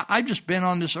thing. I've just been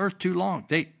on this earth too long.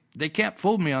 They can't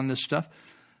fool me on this stuff.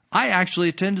 I actually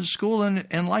attended school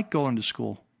and liked going to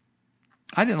school.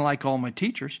 I didn't like all my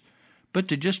teachers, but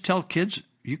to just tell kids,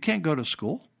 you can't go to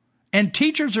school. And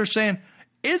teachers are saying,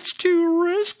 it's too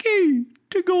risky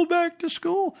to go back to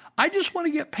school. I just want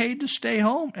to get paid to stay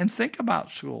home and think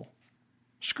about school.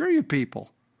 Screw you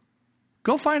people.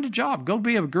 Go find a job. Go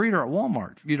be a greeter at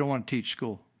Walmart if you don't want to teach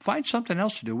school. Find something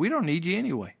else to do. We don't need you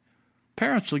anyway.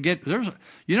 Parents will get, there's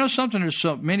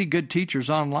so many good teachers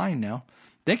online now.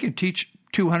 They can teach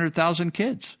 200,000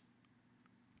 kids.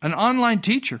 An online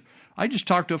teacher. I just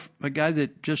talked to a guy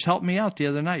that just helped me out the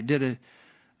other night, did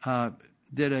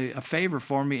a favor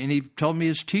for me, and he told me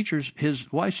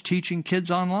his wife's teaching kids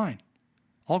online.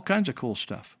 All kinds of cool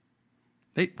stuff.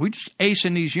 We just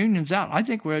acing these unions out. I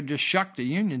think we'll just shuck the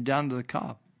union down to the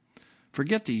cob.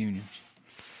 Forget the unions.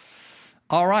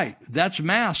 All right, that's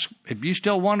masks. If you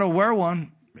still want to wear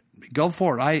one, go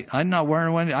for it. I'm not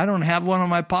wearing one. I don't have one in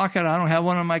my pocket. I don't have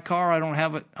one in my car. I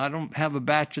don't have a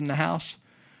batch in the house.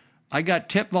 I got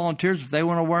tip volunteers. If they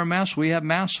want to wear a mask, we have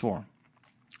masks for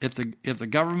them. If the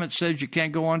government says you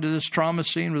can't go onto this trauma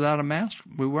scene without a mask,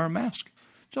 we wear a mask.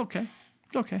 It's okay.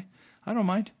 It's okay. I don't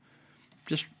mind.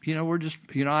 Just,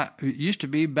 it used to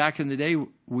be back in the day,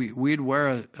 we'd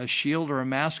wear a shield or a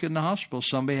mask in the hospital.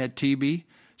 Somebody had TB.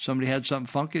 Somebody had something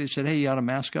funky. They said, hey, you ought to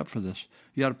mask up for this.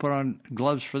 You ought to put on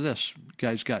gloves for this.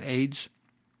 Guy's got AIDS.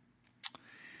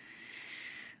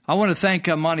 I want to thank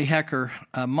Monty Hecker.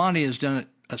 Monty has done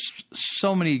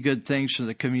so many good things for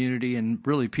the community, and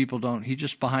really people don't. He's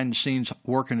just behind the scenes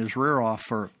working his rear off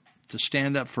to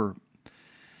stand up for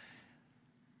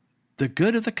the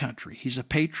good of the country. He's a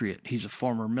patriot. He's a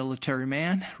former military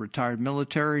man, retired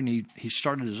military, and he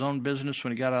started his own business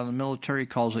when he got out of the military. He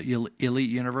calls it Elite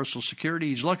Universal Security.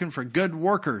 He's looking for good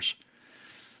workers.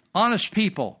 honest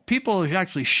people who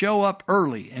actually show up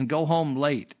early and go home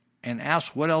late and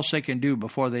ask what else they can do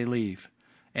before they leave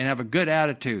and have a good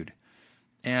attitude.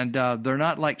 And they're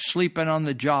not like sleeping on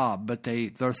the job, but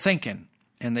they're thinking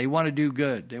and they want to do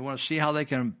good. They want to see how they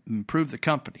can improve the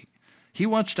company. He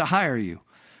wants to hire you.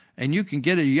 And you can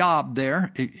get a job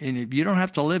there. And if you don't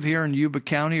have to live here in Yuba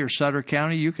County or Sutter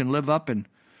County, you can live up in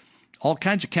all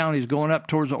kinds of counties going up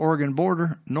towards the Oregon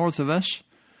border north of us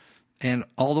and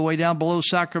all the way down below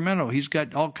Sacramento. He's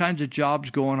got all kinds of jobs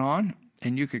going on.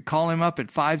 And you could call him up at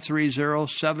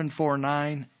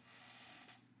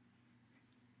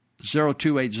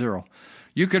 530-749-0280.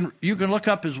 You can look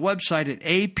up his website at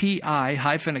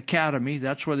API-Academy.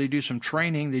 That's where they do some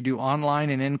training. They do online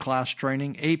and in-class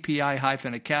training,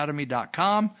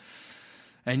 API-Academy.com.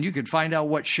 And you could find out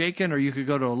what's shaking, or you could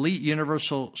go to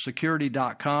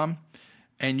EliteUniversalSecurity.com,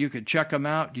 and you could check them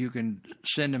out. You can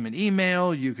send them an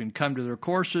email. You can come to their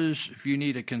courses. If you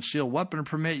need a concealed weapon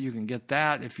permit, you can get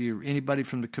that. If you're anybody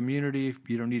from the community, if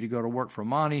you don't need to go to work for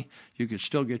money, you can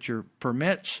still get your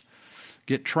permits,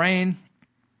 get trained.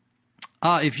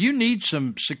 If you need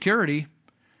some security,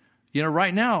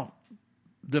 right now,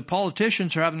 the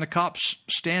politicians are having the cops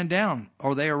stand down,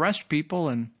 or they arrest people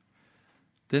and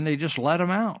then they just let them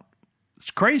out.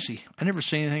 It's crazy. I never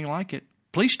seen anything like it.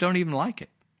 Police don't even like it.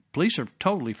 Police are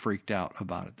totally freaked out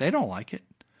about it. They don't like it.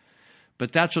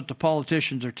 But that's what the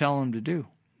politicians are telling them to do.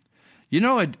 You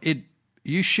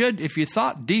should, if you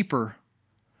thought deeper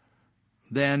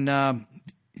than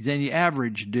you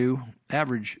average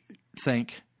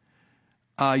think,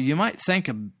 you might think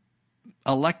of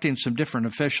electing some different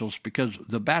officials, because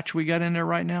the batch we got in there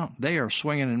right now, they are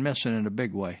swinging and missing in a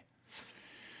big way.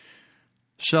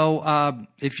 So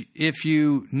if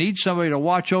you need somebody to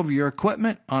watch over your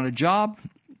equipment on a job,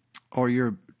 or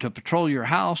to patrol your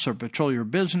house or patrol your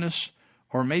business,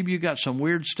 or maybe you got some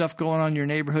weird stuff going on in your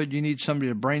neighborhood, you need somebody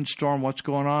to brainstorm what's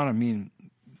going on,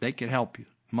 they could help you.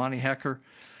 Monty Hecker.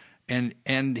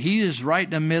 And he is right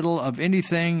in the middle of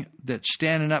anything that's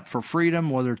standing up for freedom,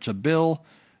 whether it's a bill,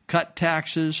 cut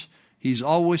taxes. He's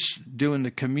always doing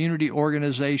the community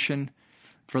organization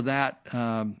for that.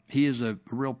 He is a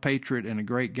real patriot and a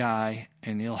great guy,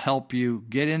 and he'll help you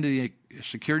get into the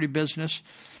security business.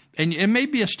 And it may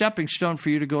be a stepping stone for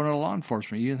you to go into law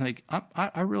enforcement. You think,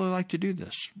 I really like to do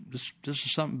this. This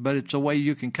is something, but it's a way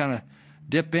you can kind of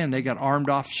dip in. They got armed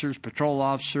officers, patrol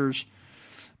officers,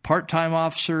 part-time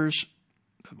officers.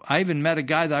 I even met a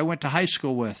guy that I went to high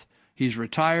school with. He's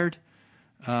retired,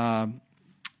 and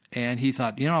he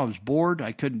thought, I was bored.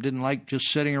 I didn't like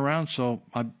just sitting around, so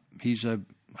I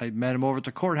met him over at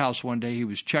the courthouse one day. He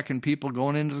was checking people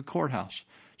going into the courthouse.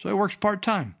 So he works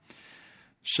part-time.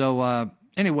 So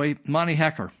anyway, Monty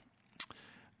Hecker.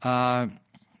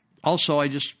 Also, I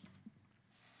just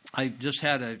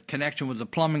had a connection with the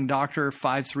plumbing doctor,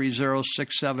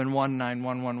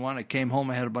 530-671-9111. I came home.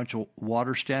 I had a bunch of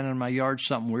water standing in my yard.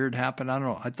 Something weird happened. I don't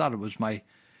know. I thought it was my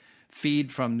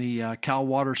feed from the Cal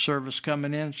Water Service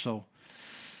coming in. So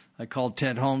I called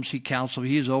Ted Holmes. He counseled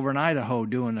me. He's over in Idaho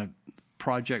doing a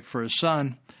project for his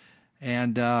son.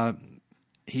 And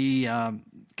he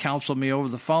counseled me over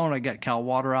the phone. I got Cal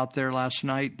Water out there last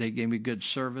night. They gave me good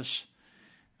service.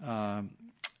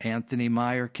 Anthony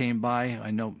Meyer came by. I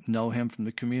know him from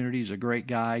the community. He's a great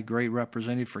guy, great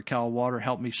representative for Cal Water.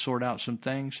 Helped me sort out some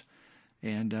things,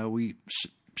 and we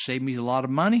saved me a lot of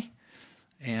money.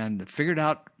 And I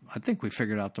think we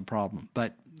figured out the problem.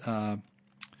 But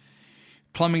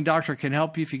plumbing doctor can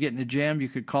help you if you get in a jam. You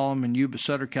could call him in Yuba,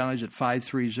 Sutter counties at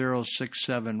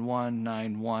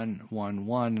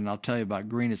 530-671-9111, and I'll tell you about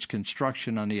Greenitz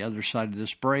Construction on the other side of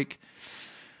this break.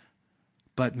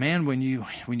 But, man, when you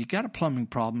got a plumbing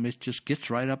problem, it just gets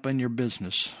right up in your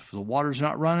business. If the water's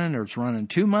not running, or it's running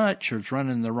too much, or it's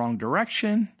running in the wrong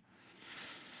direction,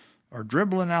 or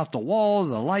dribbling out the wall,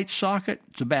 the light socket,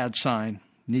 it's a bad sign.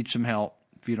 Need some help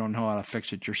if you don't know how to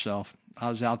fix it yourself. I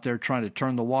was out there trying to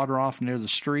turn the water off near the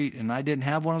street, and I didn't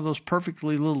have one of those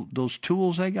those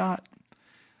tools they got.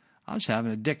 I was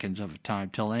having a dickens of a time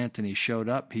till Anthony showed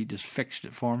up. He just fixed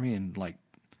it for me and,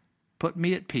 put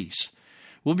me at peace.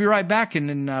 We'll be right back, and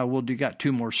then we'll got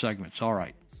two more segments. All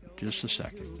right, just a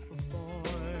second.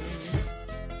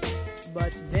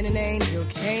 But then an angel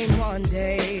came one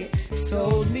day,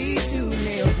 told me to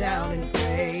kneel down and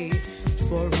pray,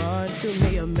 for unto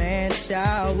me a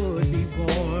man-child would be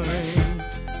born.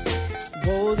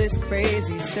 Oh, this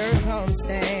crazy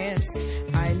circumstance,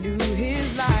 I knew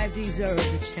his life deserved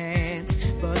a chance,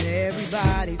 but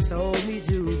everybody told me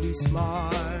to be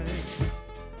smart.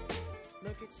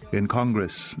 In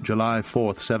Congress, July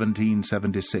 4th,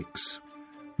 1776.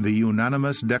 the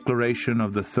unanimous declaration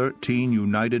of the 13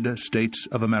 United States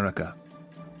of America.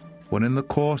 When in the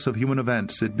course of human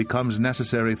events it becomes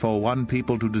necessary for one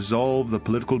people to dissolve the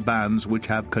political bands which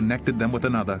have connected them with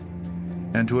another,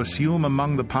 and to assume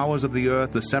among the powers of the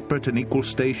earth the separate and equal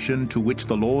station to which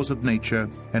the laws of nature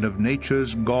and of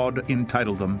nature's God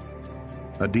entitle them,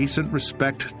 a decent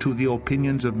respect to the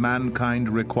opinions of mankind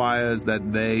requires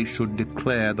that they should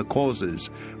declare the causes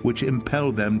which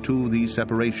impel them to the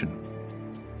separation.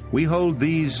 We hold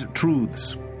these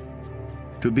truths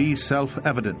to be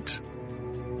self-evident,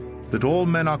 that all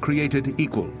men are created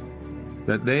equal,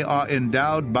 that they are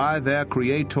endowed by their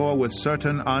Creator with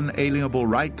certain unalienable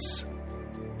rights,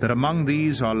 that among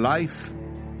these are life,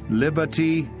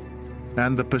 liberty,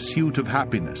 and the pursuit of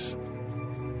happiness,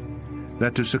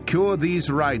 that to secure these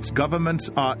rights governments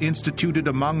are instituted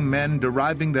among men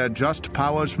deriving their just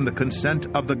powers from the consent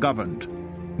of the governed,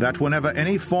 that whenever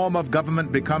any form of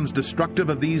government becomes destructive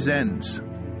of these ends,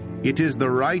 it is the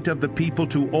right of the people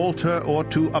to alter or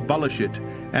to abolish it,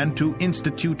 and to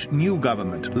institute new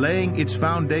government, laying its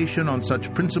foundation on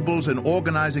such principles and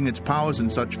organizing its powers in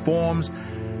such forms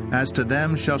as to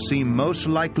them shall seem most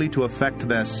likely to affect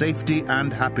their safety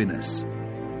and happiness.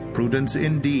 Prudence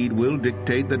indeed will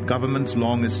dictate that governments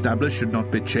long established should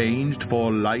not be changed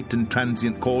for light and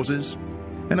transient causes,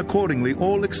 and accordingly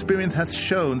all experience hath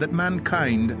shown that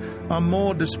mankind are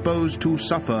more disposed to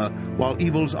suffer while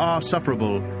evils are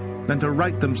sufferable than to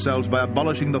right themselves by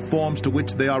abolishing the forms to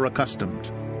which they are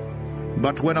accustomed.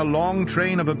 But when a long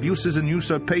train of abuses and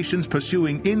usurpations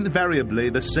pursuing invariably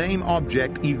the same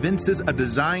object evinces a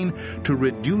design to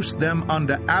reduce them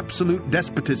under absolute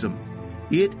despotism,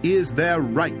 it is their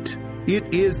right,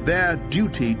 it is their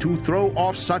duty to throw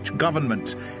off such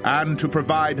government and to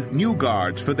provide new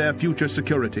guards for their future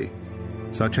security.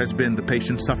 Such has been the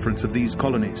patient sufferance of these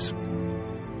colonies,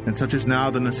 and such is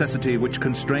now the necessity which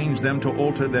constrains them to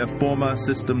alter their former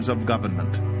systems of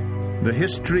government. The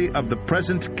history of the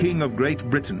present King of Great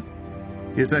Britain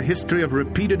is a history of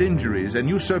repeated injuries and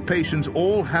usurpations,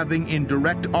 all having in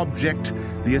direct object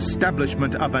the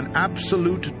establishment of an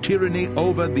absolute tyranny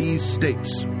over these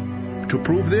states. To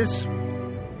prove this,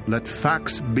 let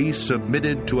facts be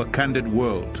submitted to a candid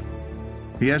world.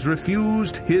 He has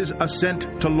refused his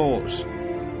assent to laws,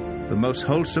 the most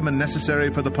wholesome and necessary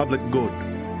for the public good.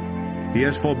 He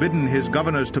has forbidden his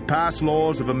governors to pass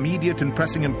laws of immediate and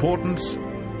pressing importance,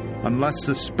 unless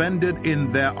suspended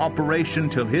in their operation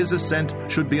till his assent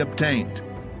should be obtained,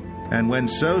 and when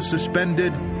so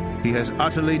suspended, he has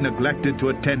utterly neglected to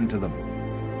attend to them.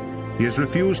 He has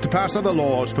refused to pass other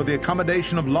laws for the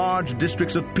accommodation of large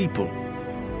districts of people,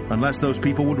 unless those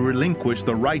people would relinquish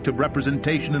the right of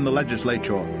representation in the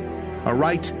legislature, a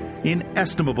right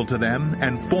inestimable to them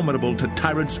and formidable to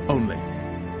tyrants only.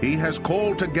 He has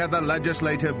called together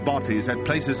legislative bodies at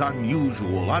places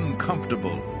unusual,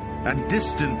 uncomfortable, and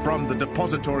distant from the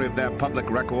depository of their public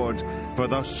records for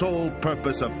the sole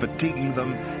purpose of fatiguing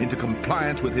them into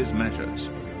compliance with his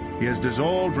measures. He has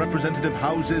dissolved representative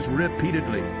houses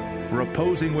repeatedly for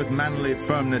opposing with manly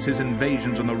firmness his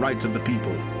invasions on the rights of the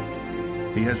people.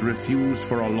 He has refused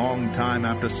for a long time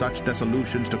after such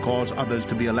dissolutions to cause others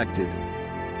to be elected,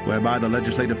 whereby the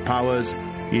legislative powers,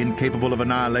 incapable of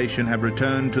annihilation, have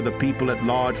returned to the people at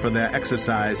large for their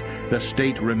exercise, the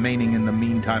state remaining in the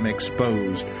meantime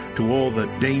exposed to all the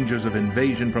dangers of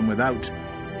invasion from without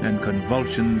and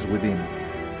convulsions within.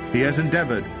 He has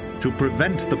endeavored to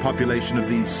prevent the population of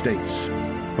these states,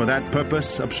 for that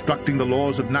purpose obstructing the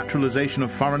laws of naturalization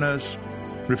of foreigners,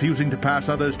 refusing to pass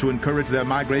others to encourage their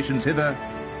migrations hither,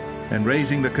 and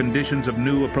raising the conditions of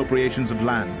new appropriations of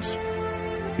lands.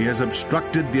 He has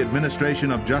obstructed the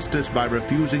administration of justice by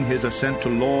refusing his assent to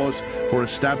laws for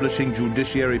establishing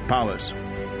judiciary powers.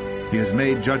 He has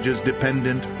made judges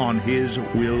dependent on his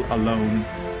will alone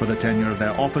for the tenure of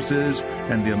their offices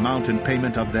and the amount and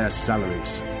payment of their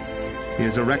salaries. He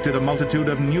has erected a multitude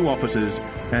of new offices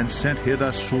and sent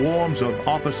hither swarms of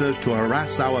officers to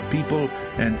harass our people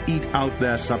and eat out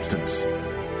their substance.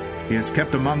 He has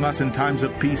kept among us in times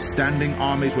of peace standing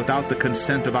armies without the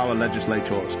consent of our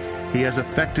legislators. He has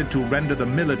affected to render the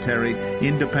military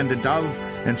independent of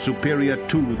and superior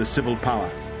to the civil power.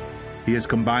 He has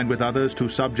combined with others to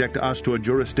subject us to a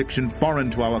jurisdiction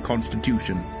foreign to our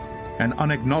Constitution and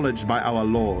unacknowledged by our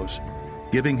laws,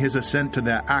 giving his assent to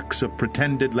their acts of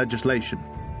pretended legislation,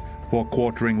 for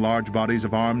quartering large bodies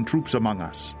of armed troops among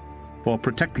us, for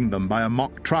protecting them by a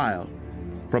mock trial,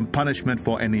 from punishment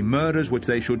for any murders which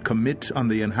they should commit on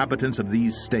the inhabitants of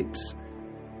these states,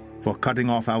 for cutting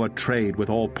off our trade with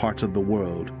all parts of the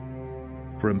world,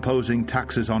 for imposing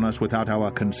taxes on us without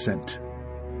our consent,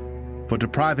 for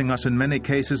depriving us in many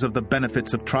cases of the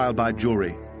benefits of trial by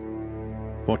jury,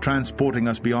 for transporting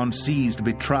us beyond seas to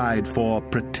be tried for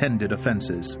pretended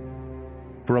offenses,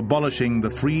 for abolishing the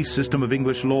free system of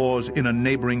English laws in a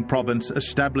neighboring province,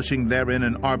 establishing therein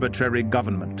an arbitrary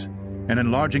government, and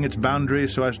enlarging its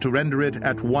boundaries so as to render it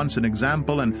at once an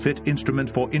example and fit instrument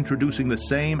for introducing the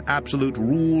same absolute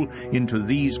rule into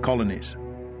these colonies,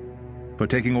 for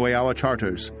taking away our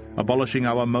charters, abolishing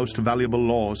our most valuable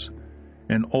laws,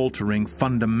 and altering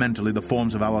fundamentally the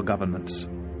forms of our governments,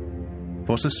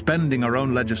 for suspending our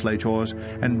own legislators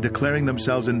and declaring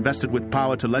themselves invested with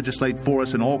power to legislate for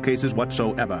us in all cases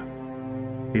whatsoever.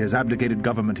 He has abdicated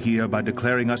government here by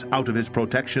declaring us out of his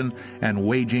protection and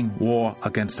waging war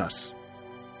against us.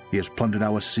 He has plundered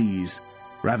our seas,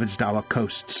 ravaged our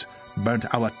coasts, burnt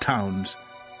our towns,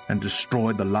 and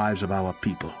destroyed the lives of our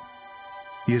people.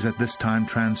 He is at this time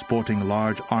transporting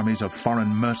large armies of foreign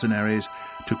mercenaries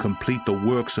to complete the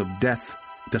works of death,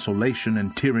 desolation,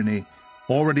 and tyranny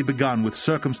already begun with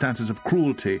circumstances of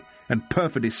cruelty and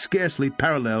perfidy scarcely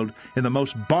paralleled in the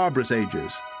most barbarous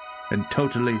ages, and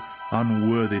totally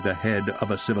unworthy the head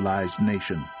of a civilized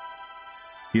nation.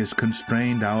 He has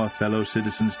constrained our fellow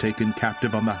citizens taken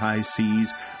captive on the high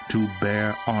seas to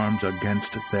bear arms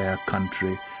against their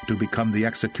country, to become the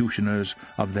executioners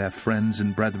of their friends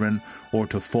and brethren, or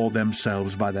to fall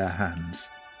themselves by their hands.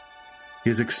 He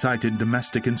has excited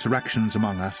domestic insurrections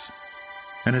among us,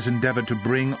 and has endeavored to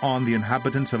bring on the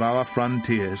inhabitants of our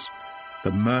frontiers,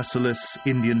 the merciless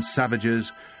Indian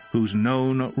savages whose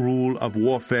known rule of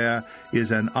warfare is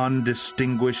an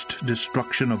undistinguished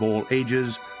destruction of all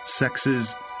ages,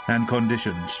 sexes, and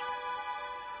conditions.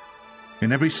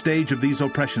 In every stage of these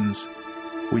oppressions,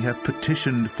 we have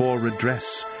petitioned for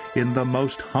redress in the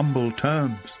most humble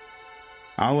terms.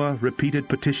 Our repeated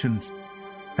petitions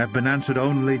have been answered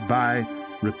only by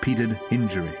repeated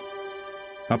injury.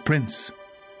 A prince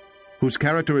whose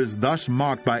character is thus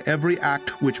marked by every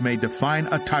act which may define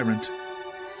a tyrant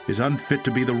is unfit to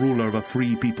be the ruler of a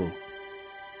free people.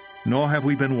 Nor have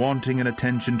we been wanting in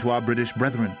attention to our British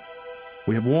brethren.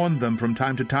 We have warned them from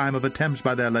time to time of attempts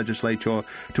by their legislature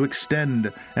to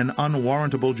extend an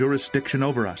unwarrantable jurisdiction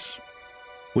over us.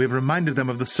 We have reminded them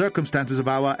of the circumstances of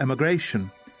our emigration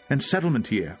and settlement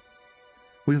here.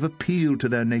 We have appealed to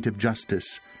their native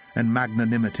justice and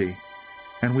magnanimity,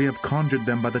 and we have conjured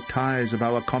them by the ties of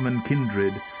our common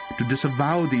kindred to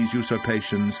disavow these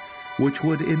usurpations, which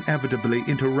would inevitably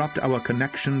interrupt our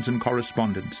connections and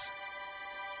correspondence.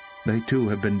 They too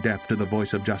have been deaf to the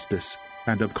voice of justice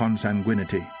and of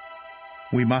consanguinity.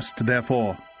 We must,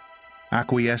 therefore,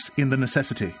 acquiesce in the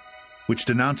necessity which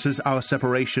denounces our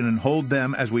separation and hold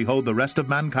them, as we hold the rest of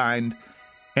mankind,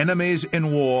 enemies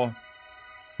in war,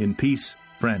 in peace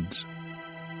friends.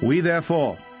 We,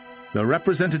 therefore, the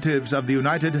representatives of the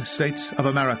United States of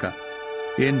America,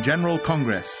 in General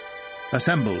Congress,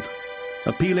 assembled,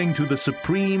 appealing to the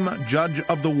Supreme Judge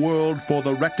of the world for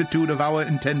the rectitude of our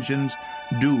intentions,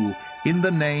 do, in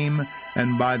the name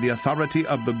and by the authority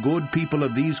of the good people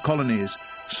of these colonies,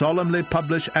 solemnly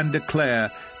publish and declare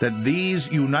that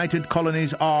these united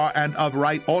colonies are and of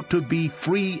right ought to be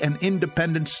free and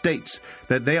independent states,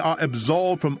 that they are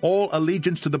absolved from all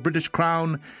allegiance to the British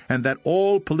Crown, and that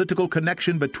all political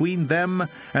connection between them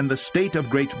and the state of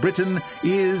Great Britain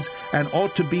is and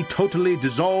ought to be totally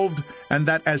dissolved, and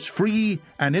that as free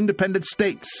and independent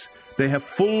states they have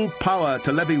full power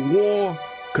to levy war,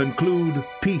 conclude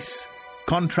peace,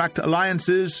 contract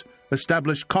alliances,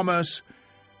 establish commerce,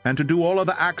 and to do all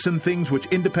other acts and things which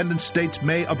independent states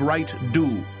may of right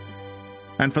do.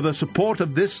 And for the support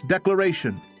of this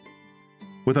declaration,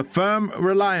 with a firm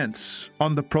reliance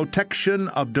on the protection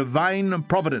of divine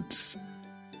providence,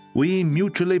 we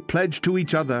mutually pledge to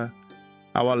each other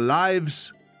our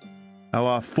lives,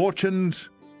 our fortunes,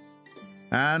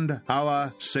 and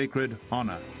our sacred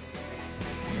honor.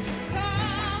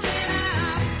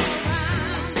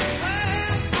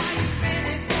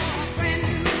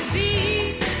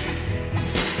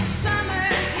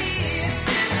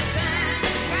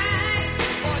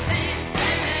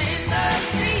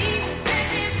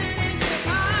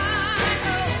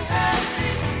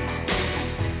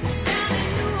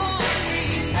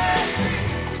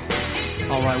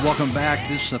 All right, welcome back.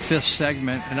 This is the fifth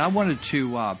segment, and I wanted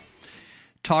to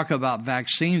talk about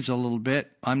vaccines a little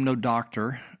bit. I'm no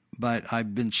doctor, but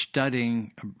I've been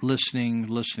studying,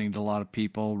 listening to a lot of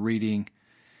people, reading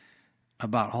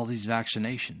about all these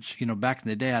vaccinations. You know, back in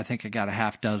the day, I think I got a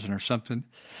half dozen or something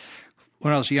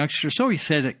when I was a youngster. So he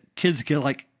said that kids get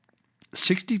like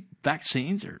 60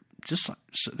 vaccines, or just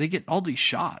so they get all these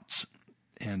shots.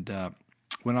 And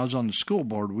when I was on the school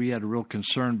board, we had a real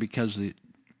concern because the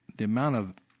amount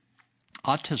of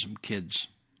autism kids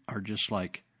are just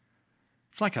like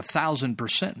It's like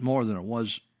 1,000% more than it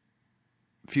was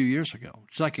a few years ago.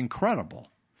 It's like incredible.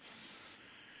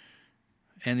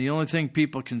 And the only thing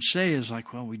people can say is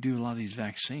like, well, we do a lot of these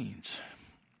vaccines.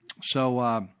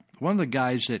 So one of the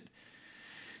guys that,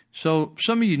 so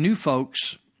some of you new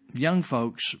folks, young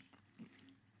folks,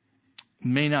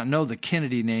 may not know the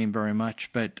Kennedy name very much,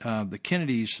 but the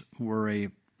Kennedys were a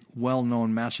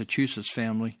well-known Massachusetts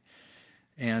family,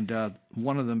 and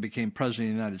one of them became president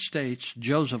of the United States.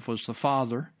 Joseph was the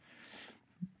father.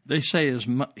 They say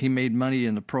he made money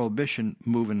in the Prohibition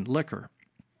moving liquor,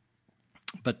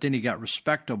 but then he got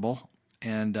respectable,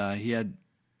 and he had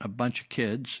a bunch of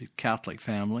kids, a Catholic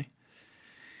family,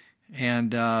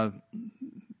 and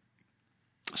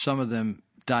some of them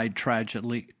died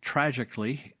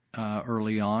tragically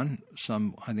early on.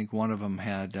 I think one of them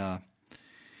had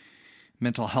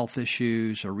mental health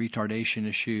issues or retardation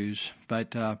issues.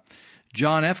 But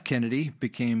John F. Kennedy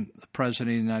became the president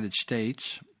of the United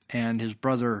States, and his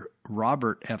brother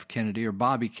Robert F. Kennedy, or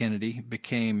Bobby Kennedy,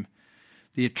 became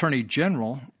the Attorney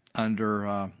General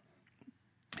under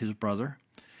his brother.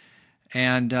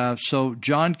 And so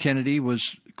John Kennedy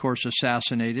was, of course,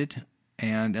 assassinated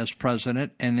and as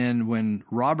president. And then when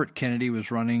Robert Kennedy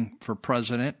was running for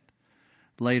president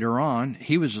later on,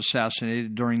 he was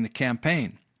assassinated during the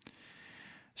campaign.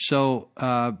 So,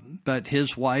 but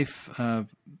his wife Ethel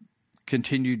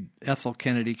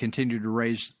Kennedy continued to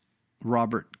raise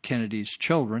Robert Kennedy's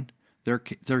children, their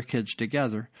kids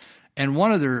together. And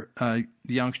one of their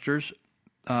youngsters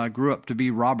grew up to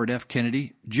be Robert F.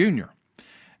 Kennedy, Jr.,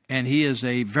 and he is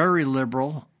a very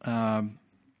liberal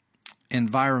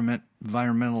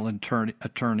environmental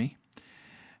attorney,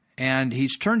 and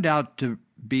he's turned out to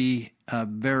be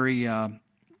very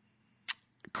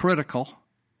critical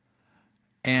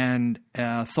and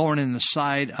thorn in the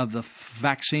side of the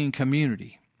vaccine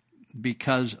community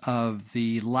because of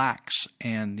the lacks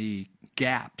and the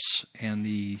gaps and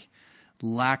the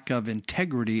lack of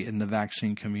integrity in the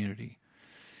vaccine community.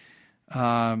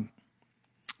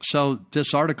 So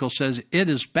this article says, it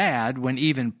is bad when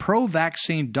even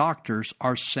pro-vaccine doctors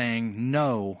are saying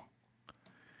no.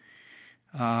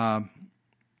 And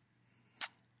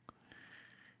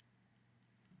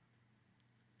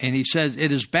he says,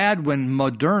 it is bad when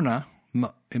Moderna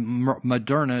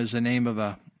is the name of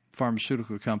a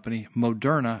pharmaceutical company,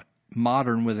 Moderna,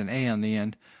 modern with an A on the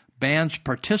end, bans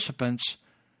participants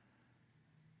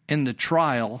in the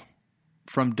trial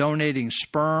from donating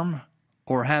sperm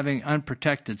or having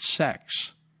unprotected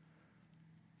sex.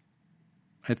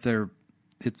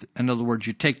 In other words,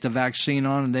 you take the vaccine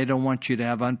on and they don't want you to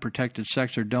have unprotected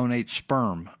sex or donate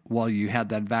sperm while you had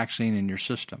that vaccine in your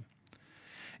system.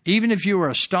 Even if you are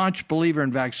a staunch believer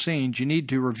in vaccines, you need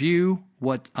to review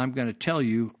what I'm going to tell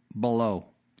you below.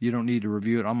 You don't need to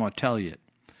review it. I'm going to tell you it.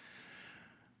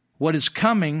 What is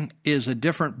coming is a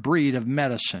different breed of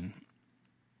medicine.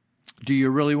 Do you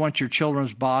really want your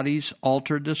children's bodies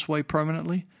altered this way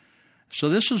permanently? So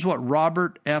this is what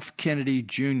Robert F. Kennedy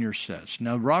Jr. says.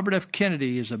 Now, Robert F.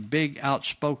 Kennedy is a big,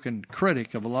 outspoken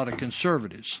critic of a lot of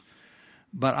conservatives,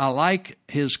 but I like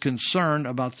his concern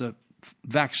about the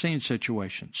vaccine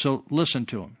situation. So listen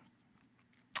to him.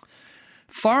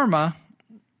 Pharma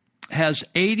has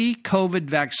 80 COVID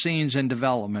vaccines in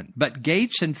development, but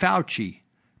Gates and Fauci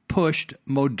pushed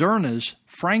Moderna's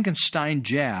Frankenstein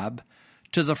jab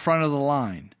to the front of the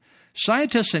line.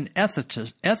 Scientists and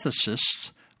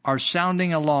ethicists are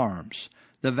sounding alarms.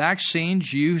 The vaccine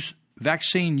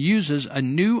uses a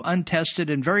new, untested,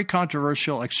 and very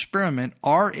controversial experiment,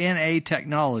 RNA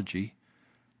technology,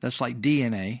 that's like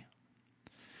DNA,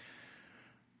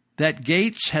 that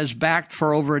Gates has backed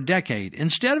for over a decade.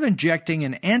 Instead of injecting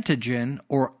an antigen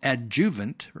or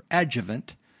adjuvant,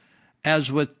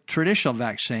 as with traditional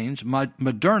vaccines,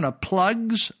 Moderna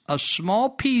plugs a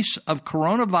small piece of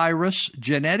coronavirus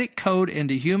genetic code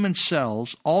into human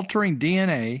cells, altering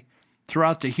DNA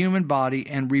throughout the human body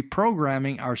and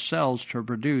reprogramming our cells to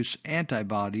produce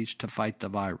antibodies to fight the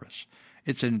virus.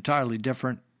 It's an entirely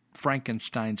different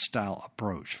Frankenstein-style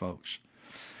approach, folks.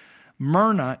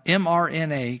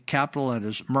 mRNA, capital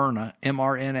letters,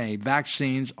 mRNA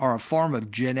vaccines are a form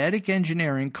of genetic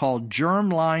engineering called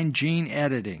germline gene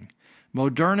editing.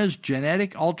 Moderna's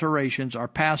genetic alterations are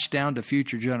passed down to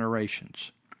future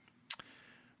generations.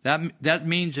 That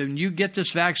means when you get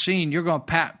this vaccine, you're going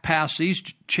to pass these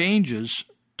changes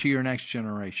to your next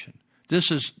generation. This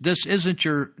isn't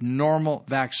your normal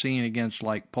vaccine against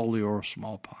like polio or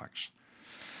smallpox.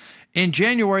 In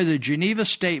January, the Geneva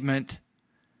Statement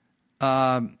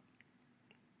of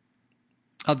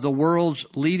the world's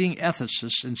leading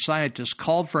ethicists and scientists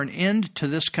called for an end to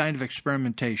this kind of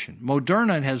experimentation.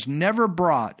 Moderna has never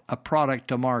brought a product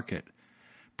to market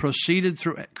proceeded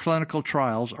through clinical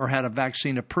trials or had a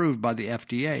vaccine approved by the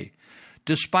FDA.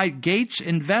 Despite Gates'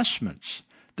 investments,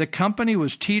 the company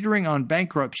was teetering on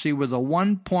bankruptcy with a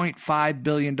 $1.5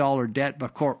 billion debt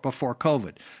before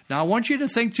COVID. Now, I want you to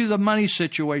think through the money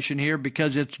situation here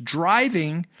because it's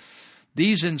driving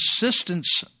these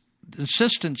insistencies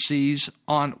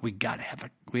on we got to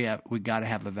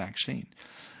have a vaccine.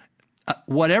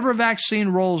 Whatever vaccine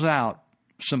rolls out,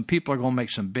 some people are going to make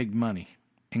some big money,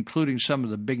 including some of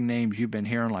the big names you've been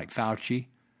hearing like Fauci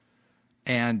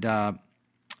and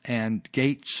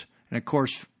Gates, and of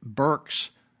course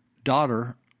Birx's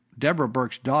daughter, Deborah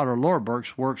Birx's daughter, Laura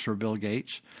Birx, works for Bill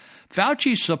Gates.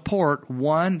 Fauci's support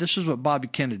won. This is what Bobby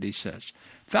Kennedy says.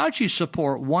 Fauci's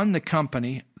support won the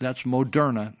company, that's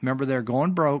Moderna. Remember, they're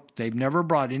going broke. They've never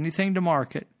brought anything to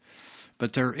market,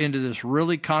 but they're into this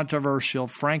really controversial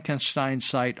Frankenstein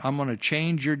site. I'm going to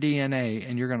change your DNA,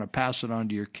 and you're going to pass it on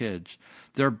to your kids.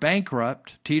 They're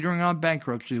bankrupt, teetering on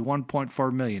bankruptcy,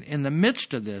 $1.4 million. In the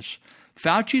midst of this,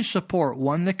 Fauci's support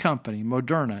won the company,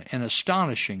 Moderna, an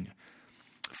astonishing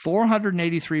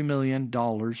 $483 million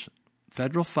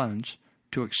federal funds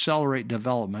to accelerate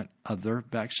development of their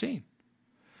vaccine.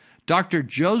 Dr.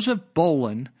 Joseph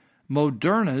Bolin,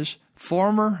 Moderna's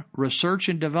former research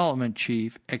and development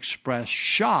chief, expressed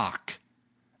shock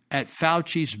at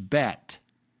Fauci's bet.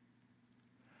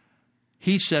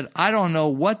 He said, I don't know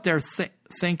what their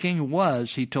thinking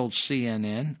was, he told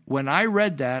CNN. When I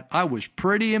read that, I was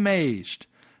pretty amazed.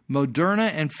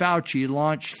 Moderna and Fauci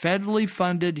launched federally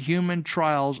funded human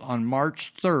trials on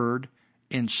March 3rd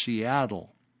in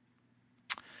Seattle.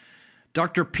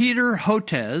 Dr. Peter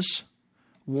Hotez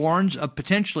warns of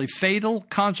potentially fatal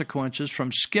consequences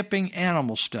from skipping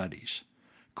animal studies.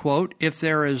 Quote, if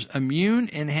there is immune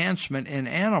enhancement in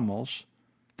animals,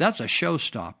 that's a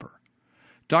showstopper.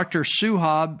 Dr.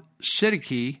 Suhab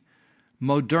Siddiqui,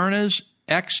 Moderna's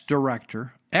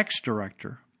ex-director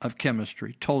of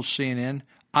chemistry, told CNN,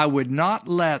 I would not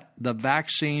let the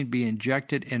vaccine be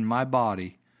injected in my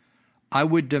body. I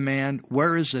would demand,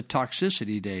 where is the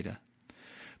toxicity data?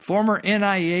 Former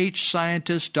NIH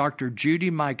scientist Dr.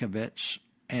 Judy Mikovits,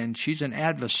 and she's an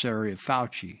adversary of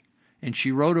Fauci, and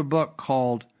she wrote a book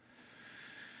called,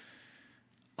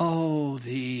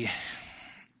 I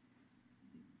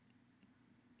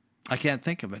can't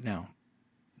think of it now.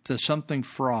 The something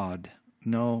fraud.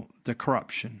 No, the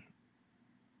corruption.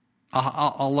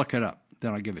 I'll look it up,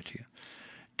 then I'll give it to you.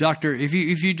 Doctor, if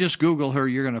you just Google her,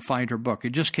 you're going to find her book.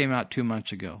 It just came out 2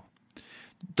 months ago.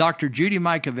 Dr. Judy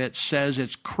Mikovits says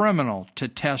it's criminal to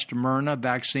test Myrna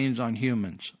vaccines on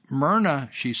humans. Myrna,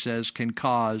 she says, can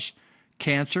cause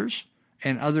cancers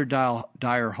and other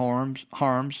dire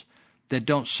harms that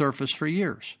don't surface for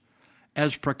years.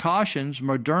 As precautions,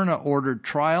 Moderna ordered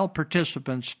trial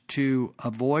participants to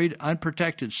avoid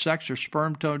unprotected sex or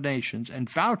sperm donations, and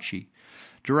Fauci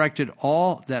directed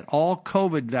all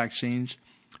COVID vaccines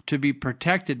to be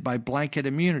protected by blanket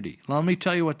immunity. Let me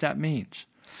tell you what that means.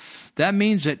 That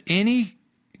means that any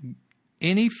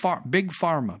big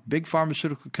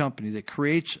pharmaceutical company that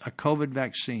creates a COVID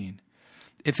vaccine,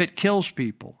 if it kills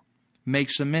people,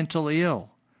 makes them mentally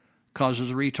ill,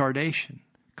 causes retardation,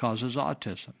 causes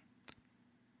autism,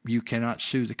 you cannot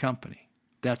sue the company.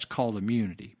 That's called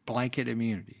immunity, blanket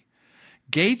immunity.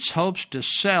 Gates hopes to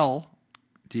sell.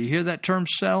 Do you hear that term,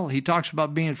 sell? He talks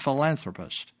about being a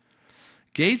philanthropist.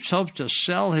 Gates hopes to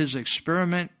sell his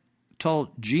experimental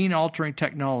gene-altering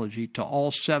technology to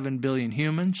all 7 billion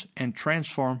humans and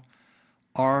transform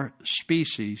our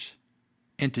species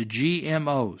into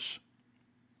GMOs.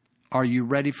 Are you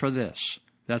ready for this?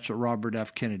 That's what Robert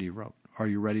F. Kennedy wrote. Are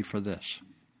you ready for this?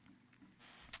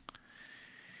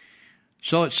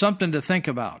 So it's something to think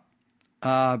about.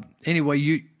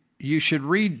 Anyway, you should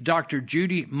read Dr.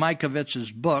 Judy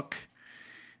Mikovits' book.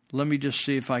 Let me just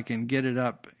see if I can get it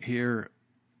up here.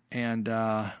 And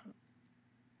I'm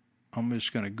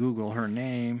just going to Google her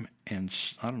name. And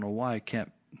I don't know why I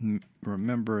can't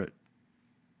remember it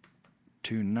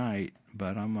tonight,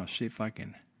 but I'm going to see if I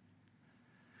can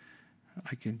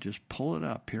just pull it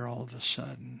up here all of a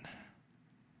sudden.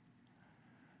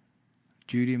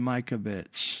 Judy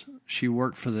Mikovits. She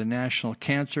worked for the National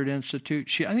Cancer Institute.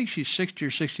 I think she's 60 or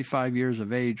 65 years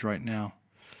of age right now.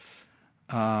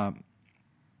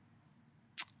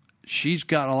 She's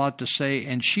got a lot to say,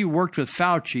 and she worked with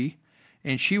Fauci,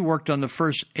 and she worked on the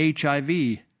first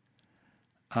HIV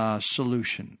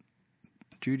solution.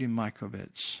 Judy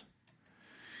Mikovits.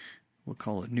 We'll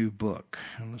call it New Book.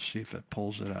 And let's see if it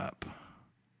pulls it up.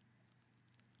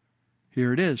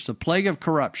 Here it is, The Plague of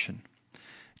Corruption.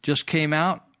 Just came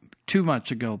out 2 months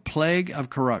ago, Plague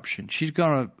of Corruption. She's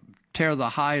going to tear the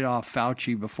hide off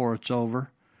Fauci before it's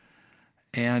over.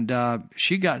 And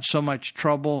she got so much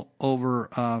trouble over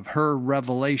her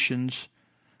revelations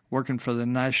working for the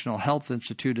National Health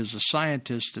Institute as a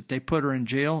scientist that they put her in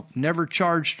jail, never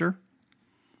charged her,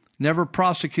 never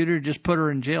prosecuted her, just put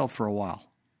her in jail for a while.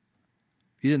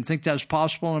 You didn't think that was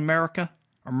possible in America?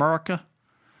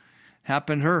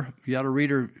 Happened to her. You ought to read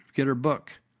her, get her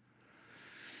book.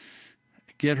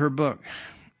 Get her book.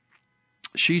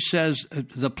 She says,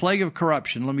 The Plague of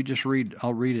Corruption. Let me just read.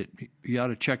 I'll read it. You ought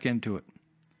to check into it.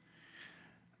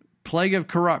 Plague of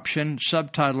Corruption,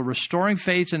 subtitle, Restoring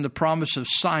Faith in the Promise of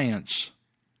Science,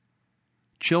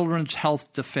 Children's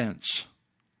Health Defense.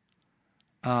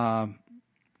 There's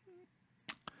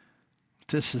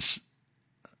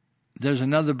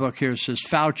another book here that says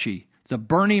Fauci, the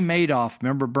Bernie Madoff.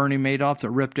 Remember Bernie Madoff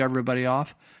that ripped everybody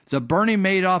off? The Bernie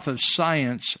Madoff of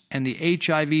science and the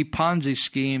HIV Ponzi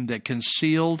scheme that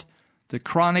concealed the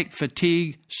chronic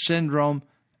fatigue syndrome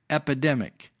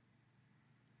epidemic.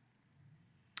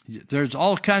 There's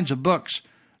all kinds of books.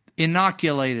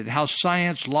 Inoculated, How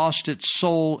Science Lost Its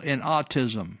Soul in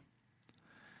Autism.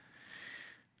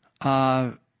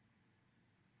 But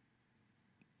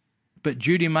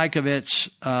Judy Mikovits,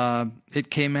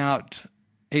 it came out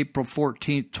April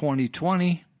 14th,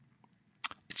 2020.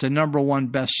 It's a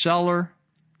 #1 bestseller.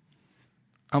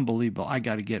 Unbelievable. I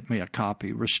got to get me a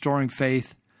copy. Restoring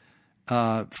Faith.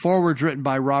 Forwards written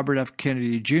by Robert F.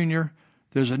 Kennedy Jr.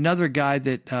 There's another guy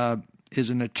that is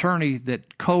an attorney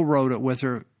that co-wrote it with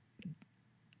her.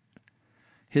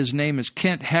 His name is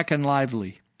Kent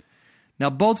Heckenlively. Now,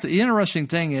 both the interesting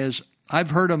thing is,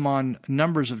 I've heard him on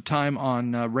numbers of time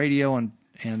on radio and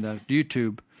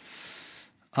YouTube.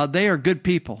 They are good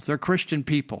people. They're Christian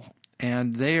people,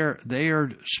 and they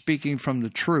are speaking from the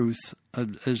truth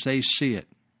as they see it.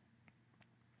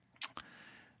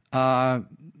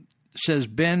 Says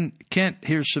Ben Kent.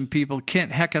 Here's some people.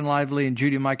 Kent Heckenlively and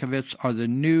Judy Mikovits are the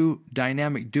new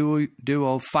dynamic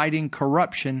duo fighting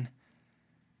corruption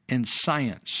in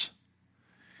science.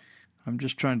 I'm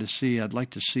just trying to see. I'd like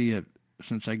to see it,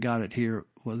 since I got it here,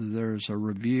 whether there's a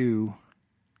review.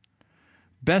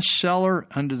 Bestseller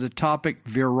under the topic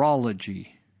virology.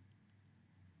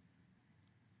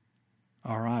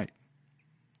 All right.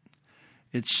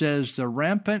 It says the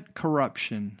rampant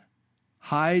corruption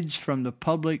hides from the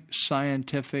public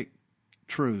scientific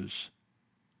truths.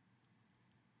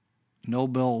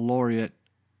 Nobel laureate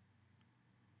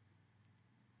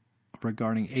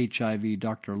regarding HIV,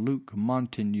 Dr. Luc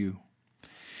Montagnier.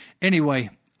 Anyway,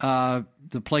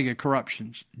 The Plague of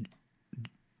Corruptions.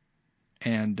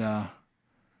 And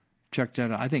check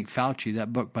that out. I think Fauci,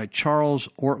 that book by Charles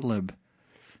Ortleb.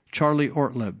 Charles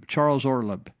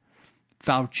Ortleb.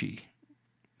 Fauci.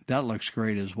 That looks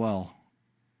great as well.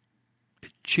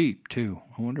 It's cheap, too.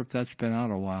 I wonder if that's been out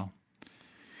a while.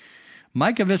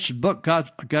 Mikovits' book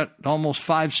got almost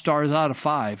 5 stars out of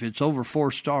 5. It's over 4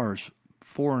 stars,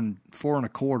 4 and a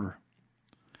quarter.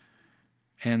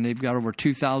 And they've got over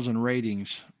 2,000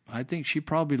 ratings. I think she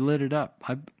probably lit it up.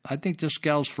 I think this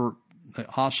gal's for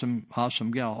awesome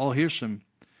gal. Oh, here's some.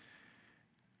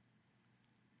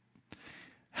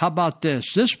 How about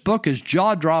this? This book is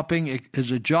jaw-dropping. It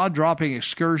is a jaw-dropping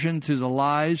excursion through the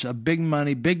lies of big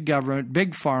money, big government,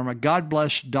 big pharma. God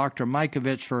bless Dr.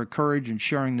 Mikovits for her courage in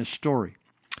sharing this story.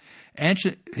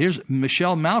 Here's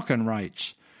Michelle Malkin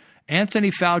writes,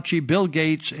 Anthony Fauci, Bill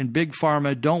Gates, and Big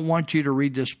Pharma don't want you to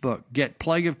read this book. Get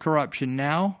Plague of Corruption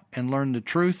now and learn the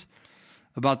truth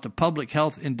about the public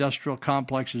health industrial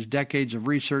complex's decades of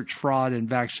research, fraud, and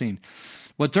vaccine.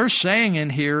 What they're saying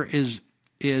in here is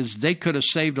they could have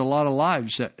saved a lot of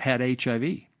lives that had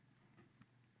HIV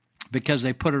because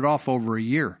they put it off over a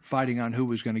year, fighting on who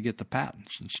was going to get the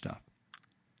patents and stuff.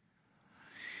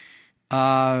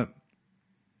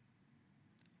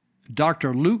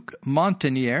 Dr. Luc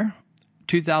Montagnier,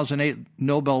 2008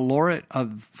 Nobel laureate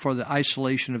for the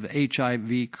isolation of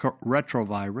HIV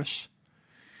retrovirus.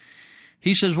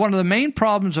 He says, one of the main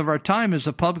problems of our time is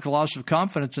the public loss of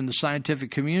confidence in the scientific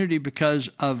community because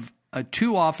of a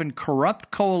too often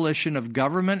corrupt coalition of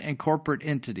government and corporate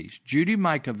entities. Judy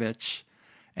Mikovits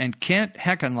and Kent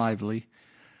Heckenlively,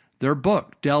 their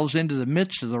book delves into the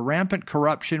midst of the rampant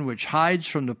corruption which hides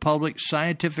from the public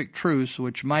scientific truths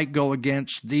which might go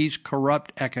against these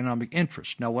corrupt economic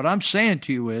interests. Now, what I'm saying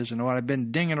to you is, and what I've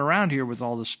been dinging around here with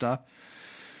all this stuff,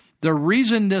 the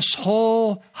reason this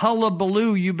whole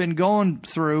hullabaloo you've been going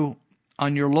through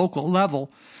on your local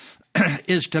level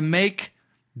is to make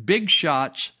big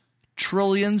shots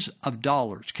trillions of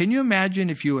dollars. Can you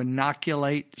imagine if you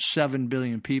inoculate 7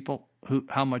 billion people,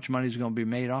 how much money is going to be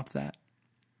made off that?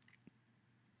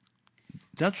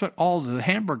 That's what all the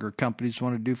hamburger companies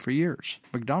want to do for years.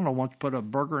 McDonald's wants to put a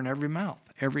burger in every mouth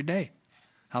every day.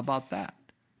 How about that?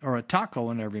 Or a taco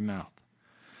in every mouth.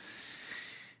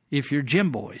 If you're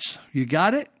Jim Boys, you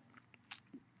got it?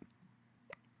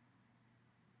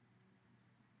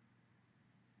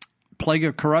 Plague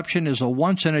of corruption is a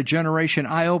once-in-a-generation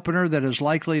eye-opener that is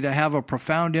likely to have a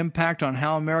profound impact on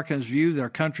how Americans view their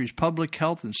country's public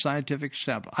health and scientific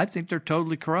establishment. I think they're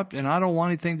totally corrupt, and I don't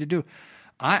want anything to do.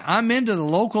 I'm into the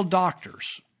local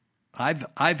doctors.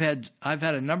 I've had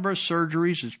a number of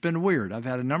surgeries. It's been weird. I've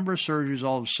had a number of surgeries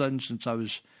all of a sudden since I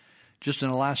was just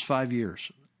in the last 5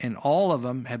 years, and all of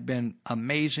them have been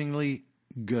amazingly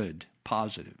good,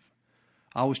 positive.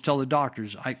 I always tell the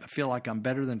doctors I feel like I'm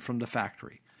better than from the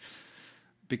factory,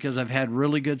 because I've had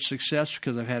really good success,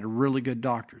 because I've had really good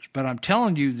doctors. But I'm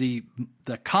telling you, the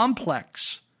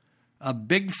complex of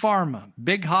big pharma,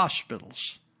 big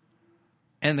hospitals,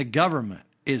 and the government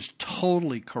is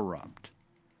totally corrupt.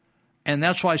 And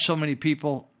that's why so many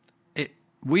people,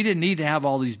 we didn't need to have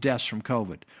all these deaths from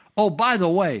COVID. Oh, by the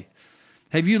way,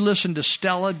 have you listened to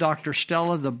Stella, Dr.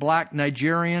 Stella, the black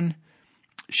Nigerian?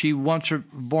 She once was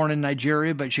born in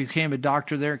Nigeria, but she became a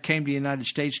doctor there, came to the United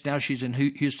States. Now she's in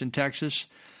Houston, Texas.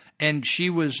 And she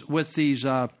was with these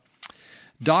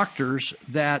doctors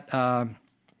that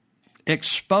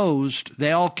exposed,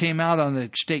 they all came out on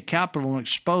the state capitol and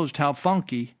exposed how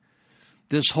funky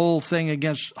this whole thing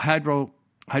against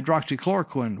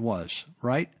hydroxychloroquine was,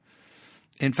 right?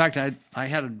 In fact, I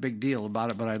had a big deal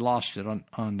about it, but I lost it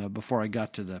on before I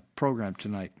got to the program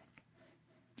tonight.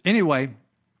 Anyway,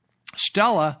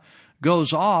 Stella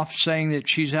goes off saying that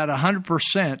she's had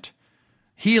 100%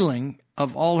 healing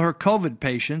of all her COVID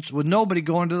patients with nobody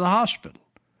going to the hospital.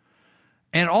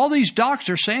 And all these docs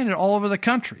are saying it all over the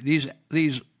country,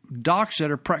 these docs that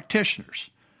are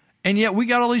practitioners. And yet we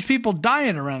got all these people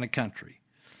dying around the country.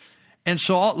 And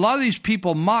so a lot of these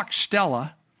people mock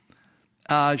Stella.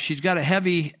 She's got a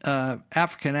heavy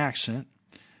African accent.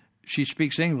 She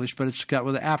speaks English, but it's got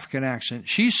with an African accent.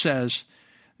 She says,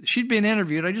 she'd been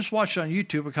interviewed. I just watched it on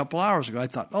YouTube a couple hours ago. I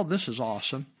thought, oh, this is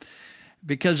awesome.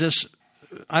 Because this,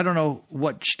 I don't know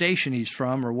what station he's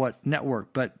from or what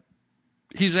network, but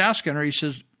he's asking her, he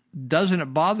says, doesn't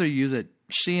it bother you that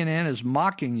CNN is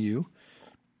mocking you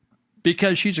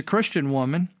because she's a Christian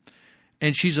woman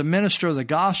and she's a minister of the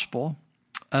gospel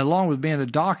along with being a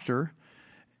doctor,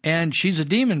 and she's a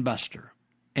demon buster,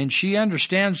 and she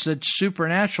understands the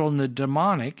supernatural and the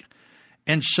demonic.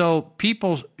 And so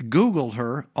people Googled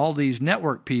her, all these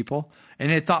network people, and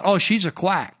they thought, oh, she's a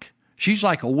quack. She's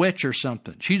like a witch or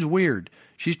something. She's weird.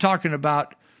 She's talking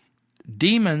about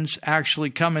demons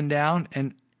actually coming down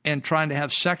and trying to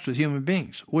have sex with human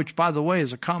beings, which, by the way,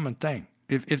 is a common thing.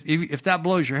 If that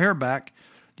blows your hair back,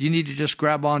 you need to just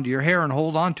grab onto your hair and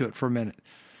hold on to it for a minute.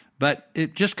 But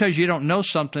just because you don't know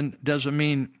something doesn't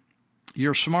mean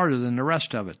you're smarter than the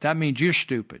rest of it. That means you're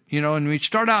stupid. You know, and when you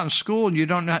start out in school and you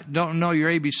don't know your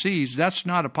ABCs, that's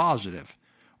not a positive.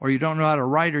 Or you don't know how to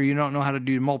write, or you don't know how to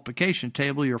do the multiplication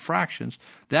table, your fractions.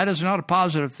 That is not a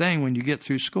positive thing when you get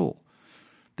through school.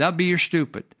 That'd be you're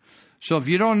stupid. So if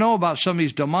you don't know about some of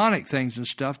these demonic things and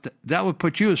stuff, that would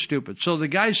put you as stupid. So the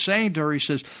guy's saying to her, he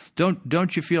says,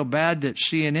 don't you feel bad that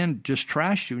CNN just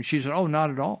trashed you? And she said, oh, not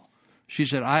at all. She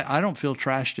said, I don't feel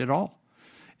trashed at all.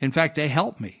 In fact, they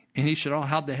helped me. And he said, oh,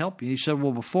 how'd they help you? He said,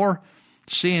 well, before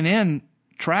CNN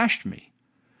trashed me,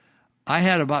 I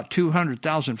had about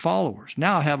 200,000 followers.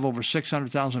 Now I have over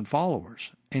 600,000 followers.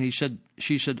 And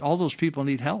she said, all those people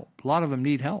need help. A lot of them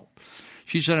need help.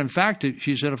 She said, in fact,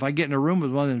 she said, if I get in a room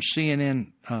with one of them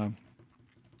CNN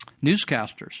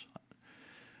newscasters,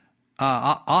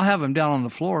 I'll have them down on the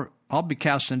floor. I'll be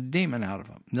casting a demon out of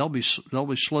them. They'll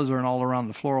be slithering all around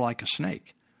the floor like a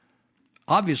snake.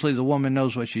 Obviously, the woman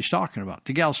knows what she's talking about.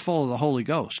 The gal's full of the Holy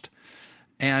Ghost.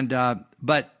 And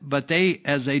but they,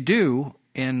 as they do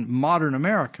in modern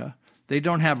America, they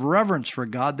don't have reverence for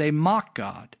God. They mock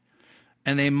God,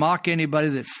 and they mock anybody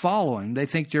that follow him. They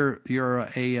think you've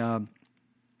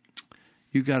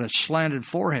got a slanted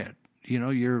forehead. You know,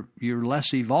 you're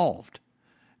less evolved,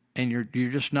 and you're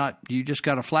just not. You just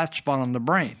got a flat spot on the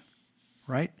brain,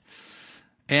 right?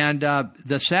 And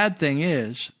the sad thing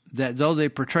is that though they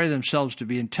portray themselves to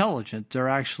be intelligent, they're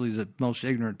actually the most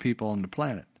ignorant people on the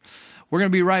planet. We're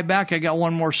going to be right back. I got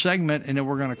one more segment, and then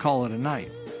we're going to call it a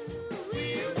night.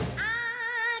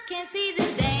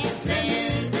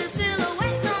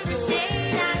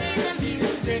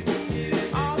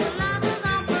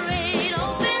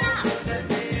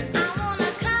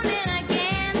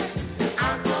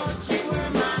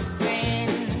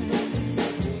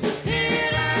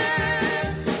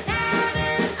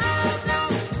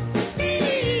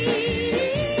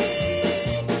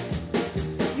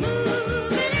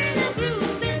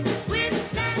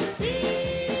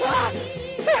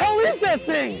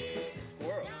 thing?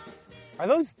 Squirrel. Are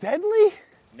those deadly?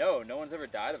 No, no one's ever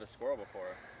died of a squirrel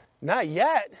before. Not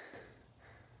yet.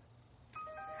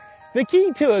 The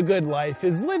key to a good life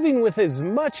is living with as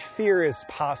much fear as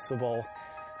possible.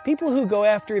 People who go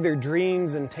after their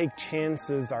dreams and take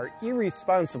chances are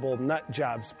irresponsible nut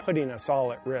jobs, putting us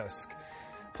all at risk.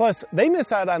 Plus, they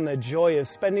miss out on the joy of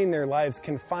spending their lives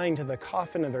confined to the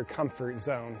coffin of their comfort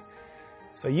zone.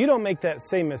 So you don't make that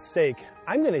same mistake.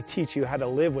 I'm going to teach you how to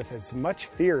live with as much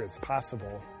fear as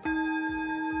possible.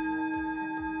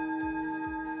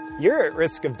 You're at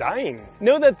risk of dying.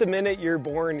 Know that the minute you're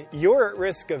born, you're at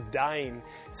risk of dying.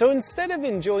 So instead of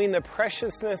enjoying the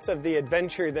preciousness of the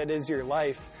adventure that is your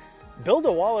life, build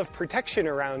a wall of protection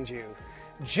around you.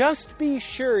 Just be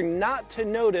sure not to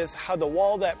notice how the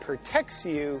wall that protects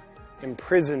you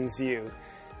imprisons you.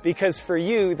 Because for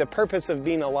you, the purpose of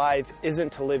being alive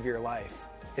isn't to live your life.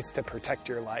 It's to protect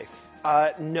your life.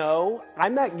 No,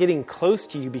 I'm not getting close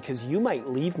to you because you might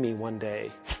leave me one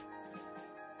day.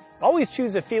 Always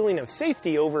choose a feeling of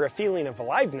safety over a feeling of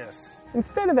aliveness.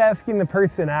 Instead of asking the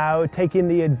person out, taking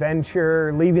the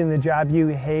adventure, leaving the job you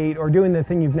hate, or doing the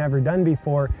thing you've never done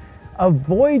before,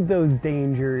 avoid those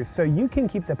dangers so you can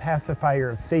keep the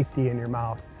pacifier of safety in your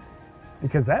mouth.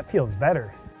 Because that feels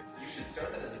better. You should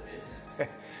start that as a business.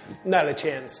 Not a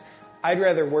chance. I'd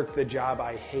rather work the job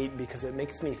I hate because it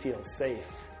makes me feel safe.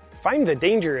 Find the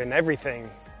danger in everything.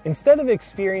 Instead of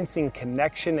experiencing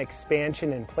connection,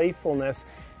 expansion, and playfulness,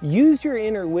 use your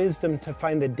inner wisdom to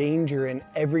find the danger in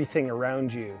everything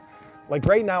around you. Like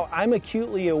right now, I'm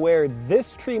acutely aware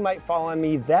this tree might fall on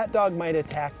me, that dog might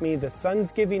attack me, the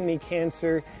sun's giving me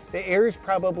cancer, the air is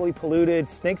probably polluted,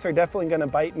 snakes are definitely going to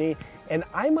bite me, and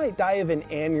I might die of an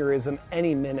aneurysm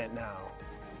any minute now.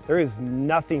 There is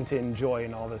nothing to enjoy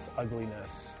in all this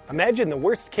ugliness. Imagine the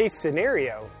worst case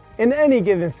scenario. In any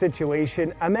given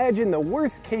situation, imagine the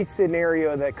worst case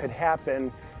scenario that could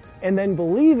happen, and then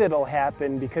believe it'll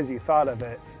happen because you thought of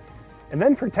it. And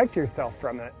then protect yourself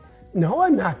from it. No,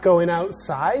 I'm not going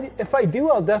outside. If I do,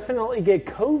 I'll definitely get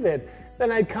COVID.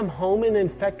 Then I'd come home and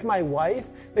infect my wife.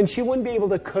 Then she wouldn't be able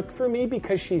to cook for me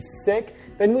because she's sick.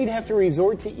 Then we'd have to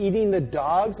resort to eating the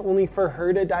dogs only for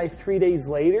her to die 3 days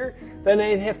later. Then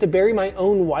I'd have to bury my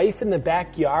own wife in the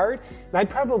backyard. And I'd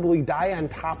probably die on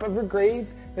top of her grave.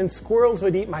 And squirrels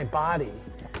would eat my body.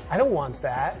 I don't want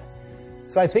that.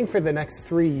 So I think for the next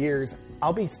 3 years,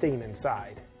 I'll be staying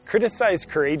inside. Criticize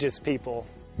courageous people.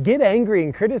 Get angry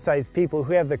and criticize people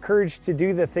who have the courage to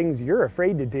do the things you're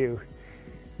afraid to do.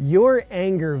 Your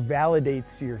anger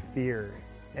validates your fear,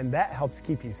 and that helps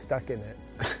keep you stuck in it.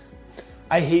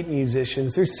 I hate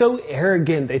musicians. They're so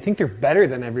arrogant. They think they're better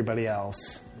than everybody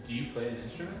else. Do you play an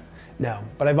instrument? No,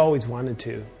 but I've always wanted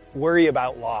to. Worry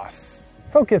about loss.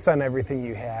 Focus on everything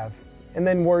you have, and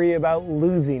then worry about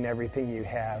losing everything you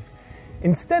have.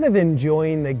 Instead of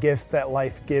enjoying the gifts that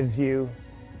life gives you,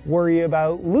 worry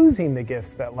about losing the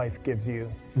gifts that life gives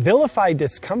you. Vilify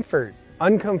discomfort.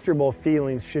 Uncomfortable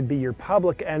feelings should be your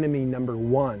public enemy number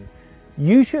one.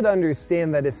 You should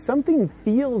understand that if something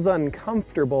feels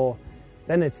uncomfortable,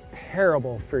 then it's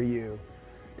terrible for you.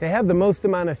 To have the most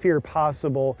amount of fear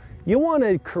possible, you want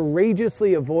to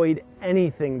courageously avoid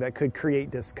anything that could create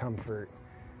discomfort,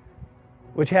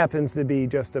 which happens to be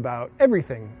just about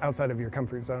everything outside of your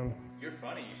comfort zone. You're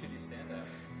funny. You should do stand-up.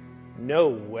 No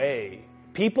way.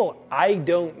 People I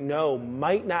don't know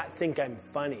might not think I'm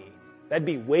funny. That'd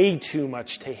be way too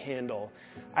much to handle.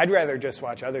 I'd rather just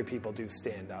watch other people do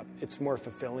stand-up. It's more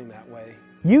fulfilling that way.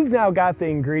 You've now got the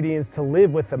ingredients to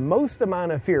live with the most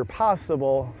amount of fear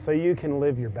possible so you can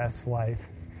live your best life.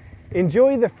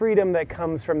 Enjoy the freedom that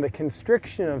comes from the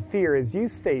constriction of fear as you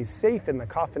stay safe in the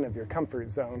coffin of your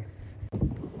comfort zone.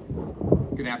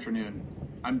 Good afternoon.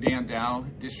 I'm Dan Dow,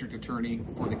 District Attorney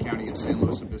for the County of San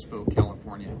Luis Obispo,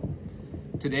 California.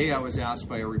 Today I was asked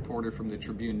by a reporter from the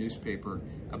Tribune newspaper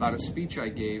about a speech I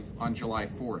gave on July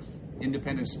 4th,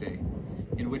 Independence Day,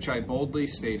 in which I boldly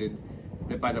stated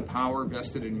that by the power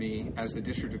vested in me as the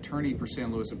District Attorney for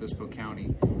San Luis Obispo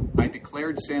County, I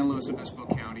declared San Luis Obispo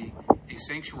County a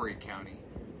sanctuary county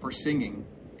for singing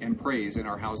and praise in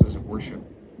our houses of worship.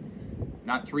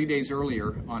 Not 3 days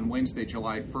earlier, on Wednesday,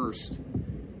 July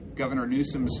 1st, Governor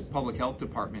Newsom's Public Health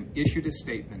Department issued a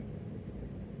statement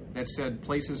that said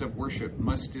places of worship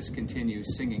must discontinue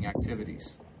singing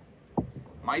activities.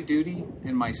 My duty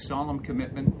and my solemn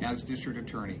commitment as District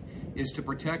Attorney is to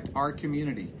protect our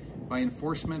community by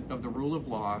enforcement of the rule of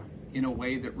law in a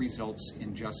way that results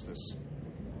in justice.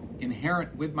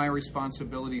 Inherent with my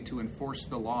responsibility to enforce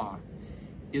the law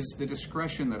is the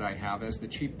discretion that I have as the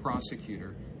Chief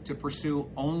Prosecutor to pursue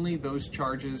only those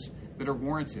charges that are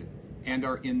warranted and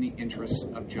are in the interests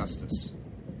of justice.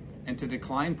 and to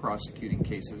decline prosecuting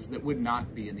cases that would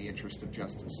not be in the interest of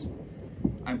justice.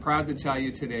 I'm proud to tell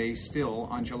you today, still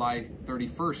on July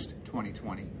 31st,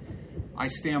 2020, I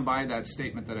stand by that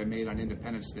statement that I made on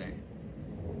Independence Day.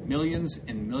 Millions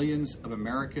and millions of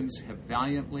Americans have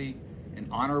valiantly and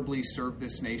honorably served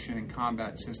this nation in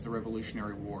combat since the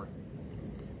Revolutionary War.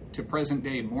 To present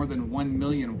day, more than 1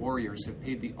 million warriors have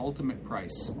paid the ultimate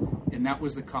price, and that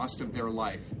was the cost of their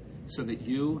life, so that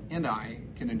you and I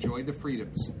can enjoy the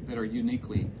freedoms that are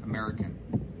uniquely American.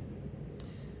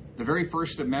 The very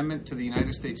First Amendment to the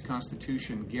United States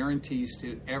Constitution guarantees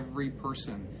to every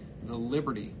person the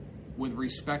liberty with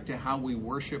respect to how we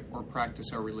worship or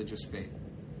practice our religious faith.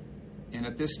 And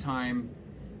at this time,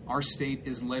 our state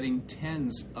is letting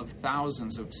tens of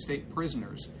thousands of state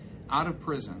prisoners out of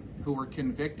prison who were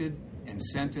convicted and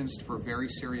sentenced for very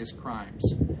serious crimes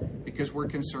because we're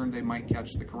concerned they might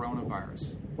catch the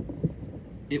coronavirus.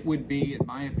 It would be, in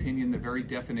my opinion, the very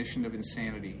definition of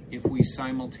insanity if we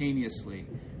simultaneously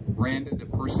branded a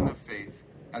person of faith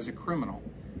as a criminal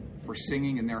for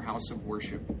singing in their house of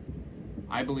worship.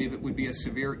 I believe it would be a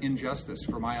severe injustice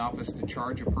for my office to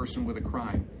charge a person with a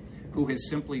crime who has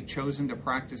simply chosen to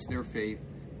practice their faith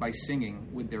by singing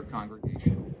with their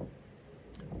congregation.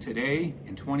 Today,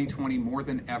 in 2020, more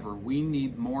than ever, we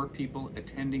need more people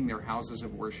attending their houses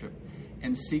of worship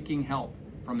and seeking help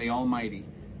from the Almighty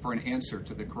for an answer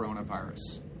to the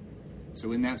coronavirus.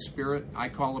 So in that spirit, I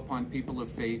call upon people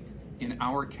of faith in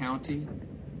our county,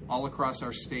 all across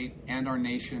our state and our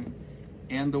nation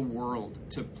and the world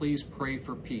to please pray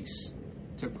for peace,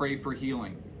 to pray for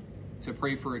healing, to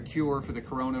pray for a cure for the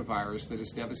coronavirus that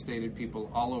has devastated people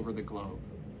all over the globe.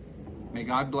 May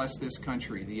God bless this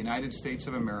country, the United States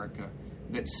of America,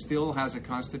 that still has a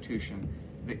constitution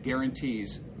that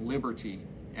guarantees liberty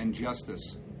and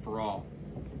justice for all.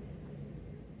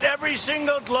 Every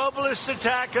single globalist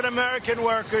attack on American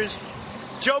workers,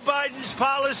 Joe Biden's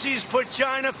policies put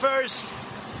China first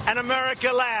and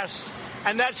America last.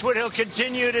 And that's what he'll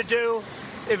continue to do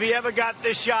if he ever got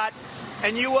the shot.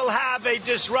 And you will have a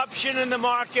disruption in the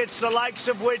markets, the likes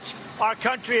of which our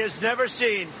country has never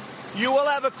seen. You will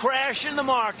have a crash in the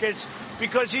markets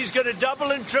because he's going to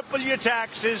double and triple your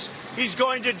taxes. He's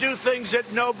going to do things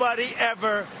that nobody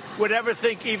ever would ever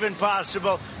think even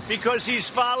possible because he's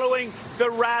following the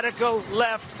radical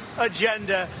left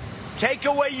agenda. Take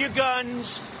away your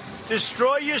guns,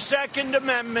 destroy your Second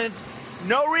Amendment,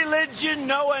 no religion,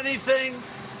 no anything,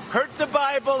 hurt the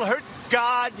Bible, hurt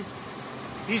God.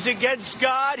 He's against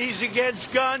God, he's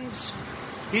against guns,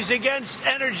 he's against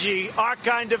energy, our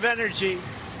kind of energy.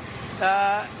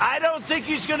 I don't think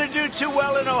he's going to do too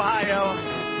well in Ohio.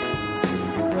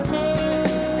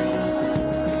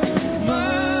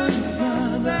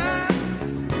 Mother,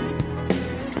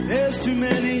 there's too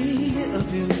many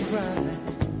of you cry.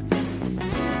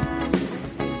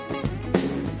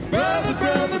 Brother,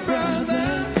 brother,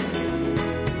 brother,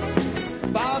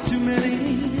 far too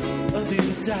many of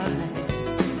you die.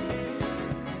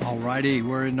 Alrighty,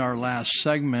 we're in our last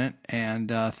segment,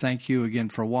 and thank you again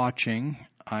for watching.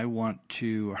 I want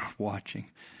to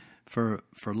for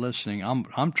listening.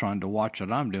 I'm trying to watch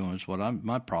what I'm doing. Is what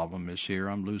my problem is here.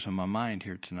 I'm losing my mind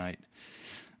here tonight.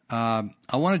 I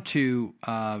wanted to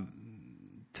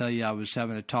tell you I was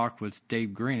having a talk with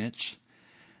Dave Greenitz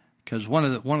because one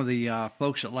of the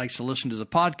folks that likes to listen to the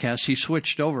podcast, he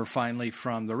switched over finally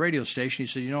from the radio station.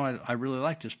 He said, I really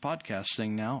like this podcast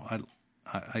thing now.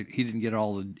 He didn't get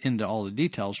into all the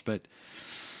details, but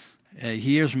he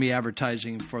hears me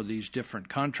advertising for these different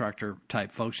contractor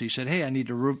type folks. He said, hey, I need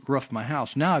to roof my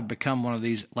house. Now I've become one of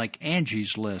these like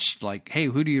Angie's List, like, hey,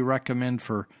 who do you recommend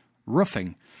for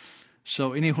roofing?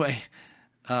 So anyway,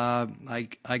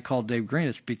 I called Dave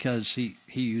Greenitz because he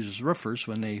uses roofers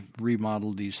when they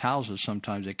remodel these houses.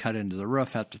 Sometimes they cut into the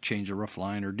roof, have to change the roof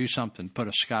line or do something, put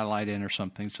a skylight in or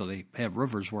something, so they have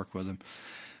roofers work with them.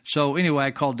 So anyway,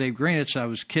 I called Dave Greenitz. I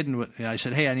was kidding. I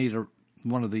said, hey, I need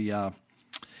one of the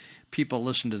people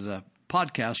listen to the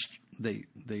podcast. They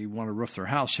want to roof their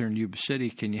house here in Yuba City.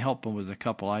 Can you help them with a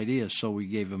couple ideas? So we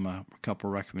gave him a couple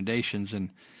recommendations, and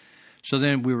so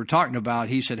then we were talking about.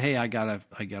 He said, "Hey, I got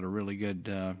a really good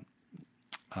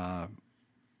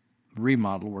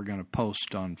remodel. We're going to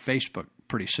post on Facebook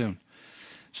pretty soon."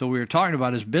 So we were talking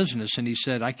about his business, and he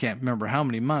said, "I can't remember how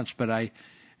many months, but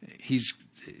he's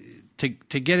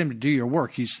to get him to do your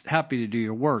work. He's happy to do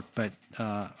your work, but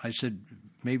I said."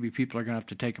 Maybe people are going to have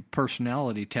to take a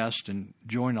personality test and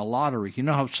join a lottery. You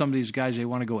know how some of these guys, they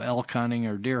want to go elk hunting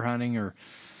or deer hunting,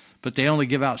 but they only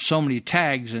give out so many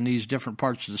tags in these different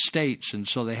parts of the states, and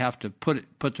so they have to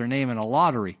put their name in a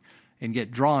lottery and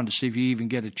get drawn to see if you even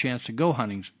get a chance to go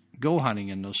hunting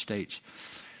in those states.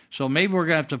 So maybe we're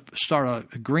going to have to start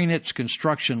a Greenwich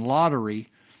construction lottery.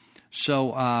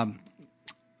 So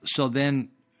then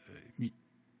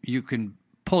you can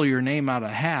pull your name out of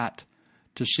a hat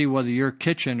to see whether your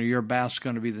kitchen or your bath's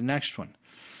going to be the next one.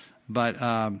 But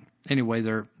anyway,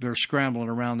 they're scrambling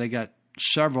around. They got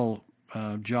several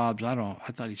jobs. I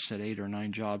thought he said 8 or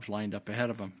 9 jobs lined up ahead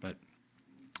of them, but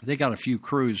they got a few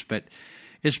crews. But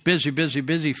it's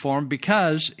busy for him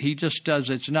because he just does.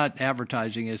 It's not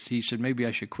advertising. He said maybe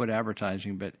I should quit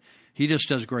advertising, but he just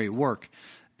does great work.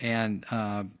 And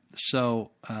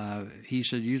so he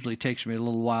said usually takes me a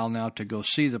little while now to go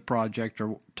see the project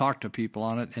or talk to people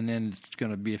on it, and then it's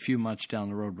going to be a few months down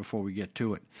the road before we get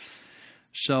to it.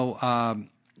 So,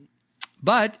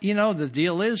 but, you know, the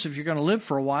deal is if you're going to live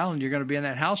for a while and you're going to be in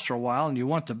that house for a while and you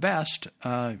want the best,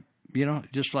 you know,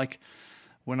 just like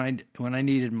when I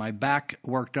needed my back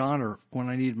worked on or when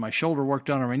I needed my shoulder worked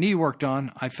on or my knee worked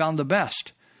on, I found the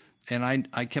best. And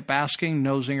I kept asking,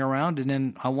 nosing around, and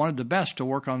then I wanted the best to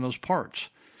work on those parts.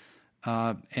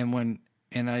 And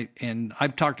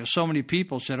I've talked to so many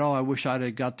people said, oh, I wish I'd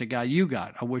have got the guy you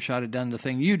got. I wish I'd have done the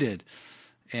thing you did.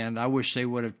 And I wish they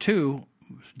would have too.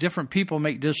 Different people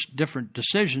make different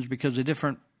decisions because of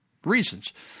different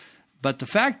reasons. But the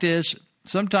fact is,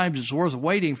 sometimes it's worth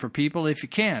waiting for people if you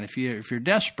can. If you're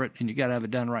desperate and you got to have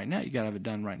it done right now, you got to have it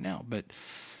done right now. But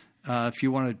if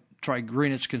you want to try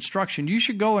Greenwich Construction, you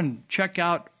should go and check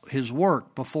out his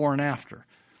work before and after,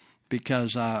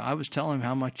 because I was telling him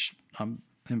how much I'm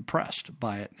impressed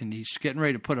by it, and he's getting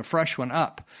ready to put a fresh one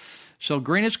up. So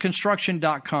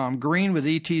GreenwichConstruction.com, green with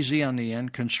ETZ on the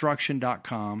end,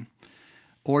 construction.com,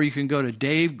 or you can go to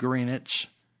Dave Greenwich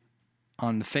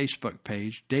on the Facebook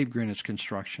page, Dave Greenwich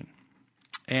Construction.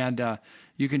 And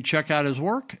you can check out his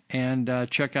work and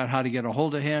check out how to get a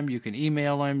hold of him. You can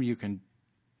email him. You can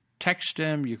text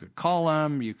him. You could call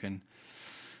him. You can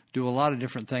do a lot of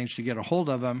different things to get a hold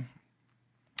of him.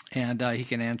 And he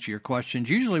can answer your questions.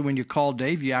 Usually when you call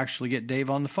Dave, you actually get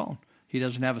Dave on the phone. He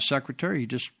doesn't have a secretary. He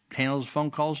just handles phone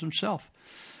calls himself.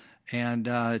 And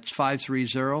it's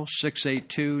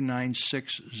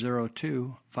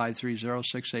 530-682-9602,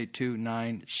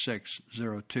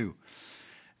 530-682-9602.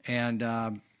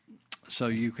 And so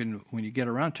you can, when you get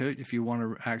around to it, if you want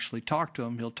to actually talk to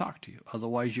him, he'll talk to you.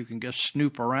 Otherwise, you can just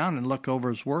snoop around and look over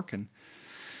his work and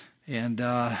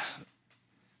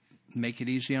make it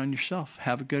easy on yourself.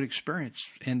 Have a good experience.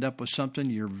 End up with something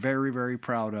you're very, very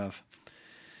proud of.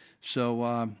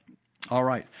 So, all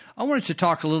right. I wanted to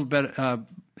talk a little bit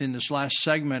in this last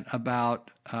segment about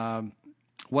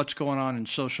what's going on in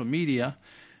social media.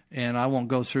 And I won't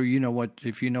go through,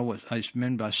 if you know what I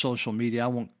mean by social media, I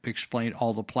won't explain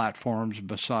all the platforms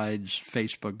besides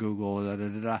Facebook, Google,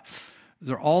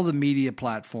 They're all the media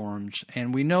platforms.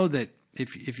 And we know that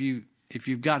if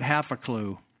you've got half a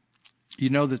clue, you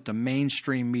know that the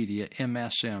mainstream media,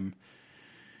 MSM,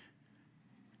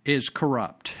 is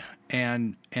corrupt.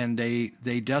 And they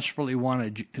desperately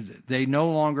they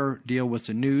no longer deal with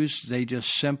the news. They just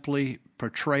simply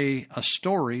portray a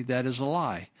story that is a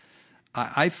lie.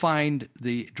 I find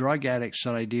the drug addicts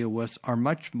that I deal with are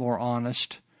much more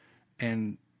honest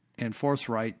and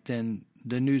forthright than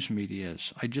the news media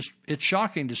is. It's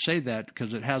shocking to say that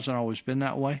because it hasn't always been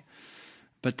that way,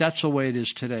 but that's the way it is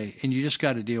today, and you just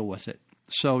got to deal with it.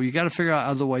 So you got to figure out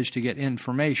other ways to get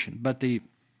information. But the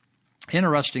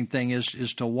interesting thing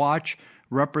is to watch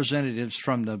representatives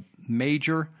from the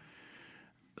major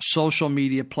social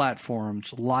media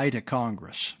platforms lie to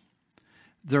Congress.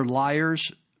 They're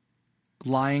liars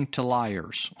lying to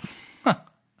liars.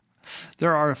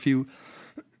 There are a few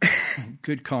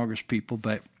good Congress people,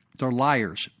 but they're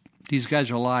liars. These guys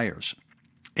are liars.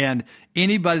 And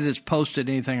anybody that's posted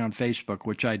anything on Facebook,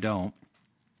 which I don't,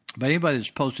 but anybody that's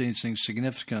posted anything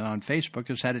significant on Facebook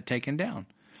has had it taken down.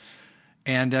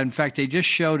 And in fact, they just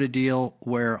showed a deal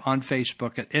where on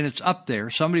Facebook, and it's up there.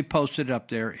 Somebody posted it up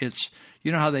there. It's,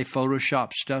 you know how they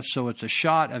Photoshop stuff? So it's a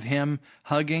shot of him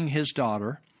hugging his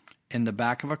daughter in the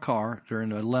back of a car. They're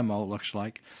in a limo, it looks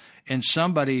like. And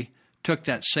somebody took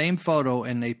that same photo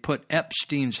and they put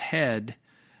Epstein's head.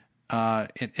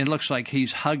 It looks like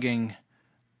he's hugging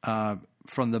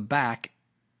from the back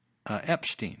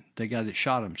Epstein, the guy that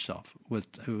shot himself,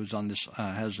 who was on this,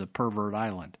 has a pervert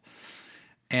island.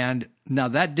 And now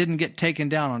that didn't get taken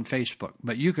down on Facebook,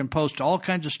 but you can post all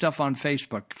kinds of stuff on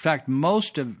Facebook. In fact,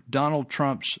 most of Donald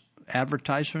Trump's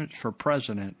advertisements for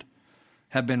president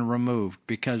have been removed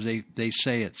because they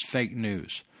say it's fake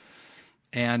news.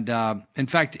 And in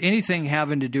fact, anything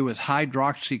having to do with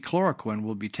hydroxychloroquine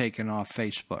will be taken off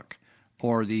Facebook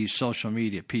or these social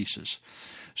media pieces.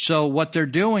 So what they're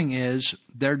doing is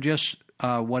they're just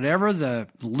whatever the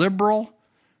liberal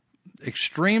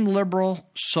extreme liberal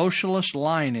socialist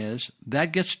line is,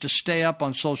 that gets to stay up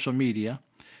on social media,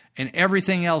 and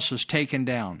everything else is taken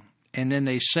down. And then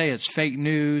they say it's fake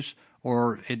news,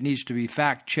 or it needs to be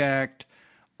fact-checked,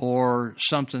 or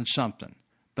something.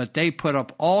 But they put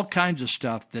up all kinds of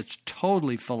stuff that's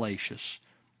totally fallacious.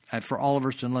 And for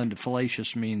Olivers and Linda,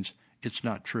 fallacious means it's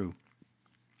not true.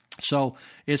 So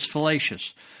it's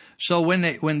fallacious. So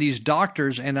when these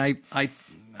doctors, and I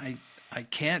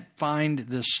can't find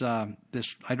this, I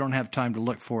don't have time to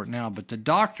look for it now, but the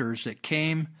doctors that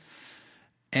came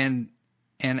and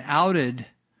outed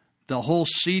the whole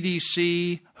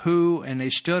CDC, WHO, and they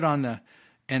stood on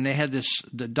and they had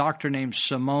the doctor named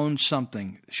Simone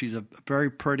something. She's a very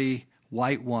pretty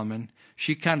white woman.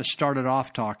 She kind of started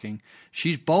off talking.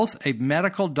 She's both a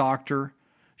medical doctor.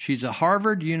 She's a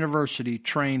Harvard University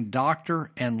trained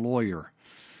doctor and lawyer.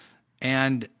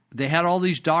 And they had all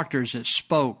these doctors that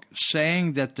spoke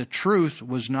saying that the truth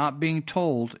was not being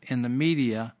told in the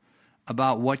media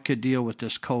about what could deal with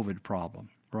this COVID problem,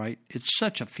 right? It's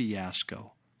such a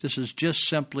fiasco. This is just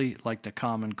simply like the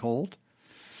common cold.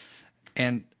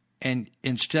 And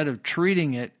instead of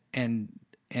treating it and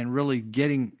really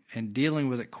getting and dealing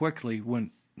with it quickly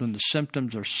when the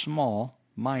symptoms are small,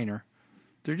 minor,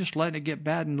 they're just letting it get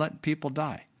bad and letting people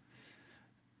die.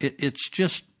 It's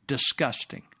just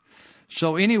disgusting.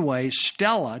 So anyway,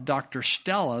 Stella, Dr.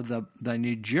 Stella, the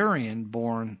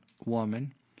Nigerian-born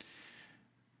woman,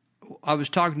 I was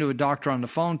talking to a doctor on the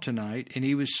phone tonight, and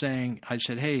he was saying, I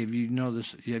said, hey, have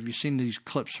you seen these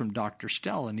clips from Dr.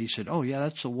 Stella? And he said, oh, yeah,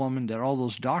 that's a woman that all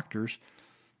those doctors,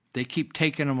 they keep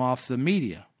taking them off the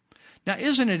media. Now,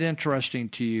 isn't it interesting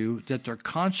to you that they're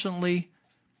constantly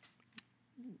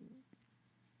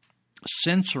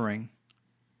censoring,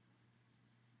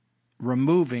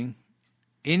 removing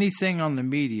anything on the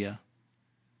media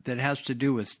that has to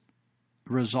do with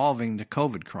resolving the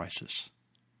COVID crisis?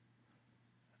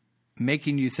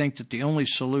 Making you think that the only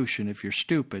solution, if you're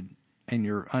stupid and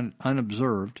you're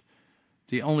unobserved,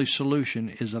 the only solution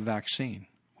is a vaccine,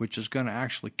 which is going to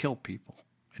actually kill people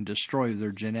and destroy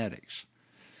their genetics.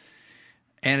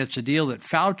 And it's a deal that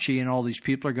Fauci and all these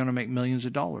people are going to make millions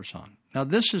of dollars on. Now,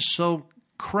 this is so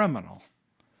criminal.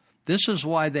 This is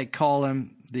why they call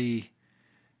him the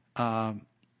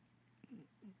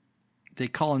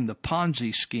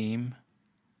Ponzi scheme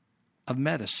of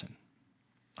medicine.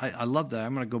 I love that.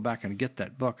 I'm going to go back and get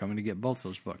that book. I'm going to get both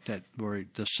those books. Where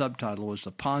the subtitle was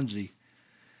the Ponzi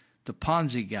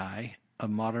guy of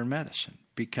modern medicine.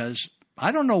 Because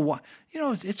I don't know why.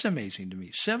 It's amazing to me.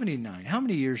 79. How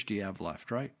many years do you have left,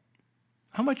 right?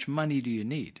 How much money do you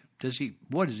need?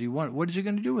 What does he want? What is he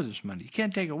going to do with this money? You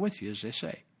can't take it with you, as they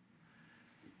say.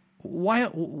 Why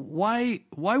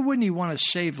wouldn't he want to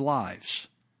save lives?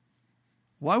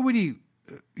 Why would he?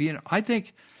 I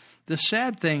think the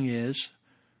sad thing is,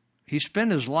 he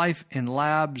spent his life in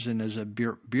labs and as a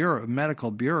medical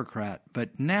bureaucrat,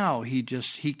 but now he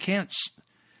can't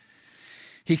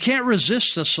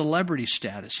resist the celebrity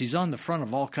status. He's on the front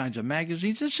of all kinds of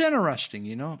magazines. It's interesting,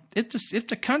 If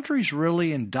the country's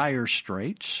really in dire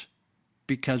straits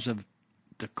because of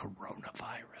the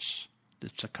coronavirus,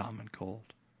 it's a common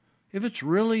cold. If it's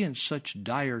really in such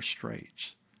dire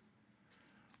straits,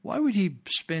 why would he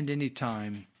spend any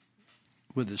time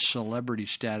with his celebrity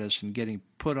status and getting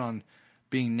put on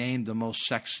being named the most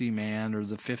sexy man or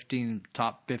the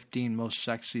top 15 most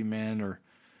sexy men or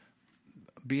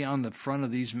be on the front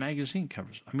of these magazine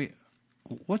covers? I mean,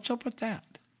 what's up with that?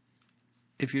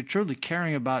 If you're truly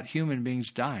caring about human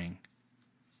beings dying,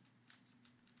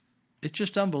 it's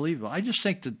just unbelievable. I just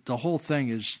think that the whole thing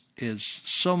is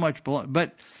so much below.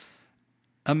 But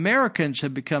Americans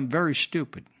have become very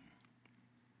stupid,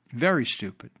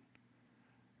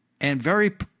 and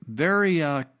very,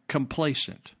 very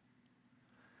complacent.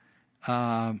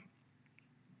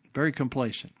 Very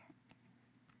complacent.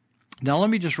 Now, let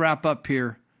me just wrap up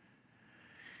here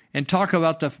and talk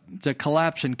about the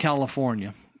collapse in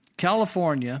California.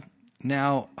 California,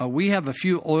 now, we have a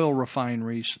few oil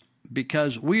refineries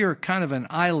because we are kind of an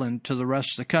island to the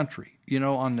rest of the country.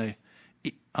 On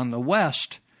the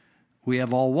west, we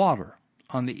have all water.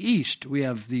 On the east, we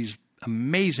have these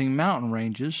amazing mountain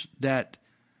ranges that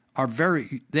are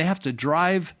they have to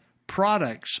drive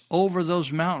products over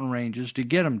those mountain ranges to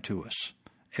get them to us.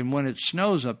 And when it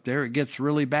snows up there, it gets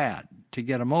really bad to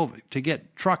get them over, to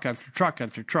get truck after truck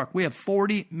after truck. We have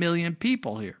 40 million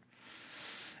people here.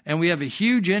 And we have a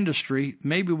huge industry.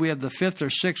 Maybe we have the 5th or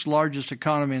 6th largest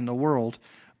economy in the world.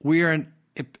 We are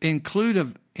in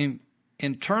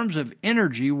terms of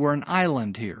energy, we're an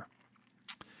island here.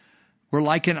 We're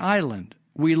like an island.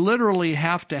 We literally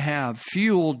have to have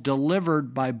fuel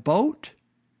delivered by boat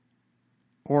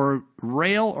or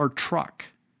rail or truck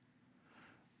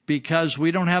because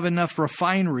we don't have enough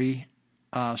refinery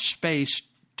space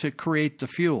to create the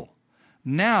fuel.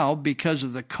 Now, because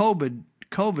of the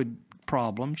COVID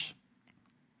problems,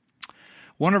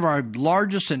 one of our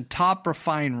largest and top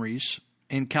refineries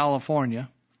in California,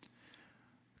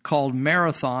 called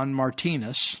Marathon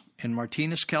Martinez, in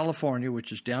Martinez, California,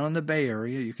 which is down in the Bay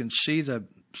Area. You can see the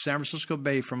San Francisco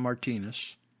Bay from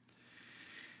Martinez.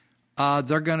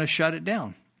 They're going to shut it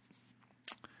down.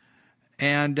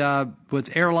 And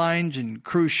with airlines and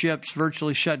cruise ships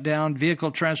virtually shut down,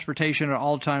 vehicle transportation at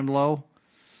all-time low,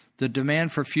 the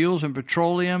demand for fuels and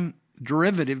petroleum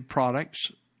derivative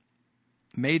products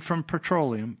made from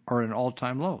petroleum are at an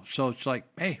all-time low. So it's like,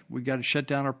 hey, we got to shut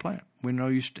down our plant. We're no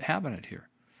use to having it here.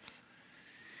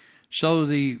 So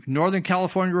the Northern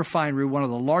California refinery, one of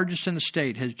the largest in the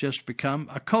state, has just become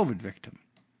a COVID victim.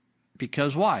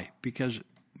 Because why? Because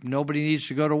nobody needs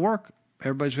to go to work.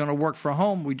 Everybody's going to work from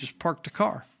home. We just park the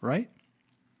car, right?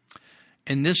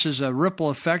 And this is a ripple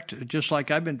effect, just like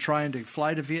I've been trying to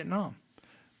fly to Vietnam.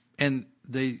 And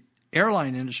the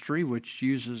airline industry, which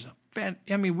uses,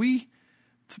 we,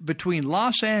 between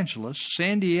Los Angeles,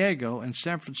 San Diego, and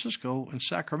San Francisco and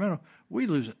Sacramento, we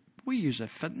use a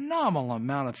phenomenal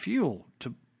amount of fuel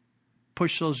to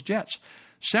push those jets.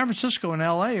 San Francisco and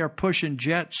L.A. are pushing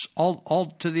jets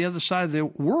all to the other side of the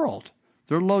world.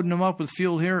 They're loading them up with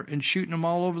fuel here and shooting them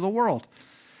all over the world.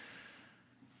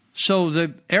 So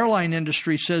the airline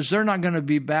industry says they're not going to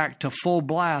be back to full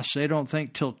blast, they don't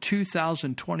think, till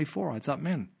 2024. I thought,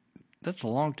 man, that's a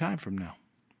long time from now.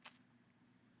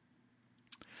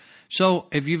 So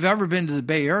if you've ever been to the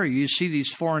Bay Area, you see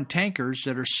these foreign tankers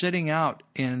that are sitting out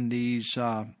in these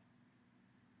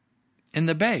in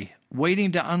the bay,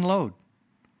 waiting to unload.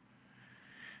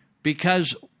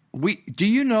 Because do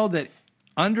you know that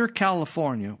under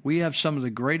California, we have some of the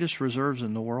greatest reserves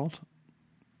in the world,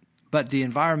 but the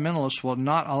environmentalists will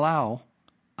not allow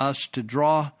us to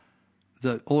draw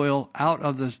the oil out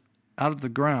of the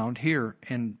ground here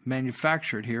and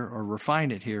manufacture it here or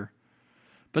refine it here.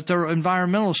 But the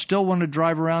environmentalists still want to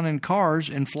drive around in cars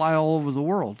and fly all over the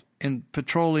world in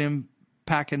petroleum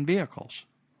packing vehicles.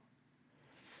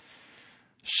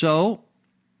 So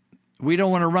we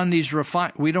don't want to run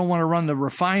we don't want to run the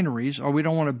refineries, or we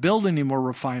don't want to build any more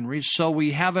refineries. So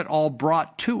we have it all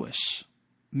brought to us.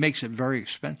 Makes it very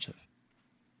expensive.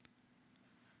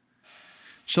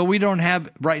 So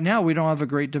right now we don't have a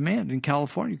great demand in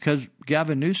California because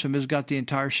Gavin Newsom has got the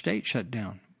entire state shut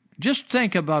down. Just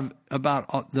think about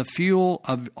the fuel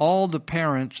of all the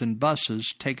parents and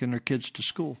buses taking their kids to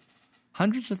school.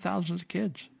 Hundreds of thousands of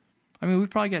kids. I mean, we've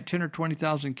probably got 10 or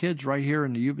 20,000 kids right here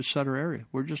in the Yuba Sutter area.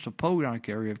 We're just a podunk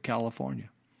area of California.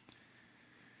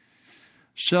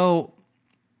 So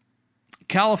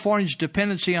California's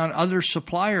dependency on other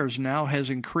suppliers now has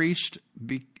increased.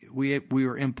 We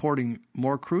were importing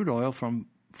more crude oil from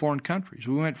foreign countries.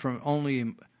 We went from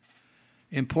only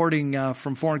importing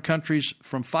from foreign countries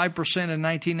from 5% in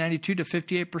 1992 to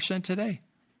 58% today.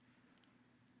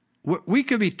 We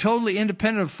could be totally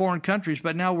independent of foreign countries,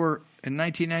 but now we're, in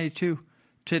 1992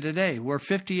 to today, we're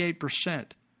 58%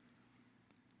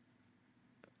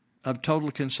 of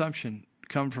total consumption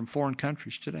come from foreign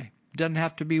countries today. Doesn't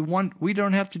have to be we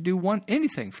don't have to do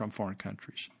anything from foreign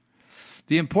countries.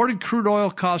 The imported crude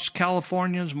oil costs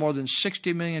Californians more than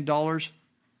 $60 million,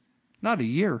 not a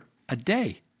year, a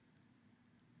day.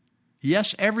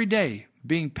 Yes, every day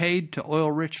being paid to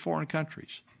oil-rich foreign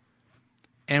countries.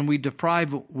 And we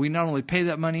not only pay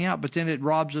that money out, but then it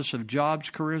robs us of jobs,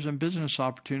 careers, and business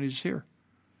opportunities here.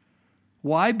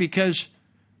 Why? Because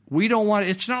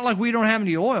it's not like we don't have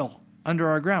any oil under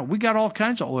our ground. We got all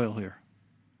kinds of oil here.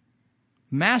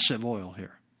 Massive oil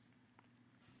here.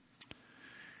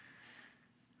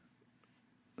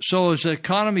 So as the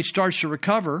economy starts to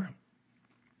recover,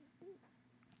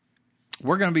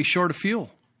 we're going to be short of fuel.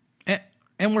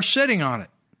 And we're sitting on it,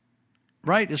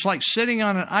 right? It's like sitting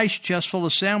on an ice chest full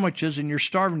of sandwiches and you're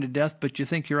starving to death, but you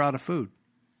think you're out of food.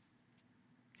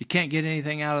 You can't get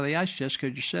anything out of the ice chest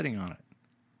because you're sitting on it.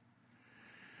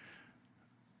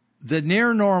 The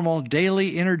near normal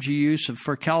daily energy use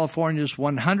for California's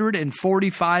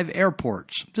 145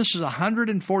 airports. This is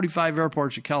 145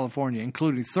 airports in California,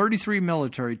 including 33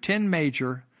 military, 10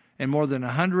 major, and more than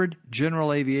 100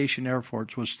 general aviation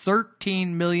airports, was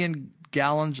 13 million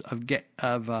gallons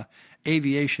of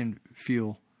aviation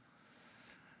fuel,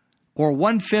 or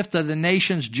 1/5 of the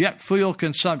nation's jet fuel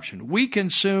consumption. We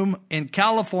consume in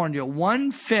California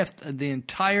 1/5 of the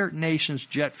entire nation's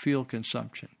jet fuel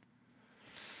consumption.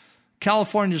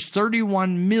 California's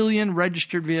 31 million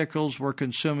registered vehicles were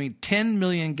consuming 10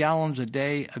 million gallons a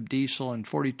day of diesel and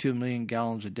 42 million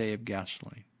gallons a day of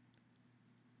gasoline.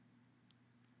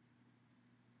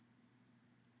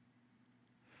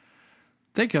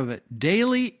 Think of it.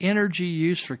 Daily energy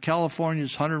use for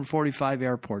California's 145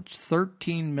 airports,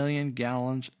 13 million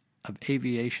gallons of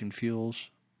aviation fuels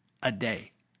a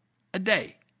day. A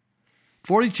day.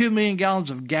 42 million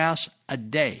gallons of gas a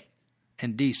day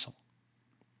and diesel.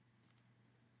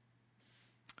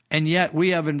 And yet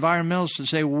we have environmentalists that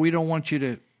say, well, we don't want you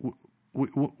to,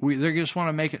 they just want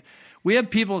to make it. We have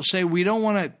people that say, we don't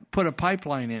want to put a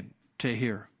pipeline in to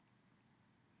here.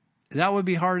 That would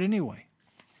be hard anyway.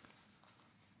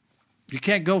 You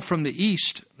can't go from the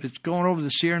east. It's going over the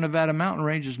Sierra Nevada mountain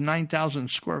range is 9,000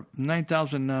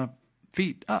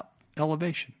 feet up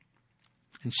elevation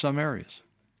in some areas.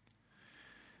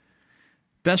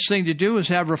 Best thing to do is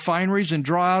have refineries and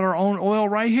draw out our own oil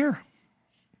right here.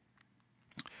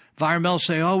 Environmentalists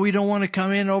say, oh, we don't want to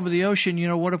come in over the ocean. You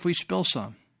know, what if we spill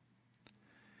some?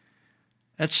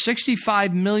 That's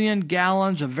 65 million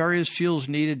gallons of various fuels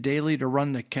needed daily to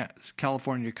run the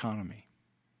California economy.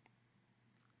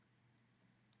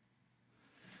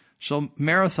 So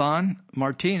Marathon,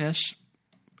 Martinez,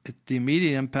 the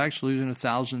immediate impact's losing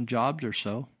 1,000 jobs or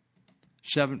so.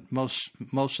 Most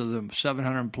of them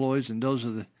 700 employees, and those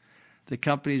are the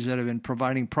companies that have been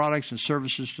providing products and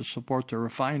services to support the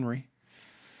refinery.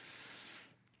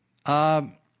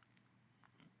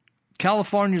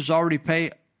 California's already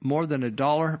paid more than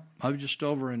 $1. I was just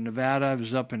over in Nevada. I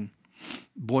was up in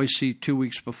Boise 2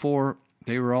 weeks before.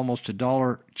 They were almost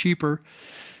 $1 cheaper.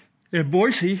 In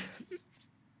Boise,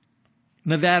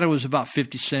 Nevada was about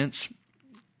 50 cents.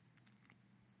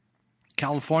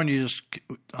 California is,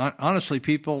 honestly,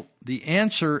 people, the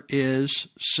answer is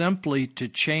simply to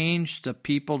change the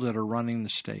people that are running the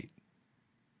state.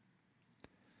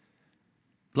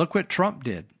 Look what Trump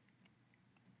did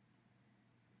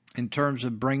in terms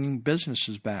of bringing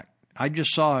businesses back. I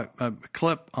just saw a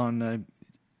clip on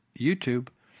YouTube.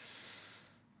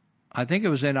 I think it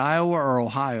was in Iowa or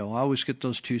Ohio. I always get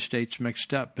those two states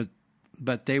mixed up,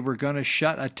 but they were going to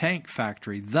shut a tank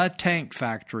factory, the tank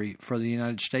factory for the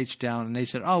United States down, and they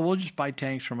said, oh, we'll just buy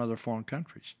tanks from other foreign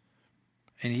countries.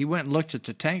 And he went and looked at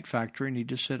the tank factory, and he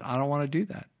just said, I don't want to do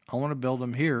that. I want to build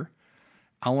them here.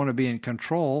 I want to be in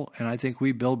control, and I think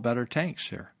we build better tanks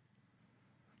here.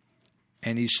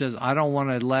 And he says, I don't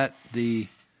want to let the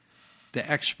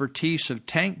expertise of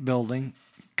tank building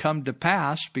come to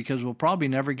pass because we'll probably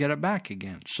never get it back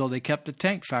again. So they kept the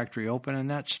tank factory open in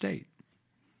that state.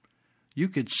 You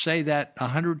could say that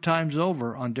 100 times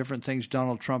over on different things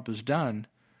Donald Trump has done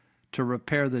to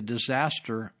repair the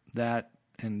disaster that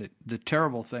and the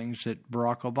terrible things that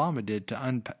Barack Obama did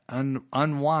to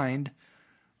unwind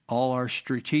all our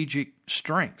strategic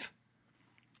strength.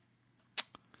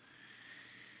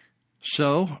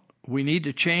 So we need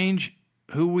to change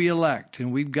who we elect,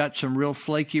 and we've got some real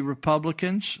flaky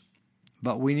Republicans,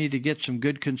 but we need to get some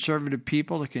good conservative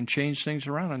people that can change things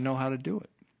around and know how to do it.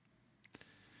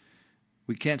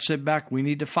 We can't sit back. We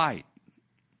need to fight.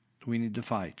 We need to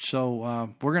fight.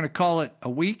 So we're going to call it a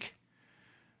week.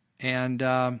 And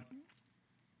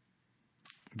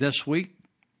this week,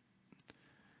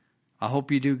 I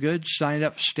hope you do good. Sign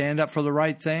up, stand up for the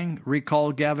right thing.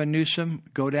 Recall Gavin Newsom.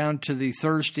 Go down to the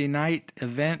Thursday night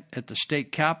event at the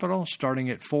state capitol, starting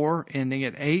at 4, ending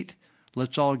at 8.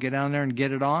 Let's all get down there and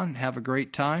get it on. Have a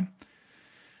great time.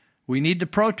 We need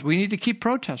to keep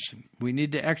protesting. We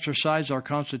need to exercise our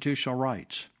constitutional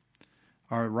rights,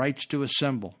 our rights to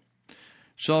assemble.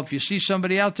 So if you see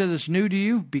somebody out there that's new to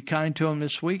you, be kind to them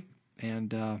this week,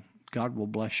 and God will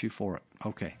bless you for it.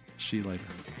 Okay, see you later.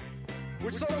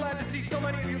 We're so glad to see so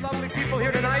many of you lovely people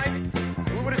here tonight.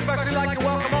 We would especially like to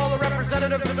welcome all the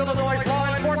representatives of Illinois'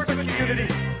 law enforcement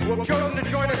community who have chosen to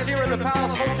join us here in the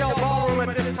Palace Hotel Ballroom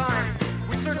at this time.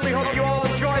 We certainly hope you all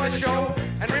enjoy the show.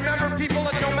 And remember, people,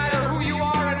 that no matter who you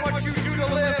are and what you do to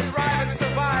live, thrive, and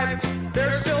survive,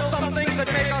 there's still some things that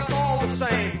make us all the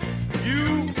same.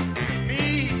 You,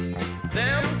 me,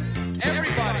 them,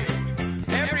 everybody.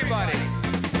 Everybody.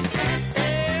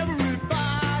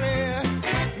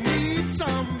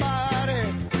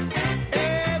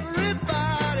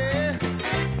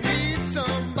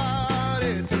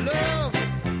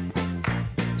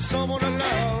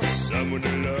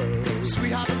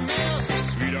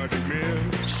 Sweetheart to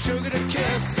miss, sugar to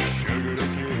kiss,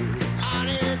 I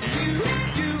need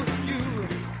you.